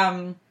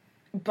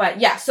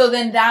 But yeah, so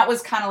then that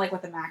was kind of like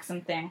with the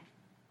Maxim thing.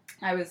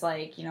 I was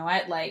like, you know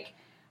what, like,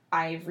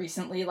 I've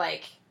recently,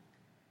 like,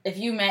 if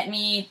you met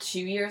me 2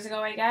 years ago,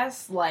 I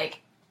guess,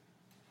 like,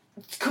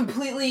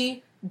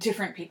 completely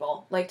different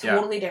people, like,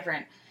 totally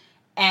different.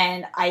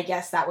 And I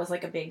guess that was,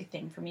 like, a big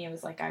thing for me. It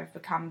was, like, I've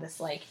become this,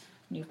 like,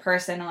 new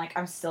person, and, like,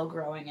 I'm still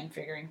growing and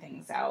figuring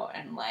things out,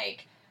 and,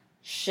 like,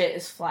 shit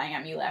is flying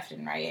at me left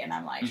and right, and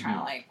I'm, like, trying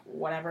to, like,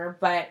 whatever.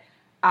 But,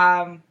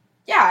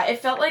 it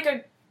felt like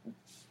a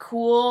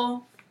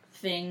cool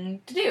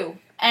thing to do.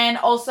 And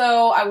also,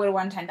 I would have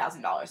won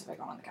 $10,000 if I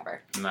got on the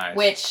cover. Nice.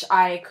 Which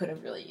I could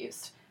have really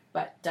used.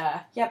 But,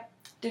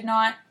 did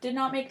not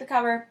make the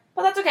cover.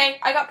 But that's okay.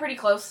 I got pretty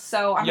close,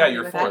 so I'm happy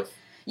you're with fourth. That.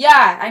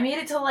 Yeah, I made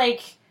it to,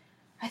 like,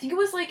 I think it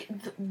was, like,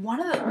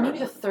 maybe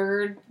the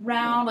third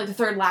round, like the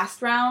third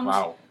last round.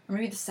 Wow. Or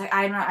maybe the second,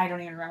 I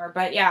don't even remember.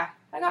 But, yeah,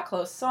 I got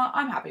close, so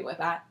I'm happy with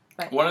that.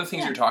 But, one of the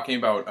things you're talking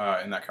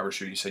about in that cover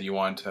shoot, you said you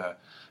wanted to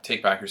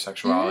take back your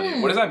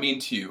sexuality. What does that mean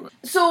to you?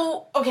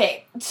 So,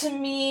 okay, to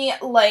me,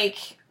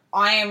 like,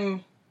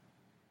 I'm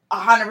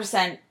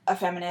 100% a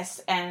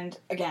feminist, and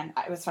again,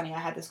 it was funny, I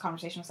had this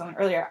conversation with someone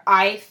earlier.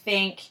 I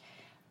think,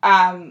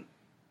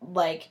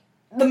 like,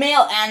 the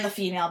male and the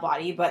female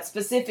body, but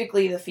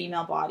specifically the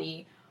female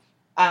body,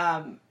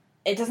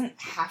 it doesn't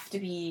have to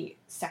be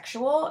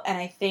sexual, and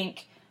I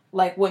think,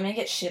 like, women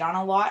get shit on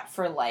a lot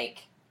for,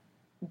 like,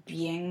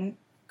 being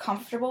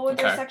comfortable with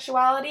their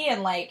sexuality,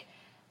 and, like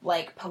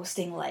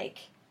posting, like,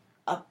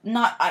 I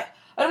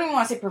don't even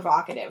want to say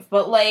provocative,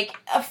 but, like,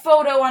 a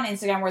photo on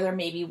Instagram where they're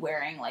maybe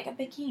wearing, like, a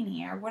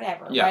bikini or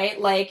whatever, right?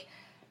 Like,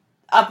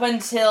 up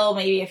until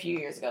maybe a few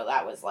years ago,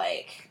 that was,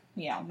 like,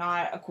 you know,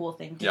 not a cool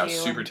thing to do. Yeah,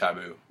 super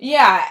taboo.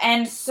 Yeah,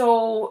 and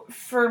so,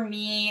 for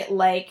me,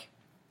 like,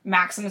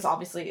 Maxim is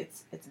obviously,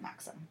 it's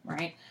Maxim,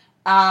 right?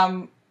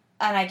 And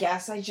I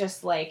guess I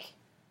just, like,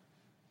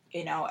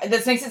 you know,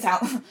 this makes it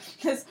sound,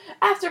 because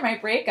after my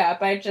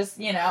breakup, I just,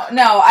 you know,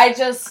 I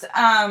just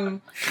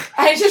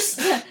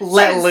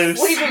let loose.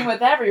 Sleeping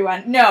with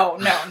everyone. No,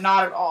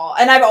 not at all.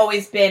 And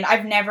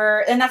I've never,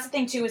 and that's the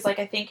thing too, is, like,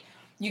 I think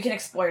you can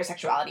explore your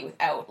sexuality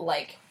without,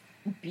 like,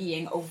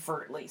 being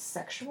overtly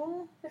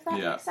sexual, if that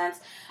makes sense.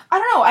 I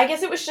don't know, I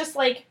guess it was just,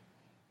 like,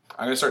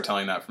 I'm going to start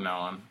telling that from now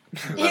on.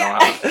 Yeah.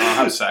 I don't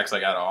have sex,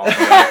 like, at all.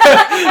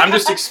 I'm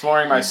just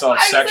exploring myself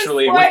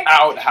sexually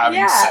without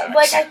having sex.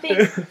 Like, I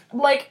think,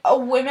 like, a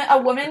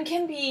woman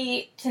can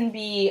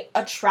be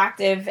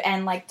attractive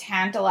and, like,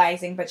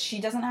 tantalizing, but she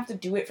doesn't have to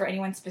do it for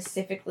anyone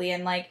specifically,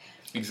 and, like,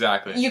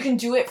 exactly, you can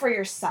do it for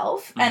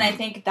yourself, and I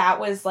think that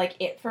was, like,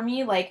 it for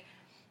me, like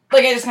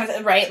I just kind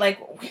of, right, like,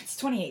 it's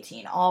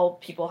 2018, all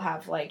people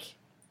have, like,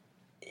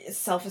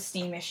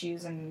 self-esteem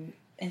issues and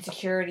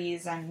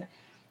insecurities, and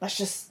let's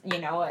just, you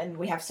know, and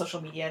we have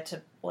social media to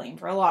blame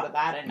for a lot of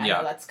that, and I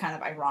know that's kind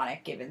of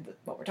ironic given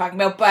what we're talking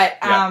about, but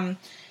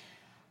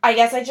I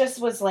guess I just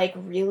was, like,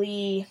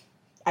 really,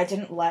 I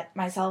didn't let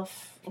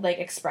myself, like,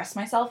 express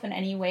myself in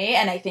any way,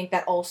 and I think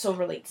that also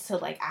relates to,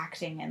 like,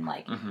 acting and,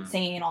 like,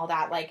 singing and all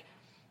that. Like,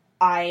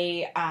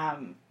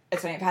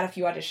 it's funny, I've had a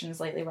few auditions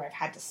lately where I've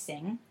had to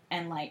sing,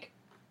 and, like,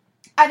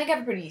 I think I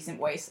have a pretty decent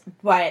voice,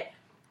 but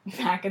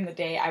back in the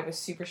day, I was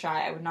super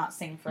shy. I would not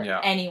sing for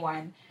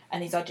anyone,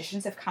 and these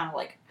auditions have kind of,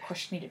 like,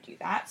 pushed me to do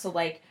that. So,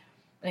 like,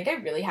 I think I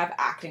really have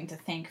acting to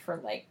thank for,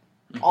 like,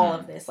 all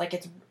of this. Like,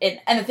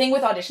 and the thing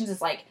with auditions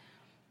is, like,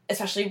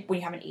 especially when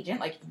you have an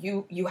agent, like,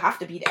 you have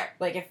to be there.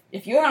 Like,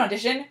 if you have an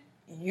audition,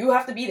 you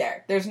have to be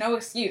there. There's no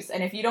excuse.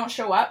 And if you don't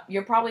show up,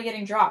 you're probably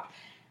getting dropped.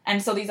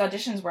 And so these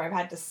auditions where I've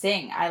had to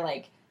sing,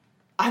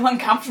 I'm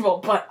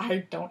uncomfortable, but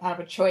I don't have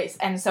a choice.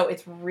 And so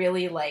it's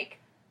really, like,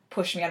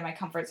 pushed me out of my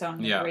comfort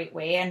zone in a great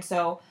way. And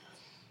so,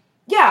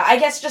 yeah, I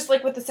guess just,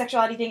 like, with the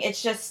sexuality thing,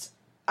 it's just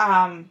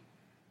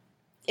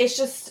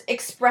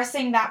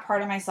expressing that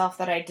part of myself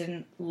that I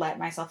didn't let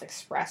myself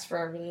express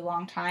for a really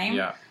long time.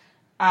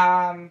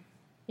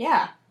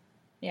 Yeah.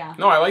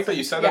 No, I like that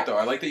you said that, though.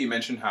 I like that you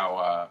mentioned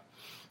how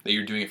that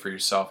you're doing it for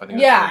yourself. I think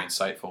that's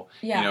very insightful.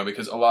 Yeah. You know,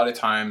 because a lot of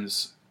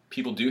times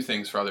people do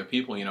things for other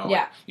people, you know.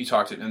 Like you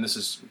talk to, and this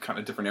is kind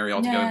of a different area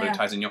altogether, but it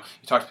ties in, you know,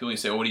 you talk to people and you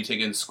say, oh, what do you take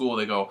in school?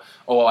 They go,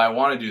 oh, well, I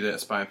want to do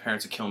this, but my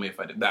parents would kill me if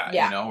I did that,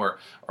 you know,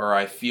 or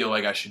I feel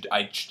like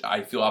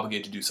I feel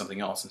obligated to do something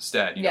else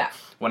instead. You know?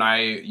 When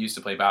I used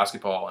to play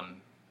basketball and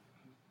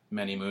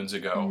many moons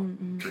ago,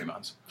 3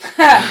 months.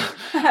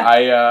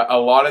 A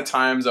lot of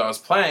times I was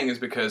playing is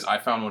because I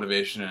found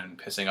motivation in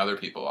pissing other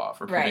people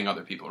off or proving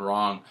other people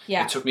wrong.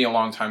 It took me a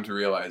long time to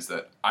realize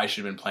that I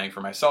should have been playing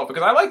for myself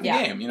because I liked the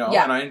game, you know,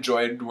 and I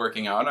enjoyed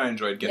working out and I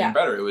enjoyed getting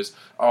better. It was,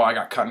 I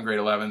got cut in grade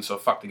 11, so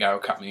fuck the guy who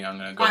cut me, I'm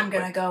going to go. I'm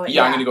going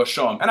to go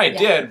show him. And I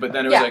did, but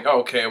then it was like,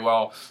 okay,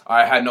 well,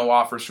 I had no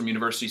offers from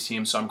university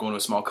teams, so I'm going to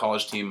a small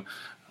college team.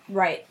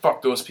 Right.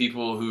 Fuck those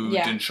people who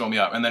didn't show me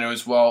up. And then it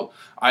was, well,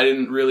 I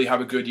didn't really have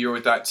a good year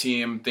with that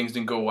team. Things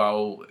didn't go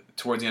well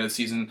towards the end of the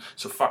season.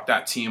 So fuck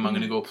that team. I'm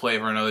going to go play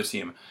for another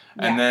team.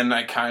 And then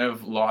I kind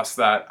of lost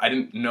that. I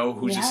didn't know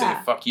who to say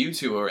fuck you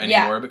to or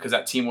anymore because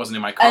that team wasn't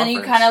in my conference. And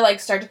you kind of like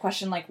start to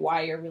question like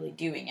why you're really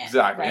doing it.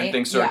 Exactly. Right? And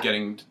things started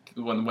getting,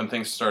 when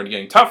things started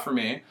getting tough for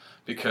me,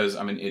 because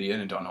I'm an idiot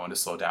and don't know when to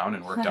slow down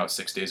and worked out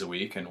 6 days a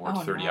week and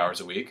worked 30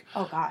 hours a week.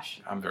 Oh, gosh.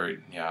 I'm very,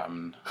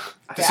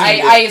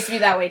 I used to be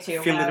that way,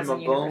 too, when I was in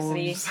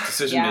university.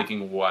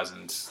 Decision-making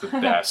wasn't the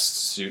best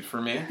suit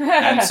for me.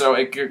 And so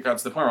it got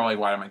to the point where I'm like,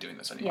 why am I doing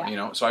this anymore? You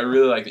know? So I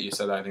really like that you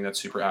said that. I think that's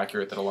super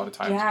accurate, that a lot of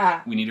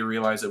times we need to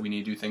realize that we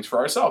need to do things for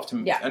ourselves.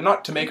 And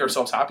not to make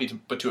ourselves happy,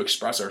 but to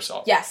express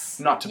ourselves. Yes.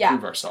 Not to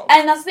prove ourselves.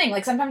 And that's the thing.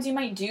 Like, sometimes you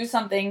might do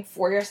something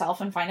for yourself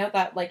and find out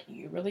that, like,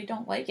 you really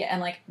don't like it. And,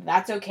 like,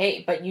 that's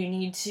okay. But you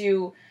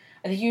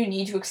I think you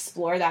need to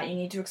explore that. You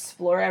need to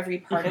explore every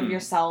part of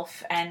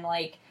yourself and,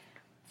 like,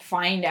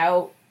 find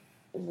out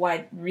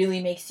what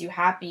really makes you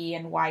happy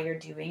and why you're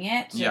doing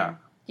it. Yeah.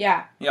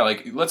 Yeah. Yeah,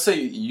 like, let's say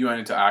you went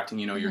into acting,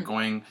 you know, you're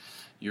going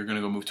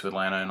to go move to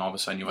Atlanta, and all of a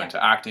sudden you went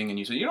to acting, and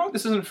you said, you know what,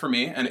 this isn't for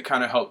me, and it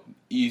kind of helped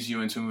ease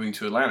you into moving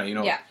to Atlanta. You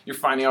know, you're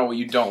finding out what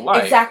you don't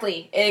like.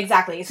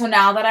 Exactly. So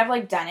now that I've,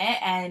 like, done it,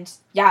 and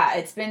yeah,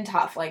 it's been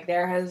tough. Like,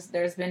 there's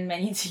been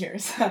many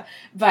tears,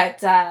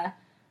 but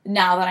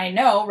now that I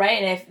know,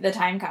 right, if the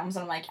time comes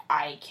and I'm like,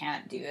 I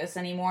can't do this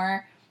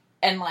anymore,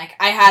 and, like,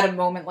 I had a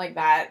moment like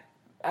that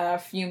a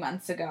few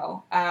months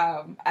ago,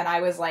 and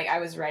I was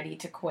ready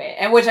to quit,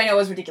 and which I know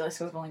was ridiculous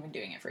because I've only been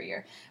doing it for a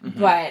year,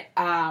 but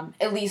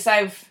at least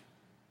I've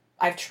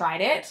tried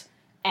it,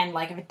 and,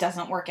 like, if it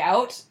doesn't work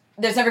out,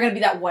 there's never gonna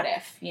be that what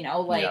if, you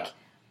know, like,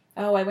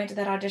 oh, I went to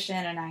that audition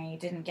and I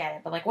didn't get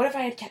it, but, like, what if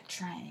I had kept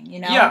trying, you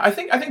know? Yeah, I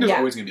think there's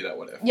always gonna be that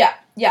what if. Yeah,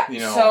 you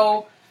know?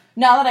 So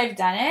now that I've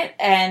done it,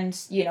 and,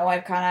 you know,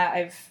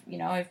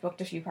 I've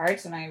booked a few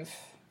parts, and I've,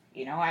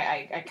 you know,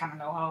 I kind of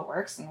know how it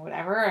works and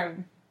whatever.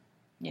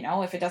 You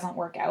know, if it doesn't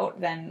work out,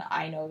 then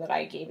I know that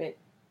I gave it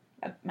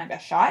my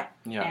best shot.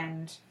 Yeah.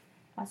 And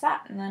that's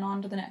that. And then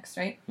on to the next,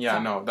 right? Yeah,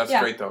 so, no, that's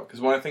great, though.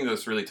 Because one of the things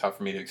that's really tough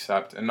for me to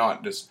accept, and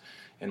not just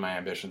in my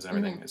ambitions and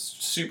everything, it's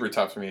super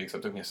tough for me to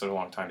accept. It took me such a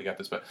long time to get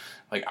this, but,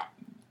 like,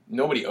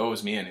 nobody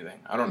owes me anything.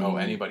 I don't owe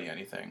anybody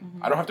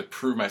anything. I don't have to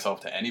prove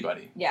myself to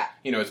anybody. Yeah.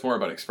 You know, it's more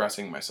about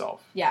expressing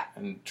myself. Yeah.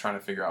 And trying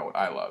to figure out what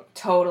I love.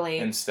 Totally.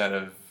 Instead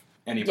of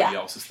anybody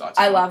else's thoughts.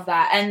 I love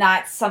that. And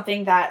that's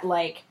something that,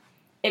 like,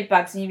 it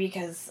bugs me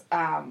because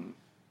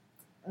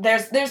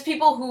there's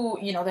people who,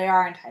 you know, they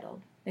are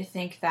entitled. They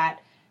think that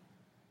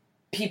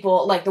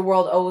people, like, the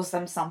world owes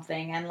them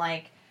something, and,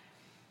 like,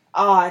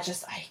 I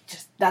just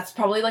that's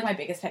probably, like, my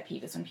biggest pet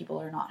peeve is when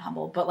people are not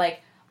humble. But,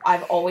 like,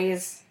 I've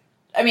always,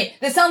 I mean,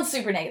 this sounds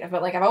super negative,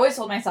 but, like, I've always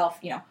told myself,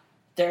 you know,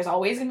 there's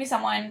always gonna be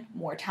someone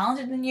more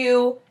talented than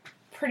you,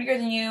 prettier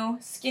than you,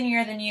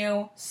 skinnier than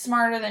you,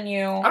 smarter than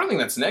you. I don't think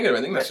that's negative.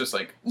 I think that's just,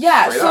 like, so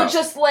up.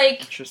 Just,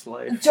 like, just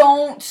life.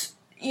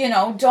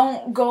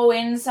 Don't go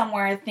in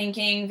somewhere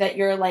thinking that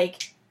you're,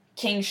 like,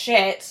 king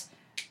shit.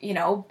 You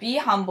know, be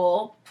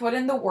humble, put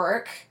in the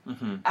work,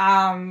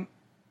 and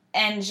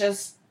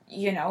just,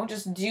 you know,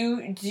 just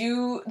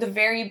do the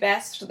very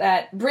best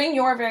bring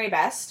your very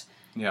best.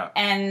 Yeah.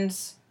 And,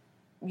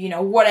 you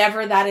know,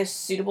 whatever that is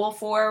suitable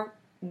for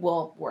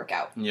will work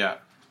out. Yeah.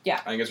 Yeah.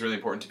 I think it's really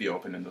important to be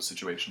open in those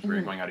situations where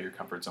you're going out of your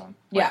comfort zone.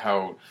 Like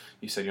how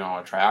you said, you know, I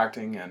want to try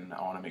acting and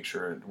I want to make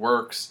sure it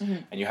works.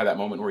 And you had that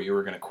moment where you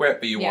were going to quit,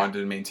 but you wanted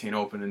to maintain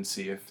open and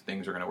see if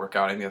things were going to work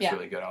out. I think that's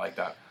really good. I like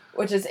that.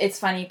 It's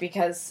funny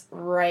because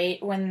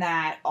right when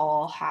that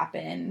all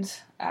happened,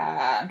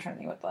 I'm trying to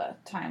think what the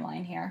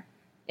timeline here.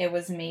 It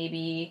was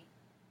maybe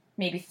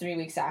 3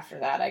 weeks after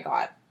that I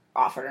got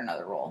offered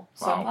another role.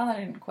 So I'm glad I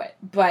didn't quit.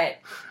 But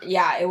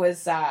yeah, it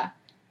was, I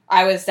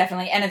was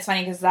definitely, and it's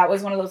funny because that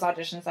was one of those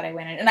auditions that I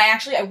went in, and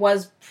I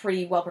was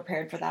pretty well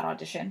prepared for that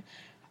audition.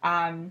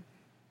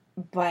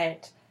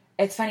 But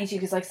it's funny too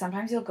because, like,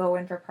 sometimes you'll go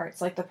in for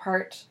parts, like the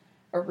part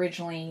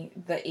originally,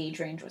 the age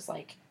range was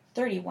like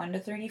 31 to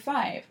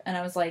 35, and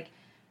I was like,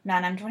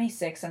 man, I'm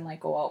 26 and, like,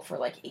 go out for,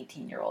 like,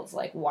 18-year-olds.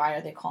 Like, why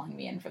are they calling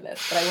me in for this?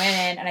 But I went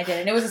in and I did it,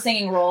 and it was a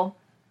singing role.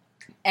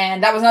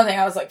 And that was another thing.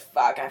 I was like,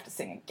 fuck, I have to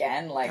sing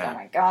again. Like, oh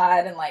my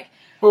God. And, like...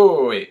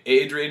 Wait.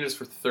 Age ranges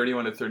for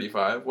 31 to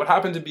 35? What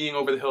happened to being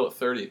over the hill at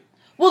 30?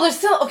 Well, there's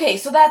still... Okay,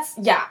 so that's...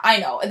 Yeah, I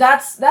know.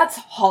 That's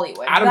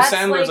Hollywood. Adam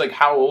Sandler's, like,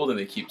 how old? And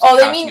they keep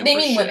they mean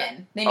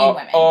women. They mean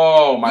women.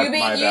 Oh, my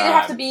bad. You either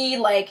have to be,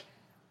 like,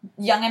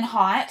 young and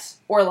hot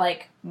or,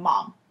 like,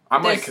 mom.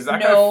 I'm like, because that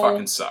guy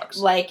fucking sucks.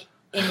 Like,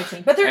 in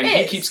between. But and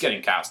he keeps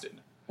getting casted.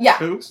 Yeah.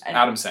 Who?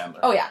 Adam Sandler.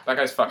 Oh, yeah. That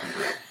guy's fucking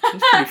great.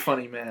 He's pretty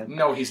funny, man.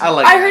 No, he's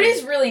not. I heard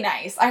he's really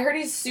nice. I heard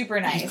he's super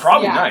nice. He's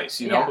probably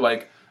nice, you know?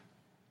 Like,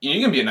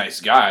 you can be a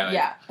nice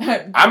guy.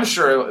 Like, I'm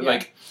sure,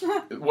 like,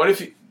 what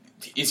if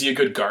is he a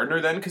good gardener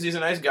then because he's a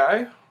nice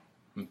guy?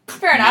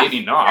 Fair enough.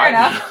 Maybe not. Fair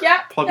enough.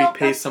 Yeah. Probably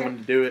pay someone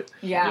to do it.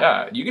 Yeah.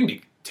 Yeah, you can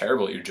be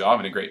terrible at your job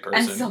and a great person.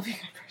 And still be a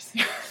good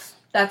person.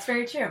 That's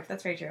very true.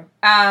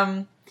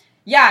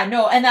 Yeah,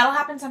 no, and that'll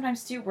happen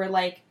sometimes too, where,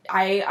 like,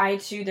 I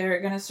too,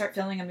 they're gonna start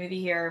filming a movie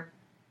here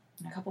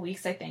in a couple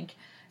weeks, I think.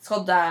 It's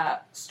called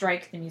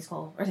Strike the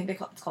Musical, or I think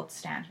it's called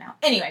Stand now.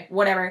 Anyway,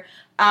 whatever.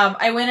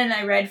 I went and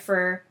I read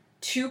for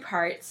 2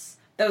 parts.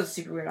 That was a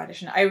super weird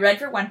audition. I read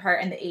for 1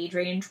 part, and the age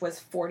range was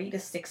 40 to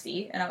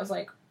 60, and I was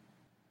like,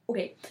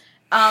 okay.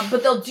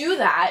 But they'll do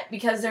that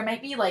because there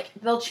might be, like,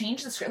 they'll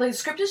change the script. Like, the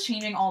script is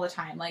changing all the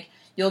time. Like,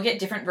 you'll get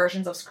different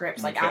versions of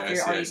scripts, like, after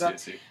you're already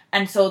booked.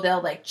 And so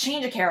they'll, like,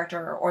 change a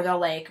character, or they'll,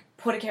 like,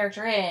 put a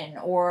character in,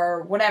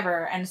 or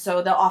whatever. And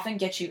so they'll often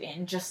get you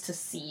in just to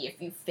see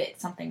if you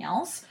fit something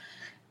else,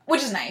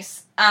 which is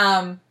nice.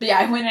 But yeah,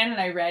 I went in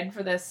and I read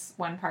for this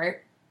 1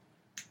 part,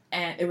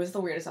 and it was the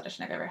weirdest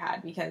audition I've ever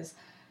had because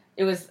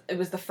it was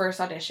the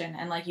first audition,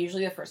 and, like,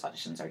 usually the first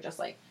auditions are just,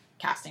 like,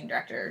 casting,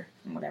 director,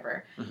 and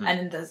whatever. And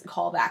then the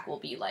callback will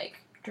be,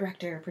 like,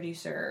 director,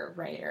 producer,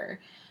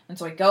 writer. And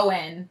so I go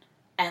in,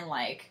 and,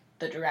 like,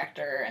 the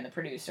director and the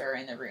producer are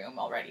in the room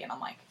already, and I'm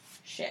like,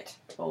 shit.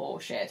 Oh,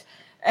 shit.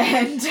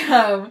 And,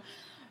 so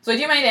I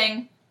do my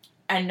thing,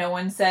 and no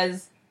one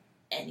says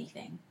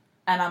anything.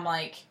 And I'm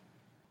like,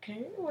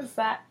 okay, was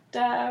that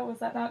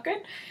not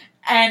good?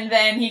 And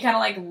then he kind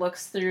of, like,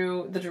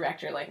 the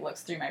director, like,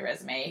 looks through my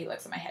resume, he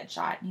looks at my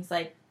headshot, and he's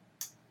like,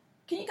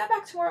 can you come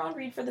back tomorrow and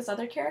read for this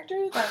other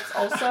character that's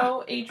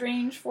also age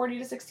range 40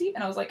 to 60?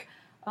 And I was like,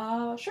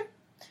 sure.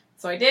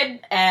 So I did,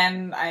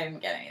 and I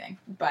didn't get anything.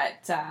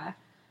 But,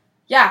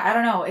 yeah, I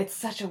don't know. It's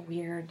such a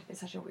weird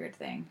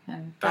thing.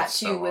 And That's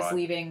that, too, so was odd.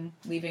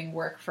 leaving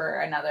work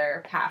for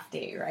another half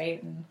day,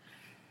 right? And,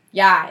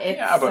 yeah, it's...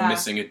 Yeah, but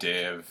missing a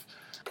day of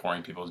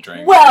pouring people's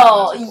drinks.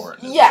 Well, is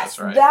important, yes,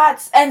 right?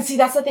 that's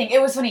the thing.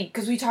 It was funny,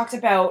 because we talked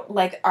about,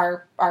 like,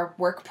 our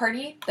work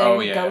party that I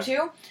didn't go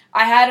to.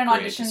 I had an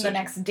audition the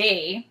next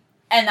day,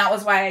 and that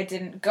was why I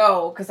didn't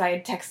go, because I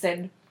had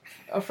texted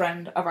a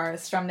friend of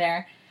ours from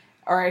there,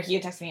 or he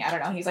had texted me, I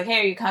don't know, he's like,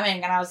 hey, are you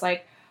coming? And I was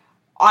like,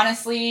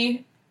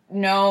 honestly,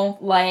 no,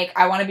 like,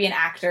 I want to be an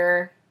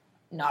actor,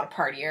 not a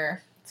partier,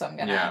 so I'm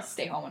gonna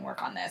stay home and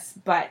work on this.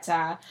 But,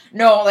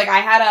 no, like, I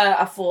had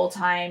a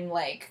full-time,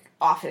 like,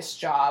 office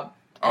job.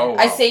 Oh, wow.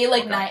 I say,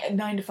 like,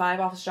 9 to 5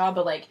 office job,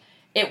 but, like,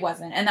 it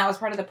wasn't. And that was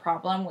part of the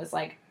problem, was,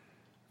 like,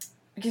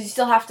 because you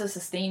still have to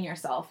sustain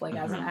yourself, like,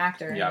 as an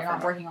actor, and you're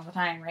not working all the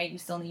time, right? You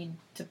still need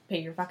to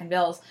pay your fucking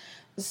bills.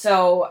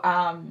 So,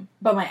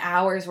 but my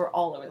hours were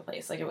all over the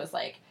place. Like, it was,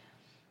 like,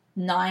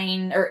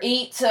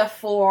 8 to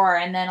 4,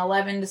 and then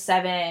 11 to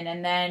 7,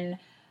 and then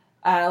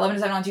 11 to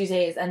 7 on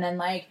Tuesdays, and then,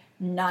 like,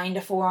 9 to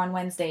 4 on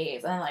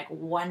Wednesdays, and then, like,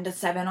 1 to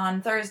 7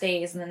 on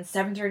Thursdays, and then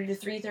 7:30 to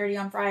 3:30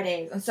 on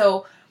Fridays. And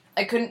so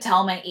I couldn't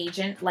tell my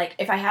agent, like,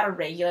 if I had a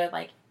regular,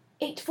 like,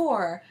 8 to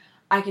 4,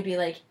 I could be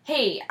like,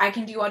 hey, I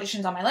can do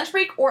auditions on my lunch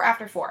break or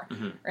after 4,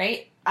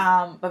 right?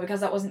 But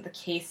because that wasn't the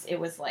case, it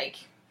was, like,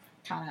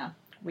 kind of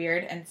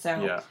weird, and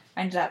so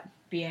I ended up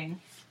being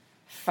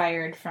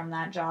fired from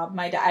that job.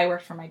 I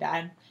worked for my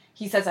dad.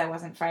 He says I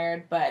wasn't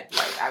fired, but,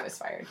 like, I was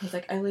fired. He's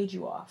like, I laid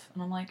you off.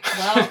 And I'm like,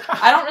 well,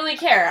 I don't really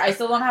care. I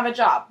still don't have a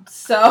job.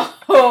 So...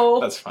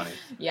 That's funny.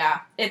 Yeah.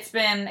 It's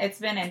been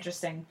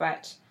interesting,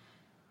 but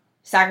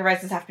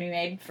sacrifices have to be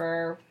made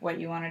for what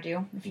you want to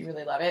do if you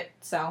really love it.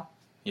 So,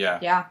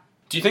 yeah.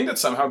 Do you think that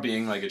somehow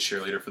being, like, a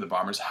cheerleader for the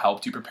Bombers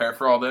helped you prepare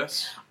for all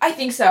this? I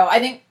think so. I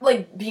think,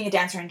 like, being a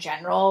dancer in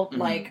general,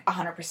 like,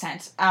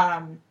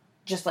 100%.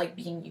 Just, like,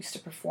 being used to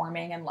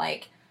performing and,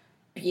 like,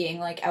 being,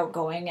 like,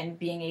 outgoing and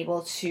being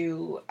able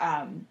to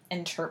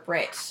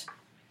interpret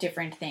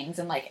different things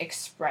and, like,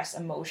 express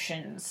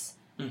emotions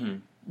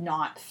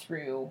not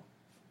through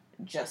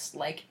just,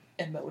 like,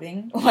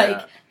 emoting,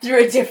 like,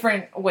 through a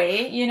different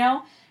way, you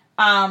know?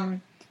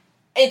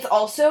 It's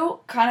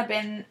also kind of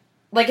been,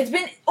 like,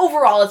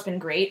 overall it's been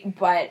great,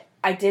 but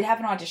I did have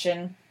an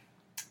audition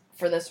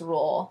for this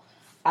role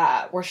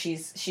where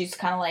she's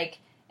kind of like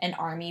an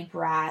army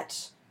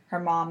brat. Her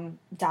mom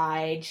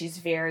died. She's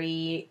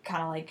very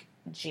kind of, like,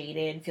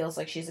 jaded, feels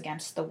like she's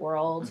against the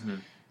world.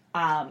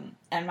 And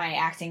my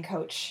acting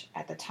coach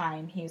at the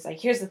time, he was like,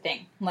 here's the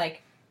thing,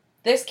 like,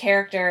 this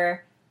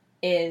character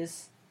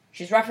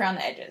she's rough around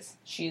the edges.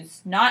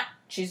 She's not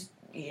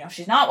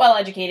well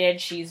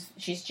educated, she's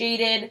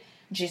jaded,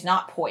 and she's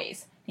not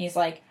poised. And he's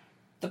like,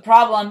 the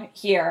problem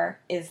here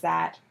is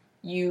that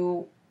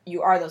you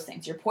are those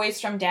things. You're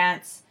poised from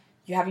dance,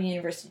 you have a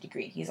university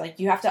degree. He's like,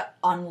 you have to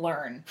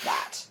unlearn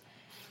that.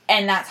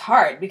 And that's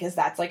hard because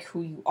that's, like,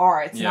 who you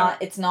are.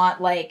 It's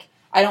not like,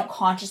 I don't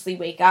consciously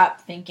wake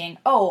up thinking,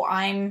 oh,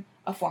 I'm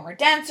a former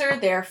dancer,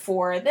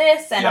 therefore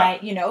this,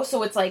 and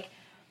so it's like,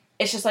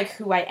 it's just, like,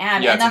 who I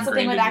am. And that's the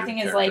thing with acting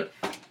is, like,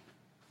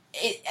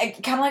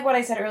 it kind of like what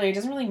I said earlier, it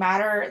doesn't really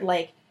matter,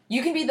 like,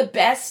 you can be the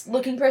best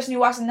looking person who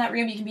walks in that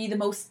room, you can be the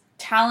most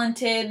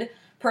talented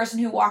person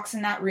who walks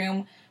in that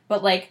room,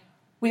 but, like,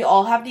 we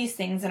all have these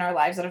things in our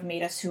lives that have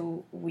made us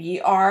who we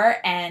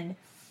are, and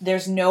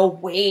there's no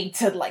way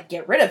to, like,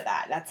 get rid of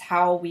that. That's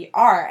how we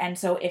are. And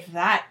so if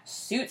that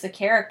suits a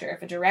character,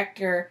 if a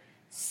director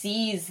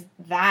sees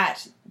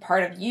that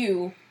part of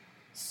you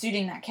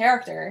suiting that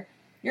character,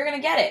 you're going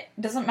to get it.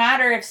 It doesn't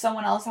matter if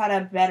someone else had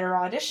a better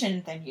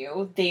audition than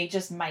you. They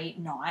just might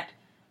not.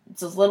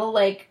 It's those little,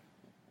 like,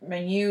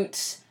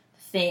 minute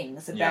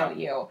things about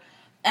you.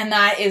 And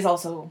that is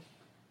also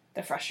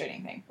the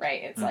frustrating thing,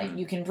 right? It's like,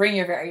 you can bring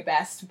your very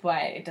best,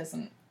 but it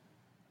doesn't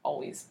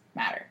always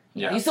matter.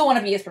 You still want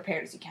to be as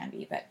prepared as you can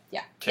be, but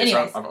yeah. Okay,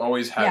 so I've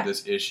always had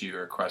this issue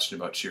or question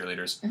about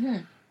cheerleaders.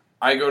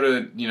 I go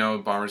to,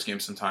 Bombers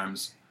games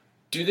sometimes.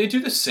 Do they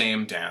do the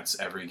same dance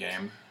every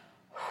game?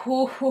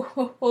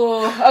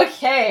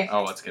 Okay.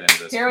 Oh, let's get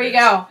into this. Here we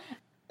go.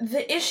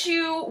 The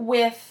issue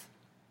with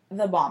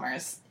the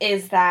Bombers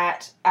is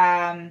that,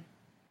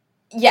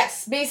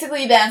 yes,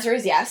 basically the answer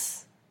is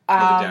yes. The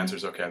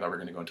dancers, okay. I thought we were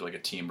going to go into, like, a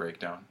team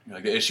breakdown.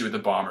 Like, the issue with the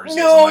Bombers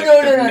No, is,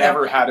 no, they've no.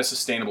 never had a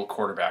sustainable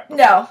quarterback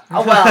before. No.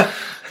 Oh, well,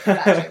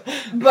 not true.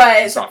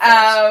 But, It's not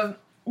fair.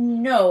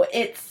 no,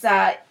 it's,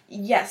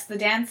 yes, the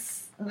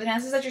dances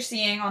that you're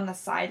seeing on the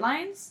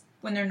sidelines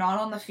when they're not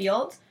on the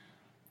field,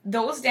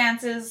 those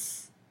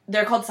dances,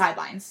 they're called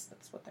sidelines.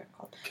 That's what they're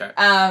called. Okay.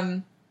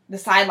 The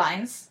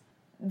sidelines,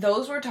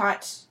 those were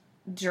taught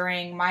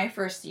during my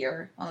first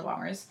year on the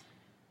Bombers,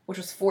 which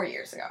was 4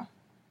 years ago.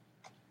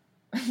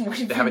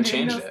 They haven't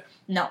changed it.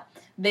 No.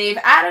 They've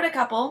added a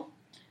couple,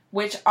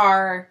 which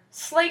are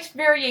slight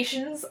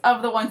variations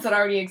of the ones that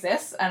already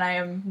exist, and I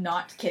am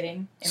not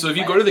kidding. So if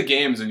you go to the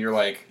games and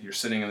you're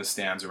sitting in the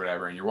stands or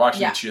whatever, and you're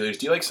watching the cheerleaders,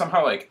 do you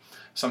somehow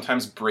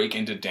sometimes break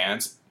into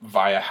dance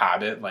via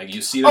habit? Like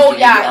you see them doing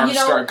the arms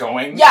start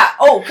going? Yeah,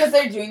 because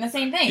they're doing the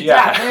same thing.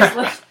 Yeah,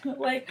 there's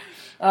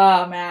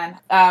oh man.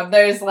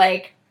 There's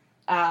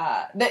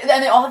and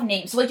they all have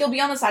names. So you'll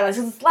be on the sidelines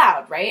because it's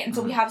loud, right? And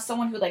so we have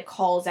someone who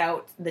calls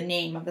out the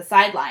name of the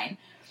sideline.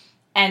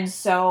 And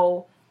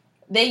so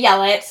they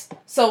yell it.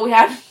 So we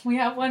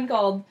have one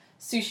called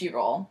sushi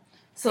roll.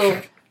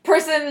 So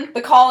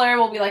the caller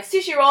will be like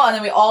sushi roll, and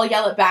then we all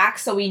yell it back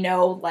so we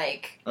know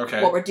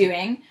what we're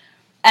doing.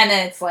 And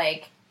then it's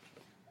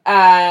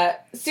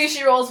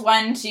sushi rolls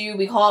 1, 2,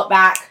 we call it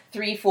back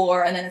 3,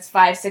 4, and then it's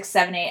 5, 6,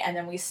 7, 8, and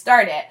then we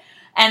start it.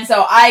 And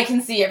so I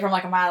can see it from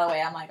a mile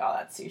away. I'm like, oh,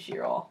 that's sushi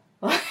roll.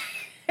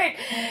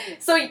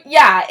 So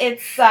yeah,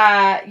 it's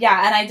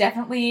and I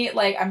definitely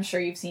I'm sure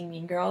you've seen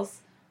Mean Girls.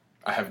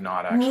 I have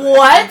not actually.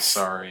 What? I'm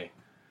sorry.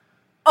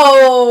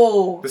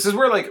 Oh. This is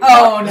where no.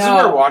 This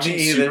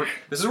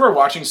is where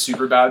watching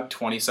Superbad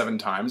 27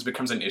 times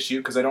becomes an issue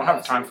because I don't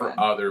have time for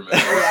other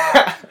movies.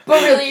 Yeah.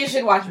 But really, you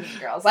should watch Mean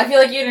Girls. I feel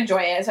like you'd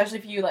enjoy it, especially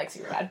if you like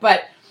Superbad.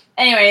 But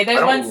anyway,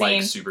 there's one scene. I don't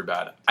like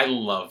Superbad. I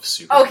love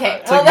Superbad. Okay,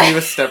 it's like me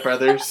with Step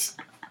Brothers.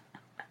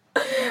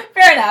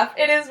 Fair enough.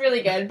 It is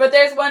really good. But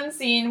there's one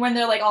scene when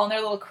they're all in their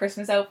little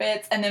Christmas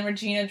outfits, and then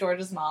Regina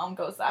George's mom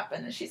goes up,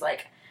 and she's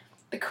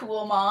the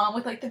cool mom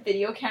with the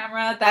video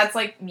camera. That's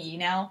me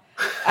now.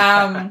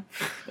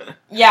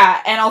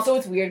 Yeah, and also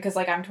it's weird because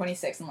I'm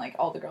 26 and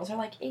all the girls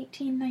are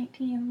 18,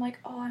 19. I'm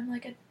oh, I'm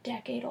a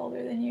decade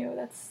older than you.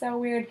 That's so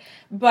weird.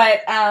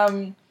 But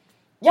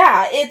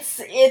yeah,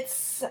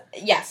 it's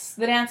yes,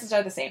 the dances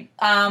are the same.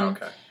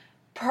 Okay.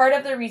 Part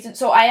of the reason,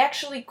 so I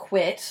actually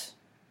quit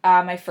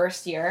my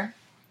first year.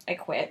 I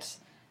quit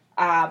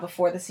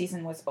before the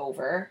season was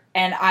over,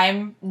 and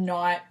I'm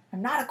not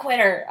a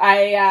quitter.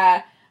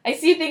 I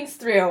see things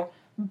through,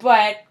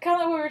 but kind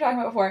of like what we were talking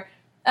about before.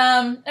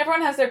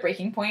 Everyone has their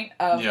breaking point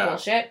of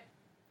bullshit.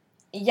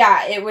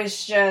 Yeah, it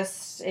was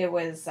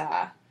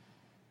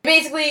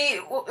basically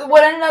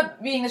what ended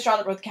up being the straw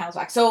that broke the camel's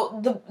back.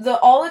 So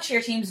all the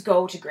cheer teams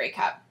go to Grey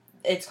Cup.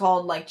 It's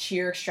called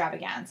cheer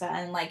extravaganza,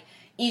 and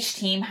each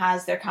team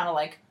has their kind of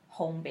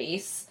home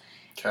base,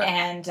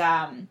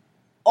 and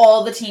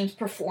all the teams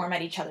perform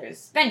at each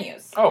other's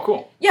venues. Oh,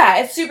 cool!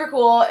 Yeah, it's super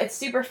cool. It's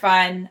super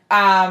fun.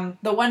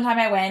 The one time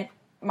I went,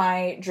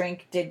 my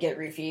drink did get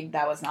roofied.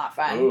 That was not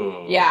fun.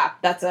 Ooh. Yeah,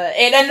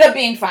 it ended up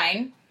being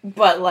fine.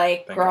 But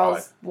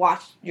girls, God.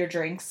 watch your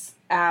drinks.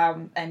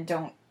 And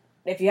don't,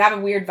 if you have a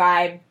weird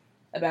vibe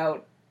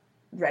about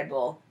Red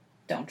Bull,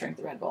 don't drink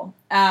the Red Bull.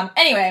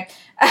 Anyway,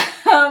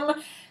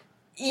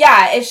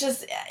 yeah, it's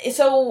just,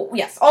 so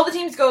yes, all the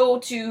teams go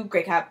to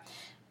Grey Cup.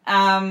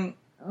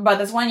 But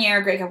this one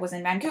year, Grey Cup was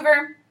in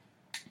Vancouver.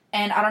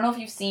 And I don't know if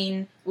you've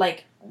seen,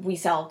 we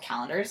sell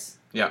calendars.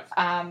 Yeah.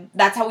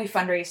 That's how we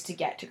fundraise to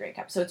get to Grey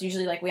Cup. So it's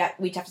usually we have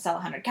to sell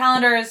 100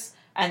 calendars,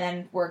 and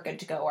then we're good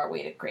to go. Our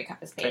way to Grey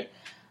Cup is paid.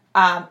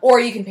 Okay. Or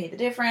you can pay the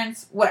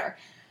difference, whatever.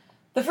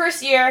 The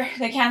first year,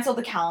 they canceled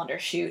the calendar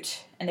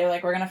shoot, and they were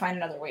we're going to find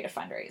another way to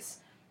fundraise.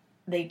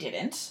 They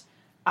didn't.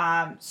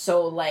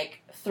 So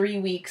 3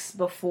 weeks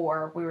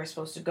before we were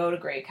supposed to go to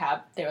Grey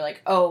Cup, they were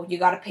oh, you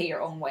got to pay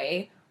your own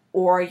way,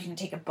 or you can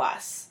take a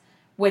bus,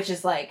 which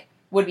is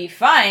would be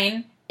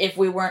fine if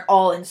we weren't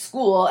all in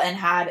school and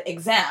had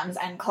exams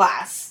and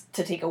class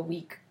to take a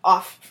week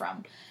off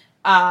from.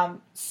 And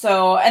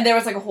there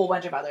was a whole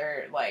bunch of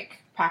other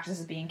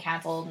practices being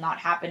canceled, not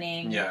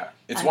happening. Yeah.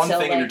 It's one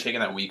thing if you're taking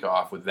that week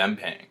off with them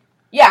paying.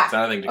 Yeah. It's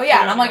another thing to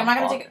and I'm I'm not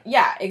going to take it.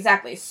 Yeah,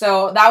 exactly.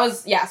 So that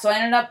was, so I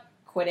ended up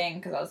quitting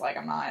because I was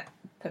I'm not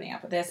putting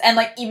up with this. And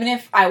even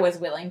if I was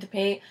willing to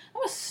pay,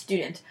 I'm a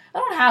student. I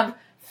don't have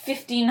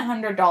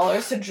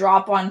 $1,500 to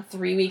drop on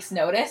 3 weeks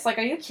notice.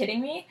 Are you kidding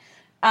me?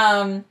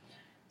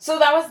 So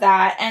that was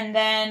that, and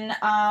then,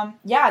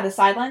 the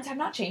sidelines have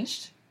not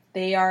changed.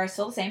 They are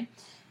still the same.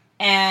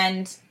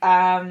 And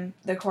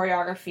the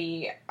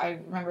choreography, I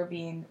remember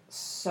being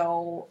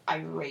so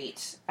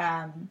irate.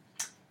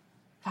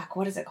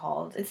 What is it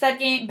called? It's that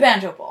game,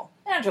 Banjo Bowl.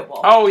 Banjo Bowl.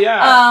 Oh,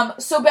 yeah.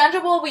 So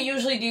Banjo Bowl, we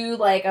usually do,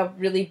 a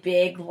really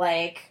big,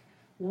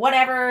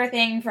 whatever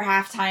thing for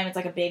halftime. It's,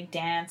 a big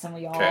dance, and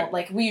we all,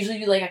 we usually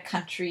do, a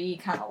country,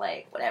 kind of,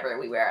 whatever.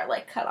 We wear,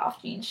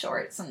 cut-off jean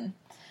shorts, and,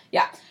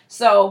 yeah.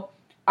 So...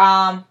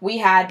 we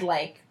had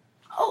a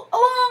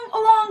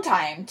long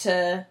time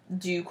to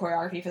do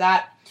choreography for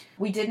that.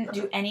 We didn't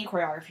do any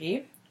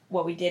choreography.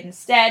 What we did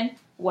instead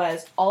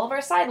was all of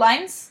our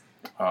sidelines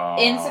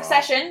in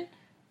succession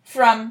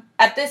from,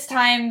 at this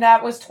time,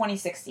 that was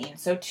 2016,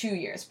 so 2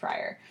 years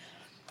prior.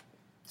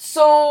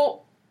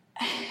 So,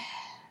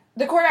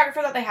 the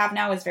choreographer that they have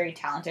now is very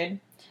talented.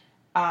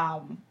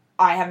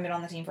 I haven't been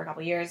on the team for a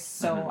couple years,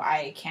 so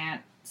I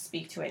can't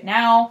speak to it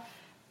now.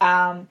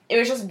 It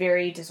was just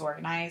very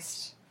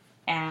disorganized,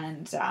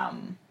 and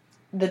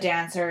the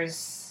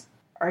dancers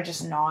are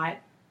just not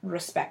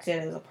respected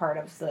as a part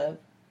of the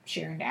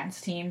cheer and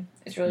dance team.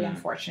 It's really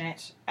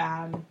unfortunate.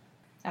 I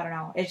don't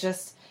know. It's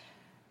just,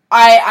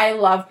 I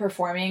love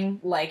performing.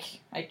 Like,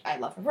 I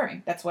love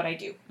performing. That's what I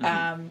do.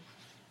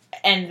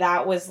 And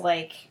that was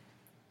like,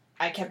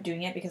 I kept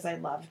doing it because I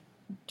loved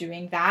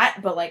doing that,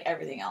 but like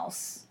everything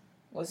else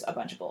was a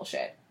bunch of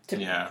bullshit, to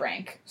be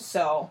frank.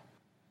 So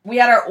we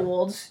had our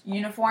old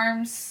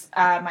uniforms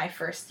my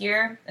first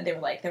year, and they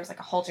were like, there was like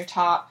a halter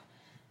top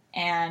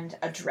and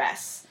a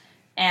dress.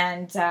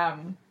 And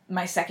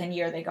my second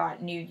year, they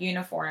got new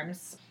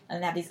uniforms,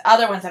 and they have these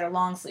other ones that are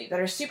long sleeve that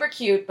are super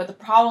cute, but the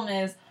problem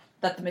is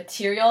that the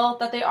material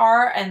that they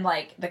are and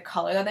like the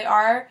color that they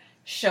are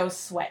show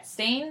sweat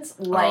stains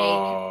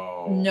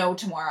like no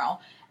tomorrow.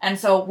 And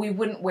so we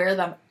wouldn't wear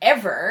them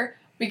ever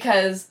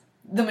because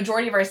the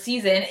majority of our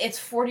season, it's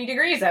 40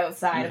 degrees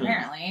outside,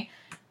 apparently.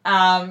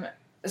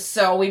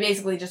 So we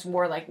basically just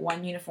wore like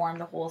one uniform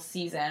the whole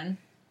season.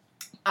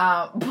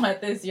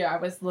 But this year I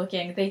was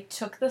looking, they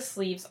took the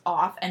sleeves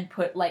off and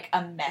put like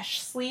a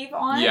mesh sleeve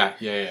on. Yeah.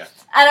 And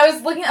I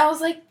was looking, I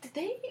was like, did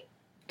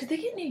they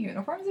get new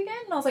uniforms again?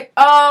 And I was like,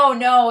 oh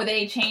no,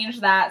 they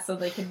changed that so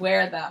they could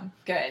wear them.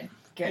 Good.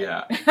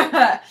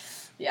 Yeah.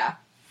 Yeah.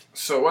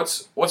 So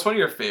what's one of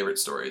your favorite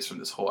stories from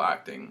this whole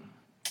acting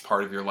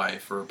part of your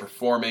life, or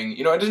performing?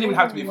 You know, it doesn't even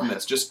have to be from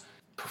this, just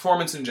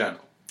performance in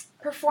general.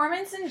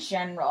 Performance in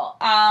general.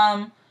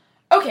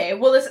 Okay,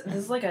 well this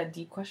is like a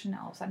deep question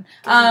now all of a sudden.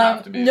 Doesn't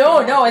have to be.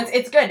 No,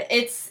 it's good.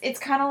 It's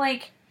kind of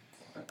like,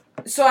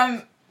 so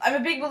I'm a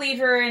big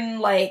believer in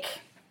like,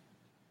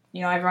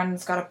 you know,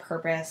 everyone's got a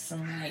purpose,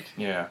 and like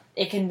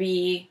it can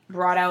be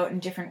brought out in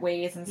different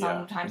ways, and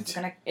sometimes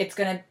it's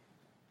gonna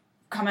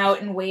come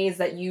out in ways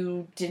that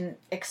you didn't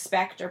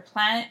expect or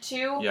plan it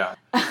to. Yeah.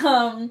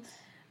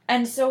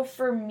 And so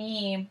for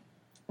me,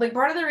 like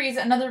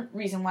another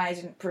reason why I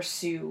didn't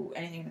pursue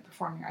anything in the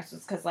performing arts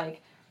was because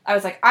like I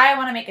was like, I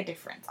want to make a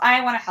difference.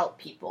 I want to help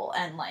people,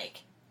 and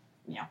like,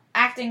 you know,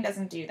 acting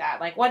doesn't do that.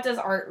 Like, what does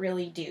art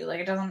really do? Like,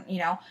 it doesn't, you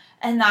know,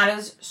 and that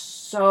is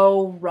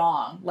so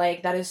wrong.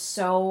 Like, that is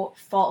so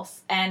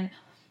false. And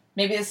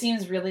maybe this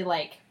seems really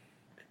like,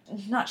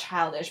 not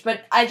childish,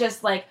 but I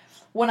just like,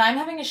 when I'm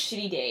having a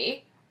shitty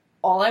day,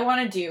 all I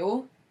want to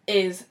do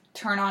is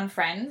turn on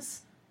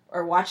Friends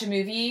or watch a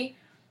movie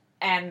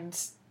and,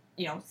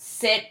 you know,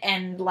 sit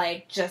and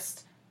like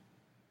just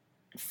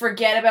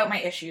forget about my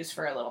issues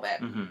for a little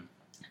bit.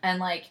 And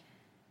like,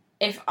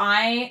 if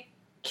I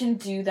can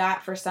do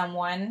that for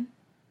someone,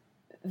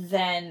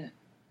 then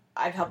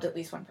I've helped at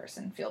least one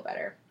person feel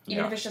better,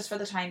 even if it's just for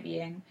the time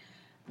being.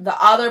 The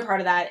other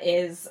part of that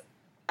is,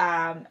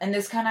 and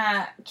this kind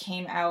of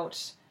came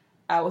out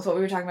with what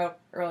we were talking about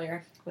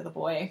earlier with a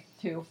boy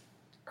who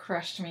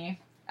crushed me.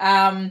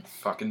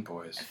 Fucking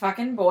boys.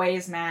 Fucking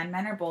boys, man.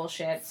 Men are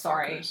bullshit.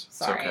 Sorry.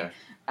 It's okay.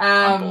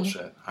 I'm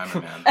bullshit. I'm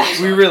a man.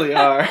 We really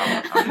are.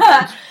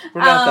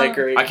 We're not that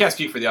great. I can't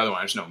speak for the other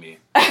one. I just know me.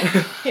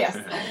 Yes.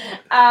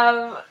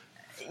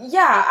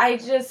 Yeah, I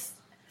just,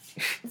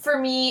 for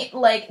me,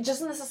 like,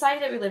 just in the society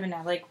that we live in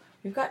now, like,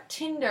 we've got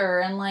Tinder,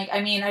 and, like,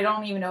 I mean, I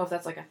don't even know if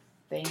that's, like, a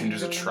thing.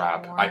 Tinder's really a trap.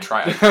 Anymore. I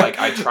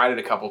tried it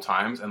a couple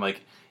times, and,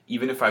 like,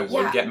 even if I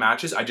would get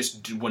matches, I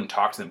just wouldn't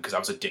talk to them because I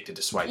was addicted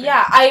to swiping.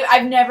 Yeah,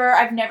 I've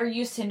never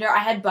used Tinder. I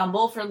had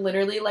Bumble for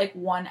literally, like,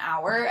 1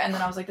 hour, and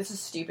then I was like, this is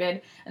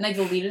stupid, and I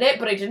deleted it,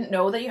 but I didn't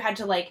know that you had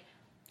to, like,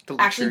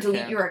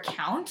 delete your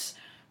account.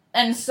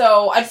 And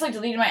so I just, like,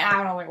 deleted my app,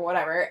 and I was like,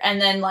 whatever. And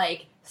then,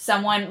 like,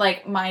 someone,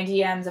 like, my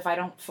DMs, if I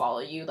don't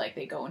follow you, like,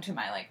 they go into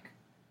my, like,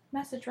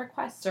 message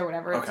requests or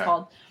whatever it's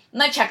called.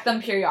 And I check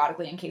them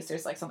periodically in case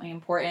there's, like, something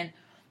important.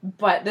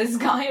 But this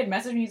guy had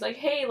messaged me, he's like,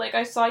 hey, like,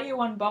 I saw you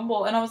on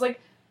Bumble. And I was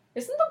like,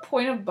 isn't the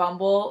point of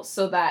Bumble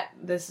so that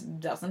this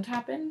doesn't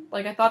happen?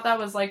 Like, I thought that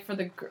was, like, for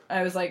the...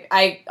 I was like,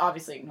 I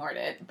obviously ignored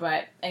it.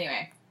 But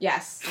anyway,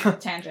 yes,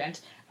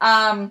 tangent.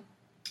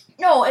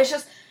 No, it's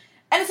just...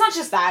 And it's not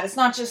just that. It's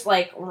not just,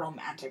 like,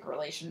 romantic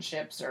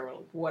relationships or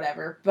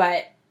whatever.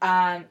 But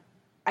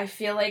I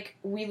feel like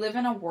we live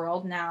in a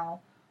world now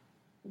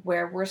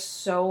where we're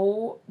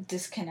so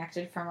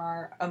disconnected from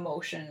our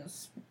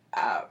emotions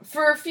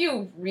for a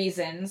few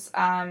reasons.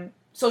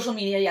 Social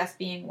media, yes,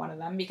 being one of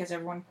them, because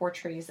everyone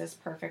portrays this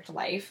perfect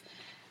life.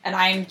 And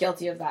I'm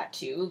guilty of that,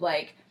 too.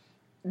 Like,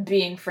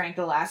 being frank,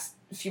 the last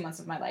few months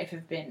of my life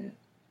have been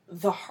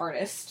the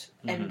hardest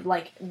and,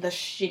 like, the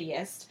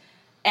shittiest.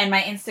 And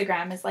my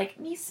Instagram is, like,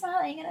 me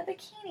smiling in a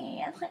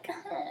bikini. I'm like,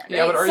 right?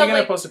 Yeah, but are you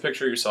going to post a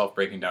picture of yourself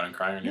breaking down and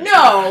crying on your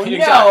No,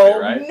 exactly,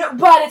 right? No.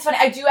 But it's funny.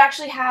 I do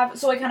actually have...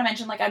 So I kind of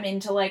mentioned, like, I'm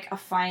into, like,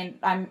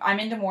 I'm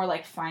into more,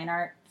 like, fine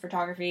art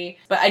photography.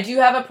 But I do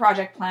have a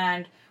project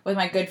planned with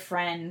my good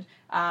friend.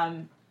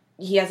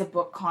 He has a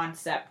book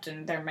concept,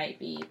 and there might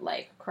be,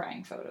 like,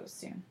 crying photos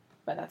soon.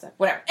 But that's it.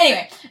 Whatever.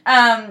 Anyway,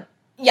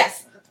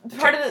 yes.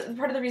 Part of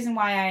the reason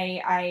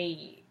why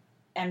I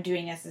am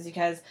doing this is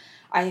because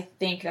I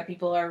think that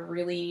people are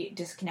really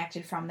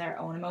disconnected from their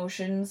own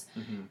emotions,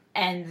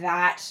 and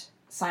that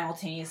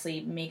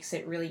simultaneously makes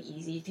it really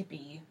easy to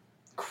be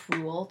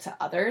cruel to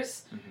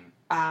others.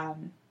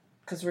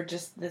 Because we're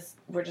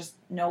just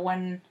no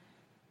one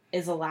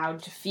is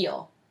allowed to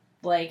feel.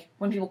 Like,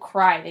 when people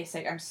cry, they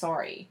say, I'm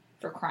sorry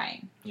for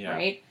crying,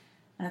 right?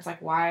 And it's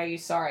like, why are you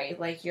sorry?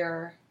 Like,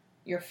 your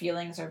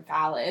feelings are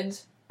valid.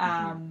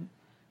 And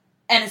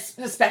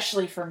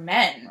especially for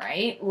men,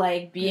 right?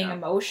 Like, being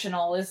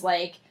emotional is,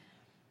 like,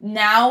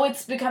 now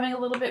it's becoming a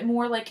little bit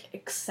more, like,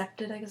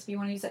 accepted, I guess if you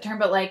want to use that term.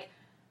 But, like,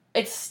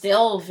 it's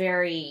still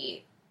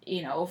very,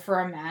 you know, for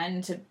a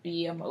man to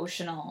be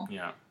emotional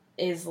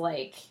is,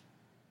 like,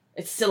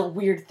 it's still a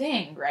weird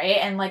thing, right?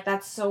 And, like,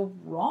 that's so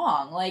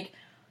wrong. Like,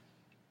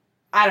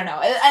 I don't know.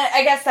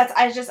 I guess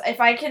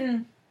if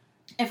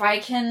I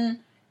can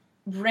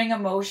bring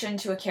emotion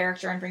to a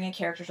character and bring a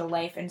character to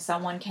life, and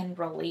someone can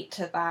relate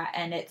to that,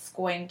 and it's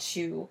going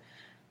to,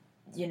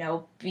 you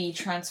know, be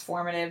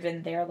transformative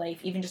in their life,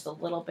 even just a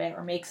little bit,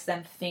 or makes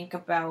them think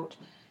about,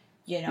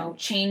 you know,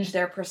 change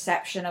their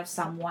perception of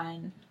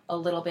someone a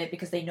little bit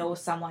because they know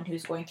someone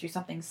who's going through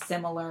something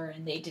similar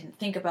and they didn't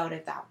think about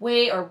it that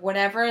way or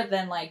whatever,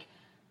 then, like,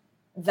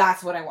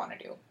 that's what I want to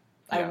do.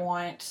 I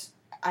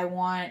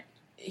want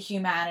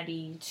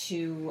humanity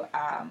to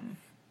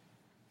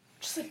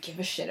just, like, give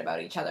a shit about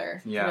each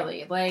other.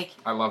 Really, like,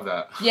 I love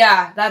that.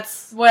 Yeah,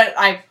 that's what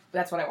I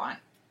want.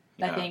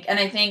 I think, and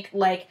I think,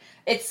 like,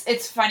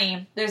 it's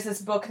funny. There's this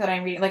book that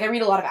I'm reading. Like, I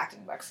read a lot of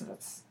acting books, so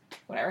that's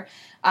whatever.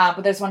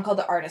 But there's one called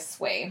The Artist's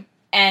Way,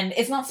 and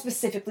it's not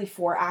specifically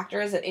for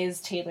actors. It is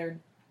tailored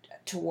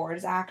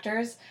towards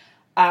actors.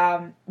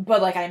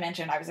 But like I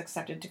mentioned, I was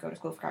accepted to go to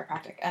school for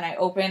chiropractic, and I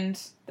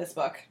opened this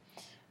book.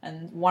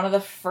 And one of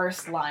the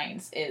first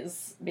lines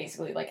is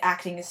basically, like,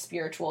 acting is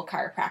spiritual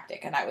chiropractic.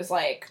 And I was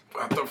like...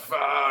 What the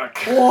fuck?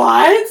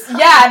 What?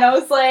 Yeah, and I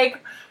was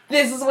like,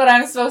 this is what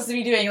I'm supposed to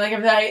be doing. Like,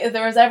 if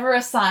there was ever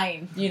a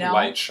sign, you know?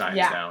 Light shines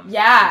down.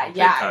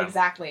 Yeah,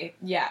 exactly.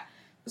 Yeah.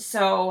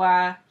 So,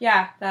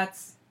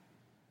 that's...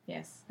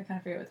 Yes, I kind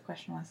of forget what the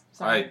question was.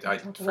 Sorry. I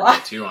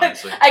forget too,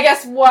 honestly. I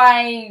guess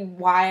why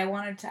I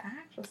wanted to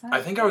act was that?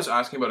 I think I was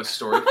asking about a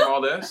story from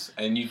all this,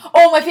 and you...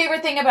 Oh, my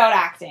favorite thing about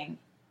acting.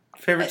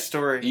 Favorite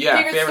story. Yeah,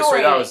 favorite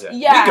story. That was it.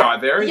 Yeah. We got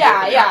there.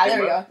 Yeah,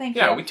 there we go. Thank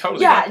you. Yeah, we totally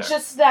got there. Yeah,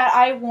 just that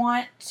I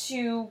want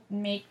to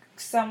make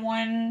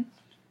someone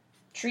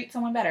treat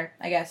someone better,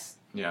 I guess.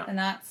 Yeah. And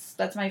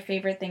that's my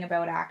favorite thing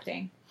about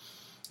acting.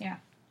 Yeah.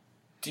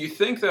 Do you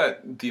think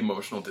that the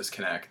emotional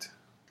disconnect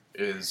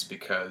is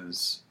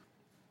because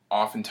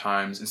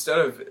oftentimes, instead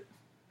of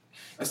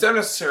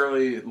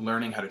necessarily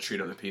learning how to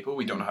treat other people,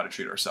 we don't know how to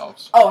treat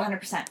ourselves? Oh,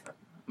 100%.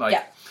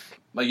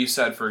 Like you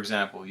said, for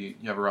example, you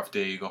have a rough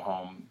day, you go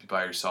home, be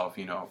by yourself,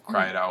 you know,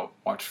 cry it out,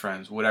 watch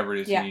Friends, whatever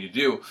it is you need to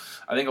do.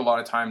 I think a lot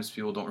of times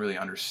people don't really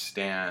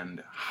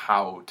understand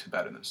how to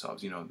better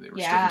themselves. You know, they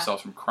restrict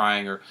themselves from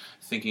crying or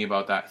thinking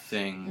about that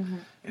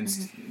thing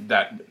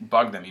that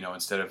bugged them, you know,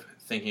 instead of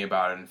thinking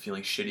about it and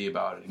feeling shitty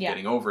about it and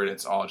getting over it,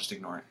 it's all just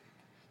ignoring.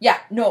 Yeah,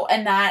 no,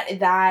 and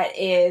that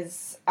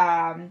is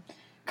kind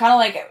of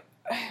like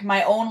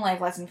my own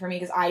life lesson for me,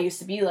 because I used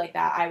to be like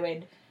that. I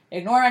would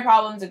ignore my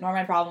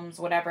problems,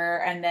 whatever,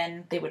 and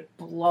then they would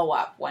blow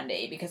up one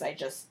day because I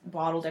just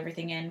bottled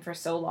everything in for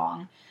so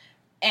long.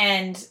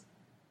 And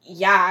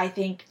yeah, I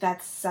think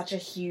that's such a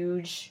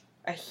huge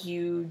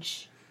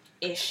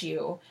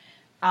issue.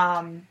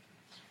 And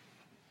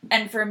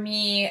for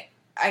me,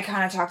 I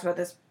kind of talked about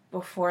this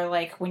before,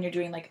 like, when you're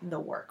doing, like, the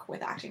work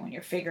with acting, when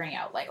you're figuring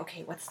out, like,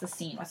 okay, what's the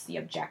scene, what's the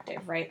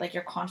objective, right? Like,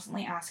 you're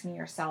constantly asking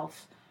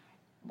yourself,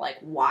 like,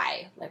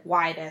 why? Like,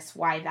 why this,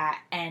 why that?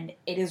 And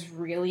it is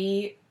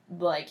really,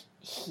 like,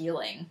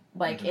 healing.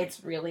 Like,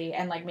 it's really,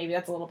 and, like, maybe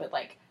that's a little bit,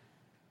 like,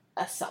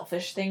 a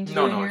selfish thing to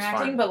do when you're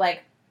acting, fine. But,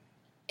 like,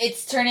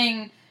 it's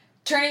turning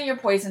your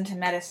poison to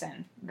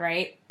medicine,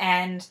 right?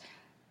 And,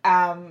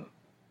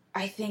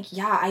 I think,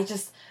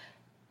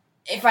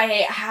 if I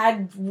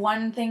had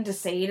one thing to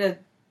say to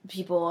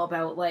people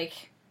about,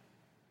 like,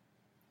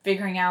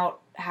 figuring out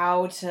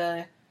how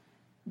to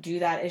do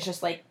that, is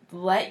just, like,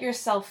 let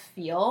yourself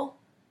feel.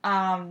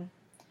 And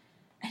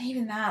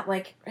even that,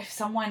 like, if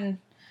someone,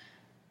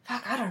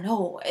 I don't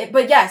know.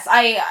 But yes,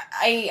 I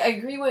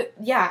agree with,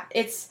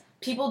 it's,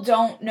 people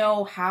don't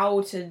know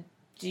how to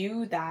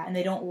do that, and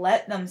they don't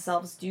let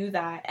themselves do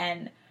that,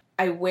 and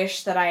I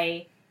wish that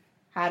I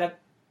had a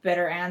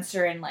better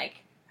answer in,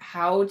 like,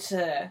 how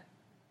to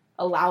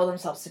allow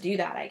themselves to do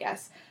that, I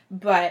guess.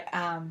 But,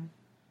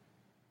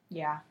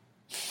 yeah.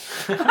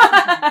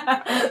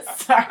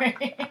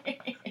 Sorry.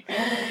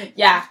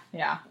 Yeah.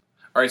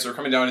 All right, so we're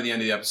coming down to the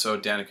end of the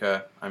episode.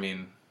 Danica, I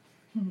mean,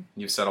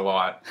 you've said a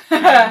lot.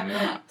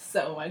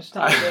 So much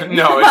talking.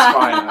 No, it's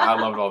fine. I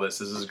loved all this.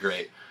 This is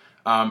great.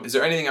 Is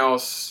there anything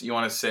else you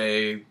want to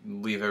say,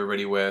 leave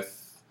everybody with?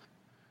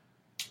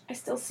 I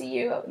still see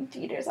you out in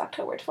theaters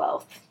October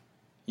 12th.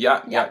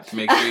 Yeah.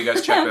 Make sure you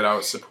guys check that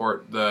out.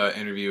 Support the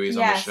interviewees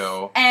on the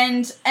show.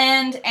 And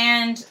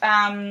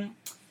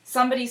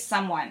Somebody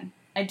Someone.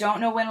 I don't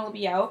know when it'll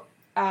be out.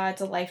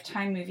 It's a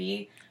Lifetime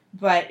movie,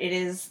 but it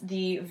is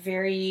the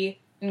very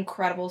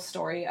incredible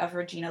story of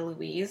Regina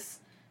Louise.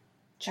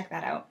 Check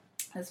that out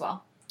as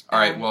well. All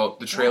right, well,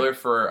 the trailer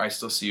for I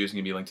Still See You is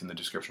going to be linked in the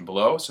description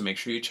below, so make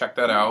sure you check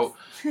that out.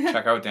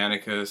 Check out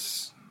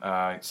Danica's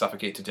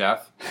Suffocate to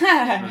Death.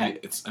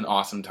 It's an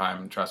awesome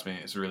time. Trust me,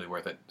 it's really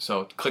worth it.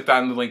 So click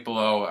that in the link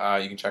below.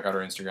 You can check out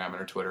our Instagram and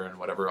our Twitter and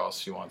whatever else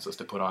she wants us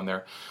to put on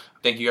there.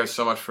 Thank you guys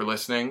so much for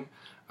listening.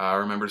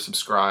 Remember to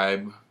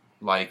subscribe,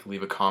 like,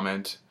 leave a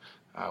comment,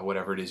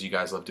 whatever it is you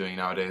guys love doing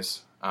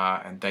nowadays.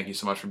 And thank you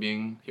so much for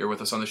being here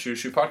with us on the Shoot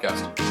Shoot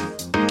podcast.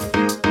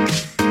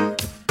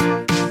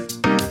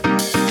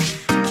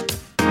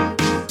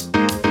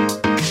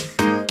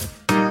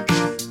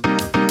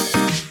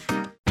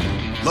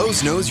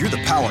 Lowe's knows you're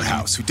the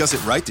powerhouse who does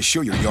it right to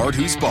show your yard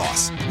who's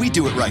boss. We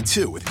do it right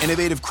too with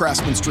innovative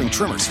Craftsman string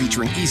trimmers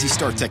featuring easy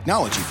start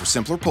technology for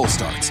simpler pull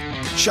starts.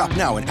 Shop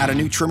now and add a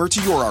new trimmer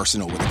to your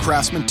arsenal with a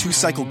Craftsman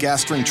 2-cycle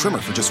gas string trimmer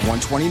for just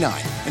 $129.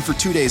 And for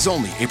 2 days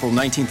only, April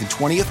 19th and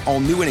 20th, all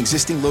new and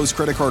existing Lowe's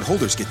credit card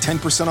holders get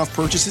 10% off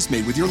purchases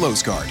made with your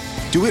Lowe's card.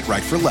 Do it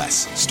right for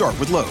less. Start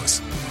with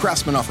Lowe's.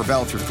 Craftsman offer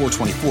valid through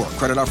 4/24.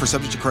 Credit offer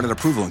subject to credit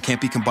approval and can't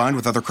be combined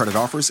with other credit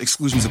offers.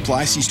 Exclusions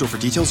apply. See store for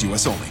details.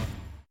 U.S. only.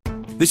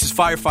 This is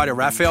firefighter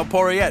Raphael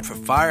Porriette for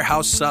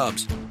Firehouse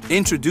Subs.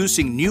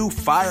 Introducing new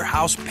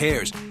Firehouse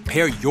Pairs.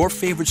 Pair your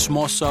favorite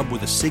small sub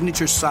with a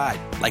signature side,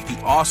 like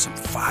the awesome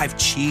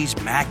 5-cheese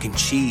mac and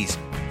cheese.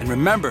 And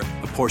remember,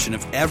 a portion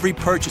of every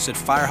purchase at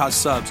Firehouse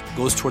Subs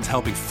goes towards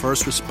helping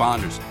first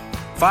responders.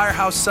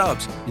 Firehouse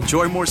Subs.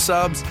 Enjoy more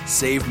subs,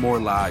 save more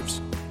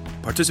lives.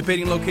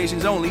 Participating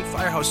locations only,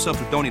 Firehouse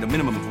Subs will donate a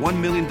minimum of $1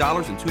 million in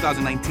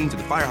 2019 to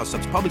the Firehouse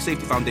Subs Public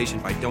Safety Foundation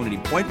by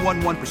donating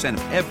 0.11%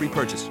 of every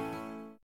purchase.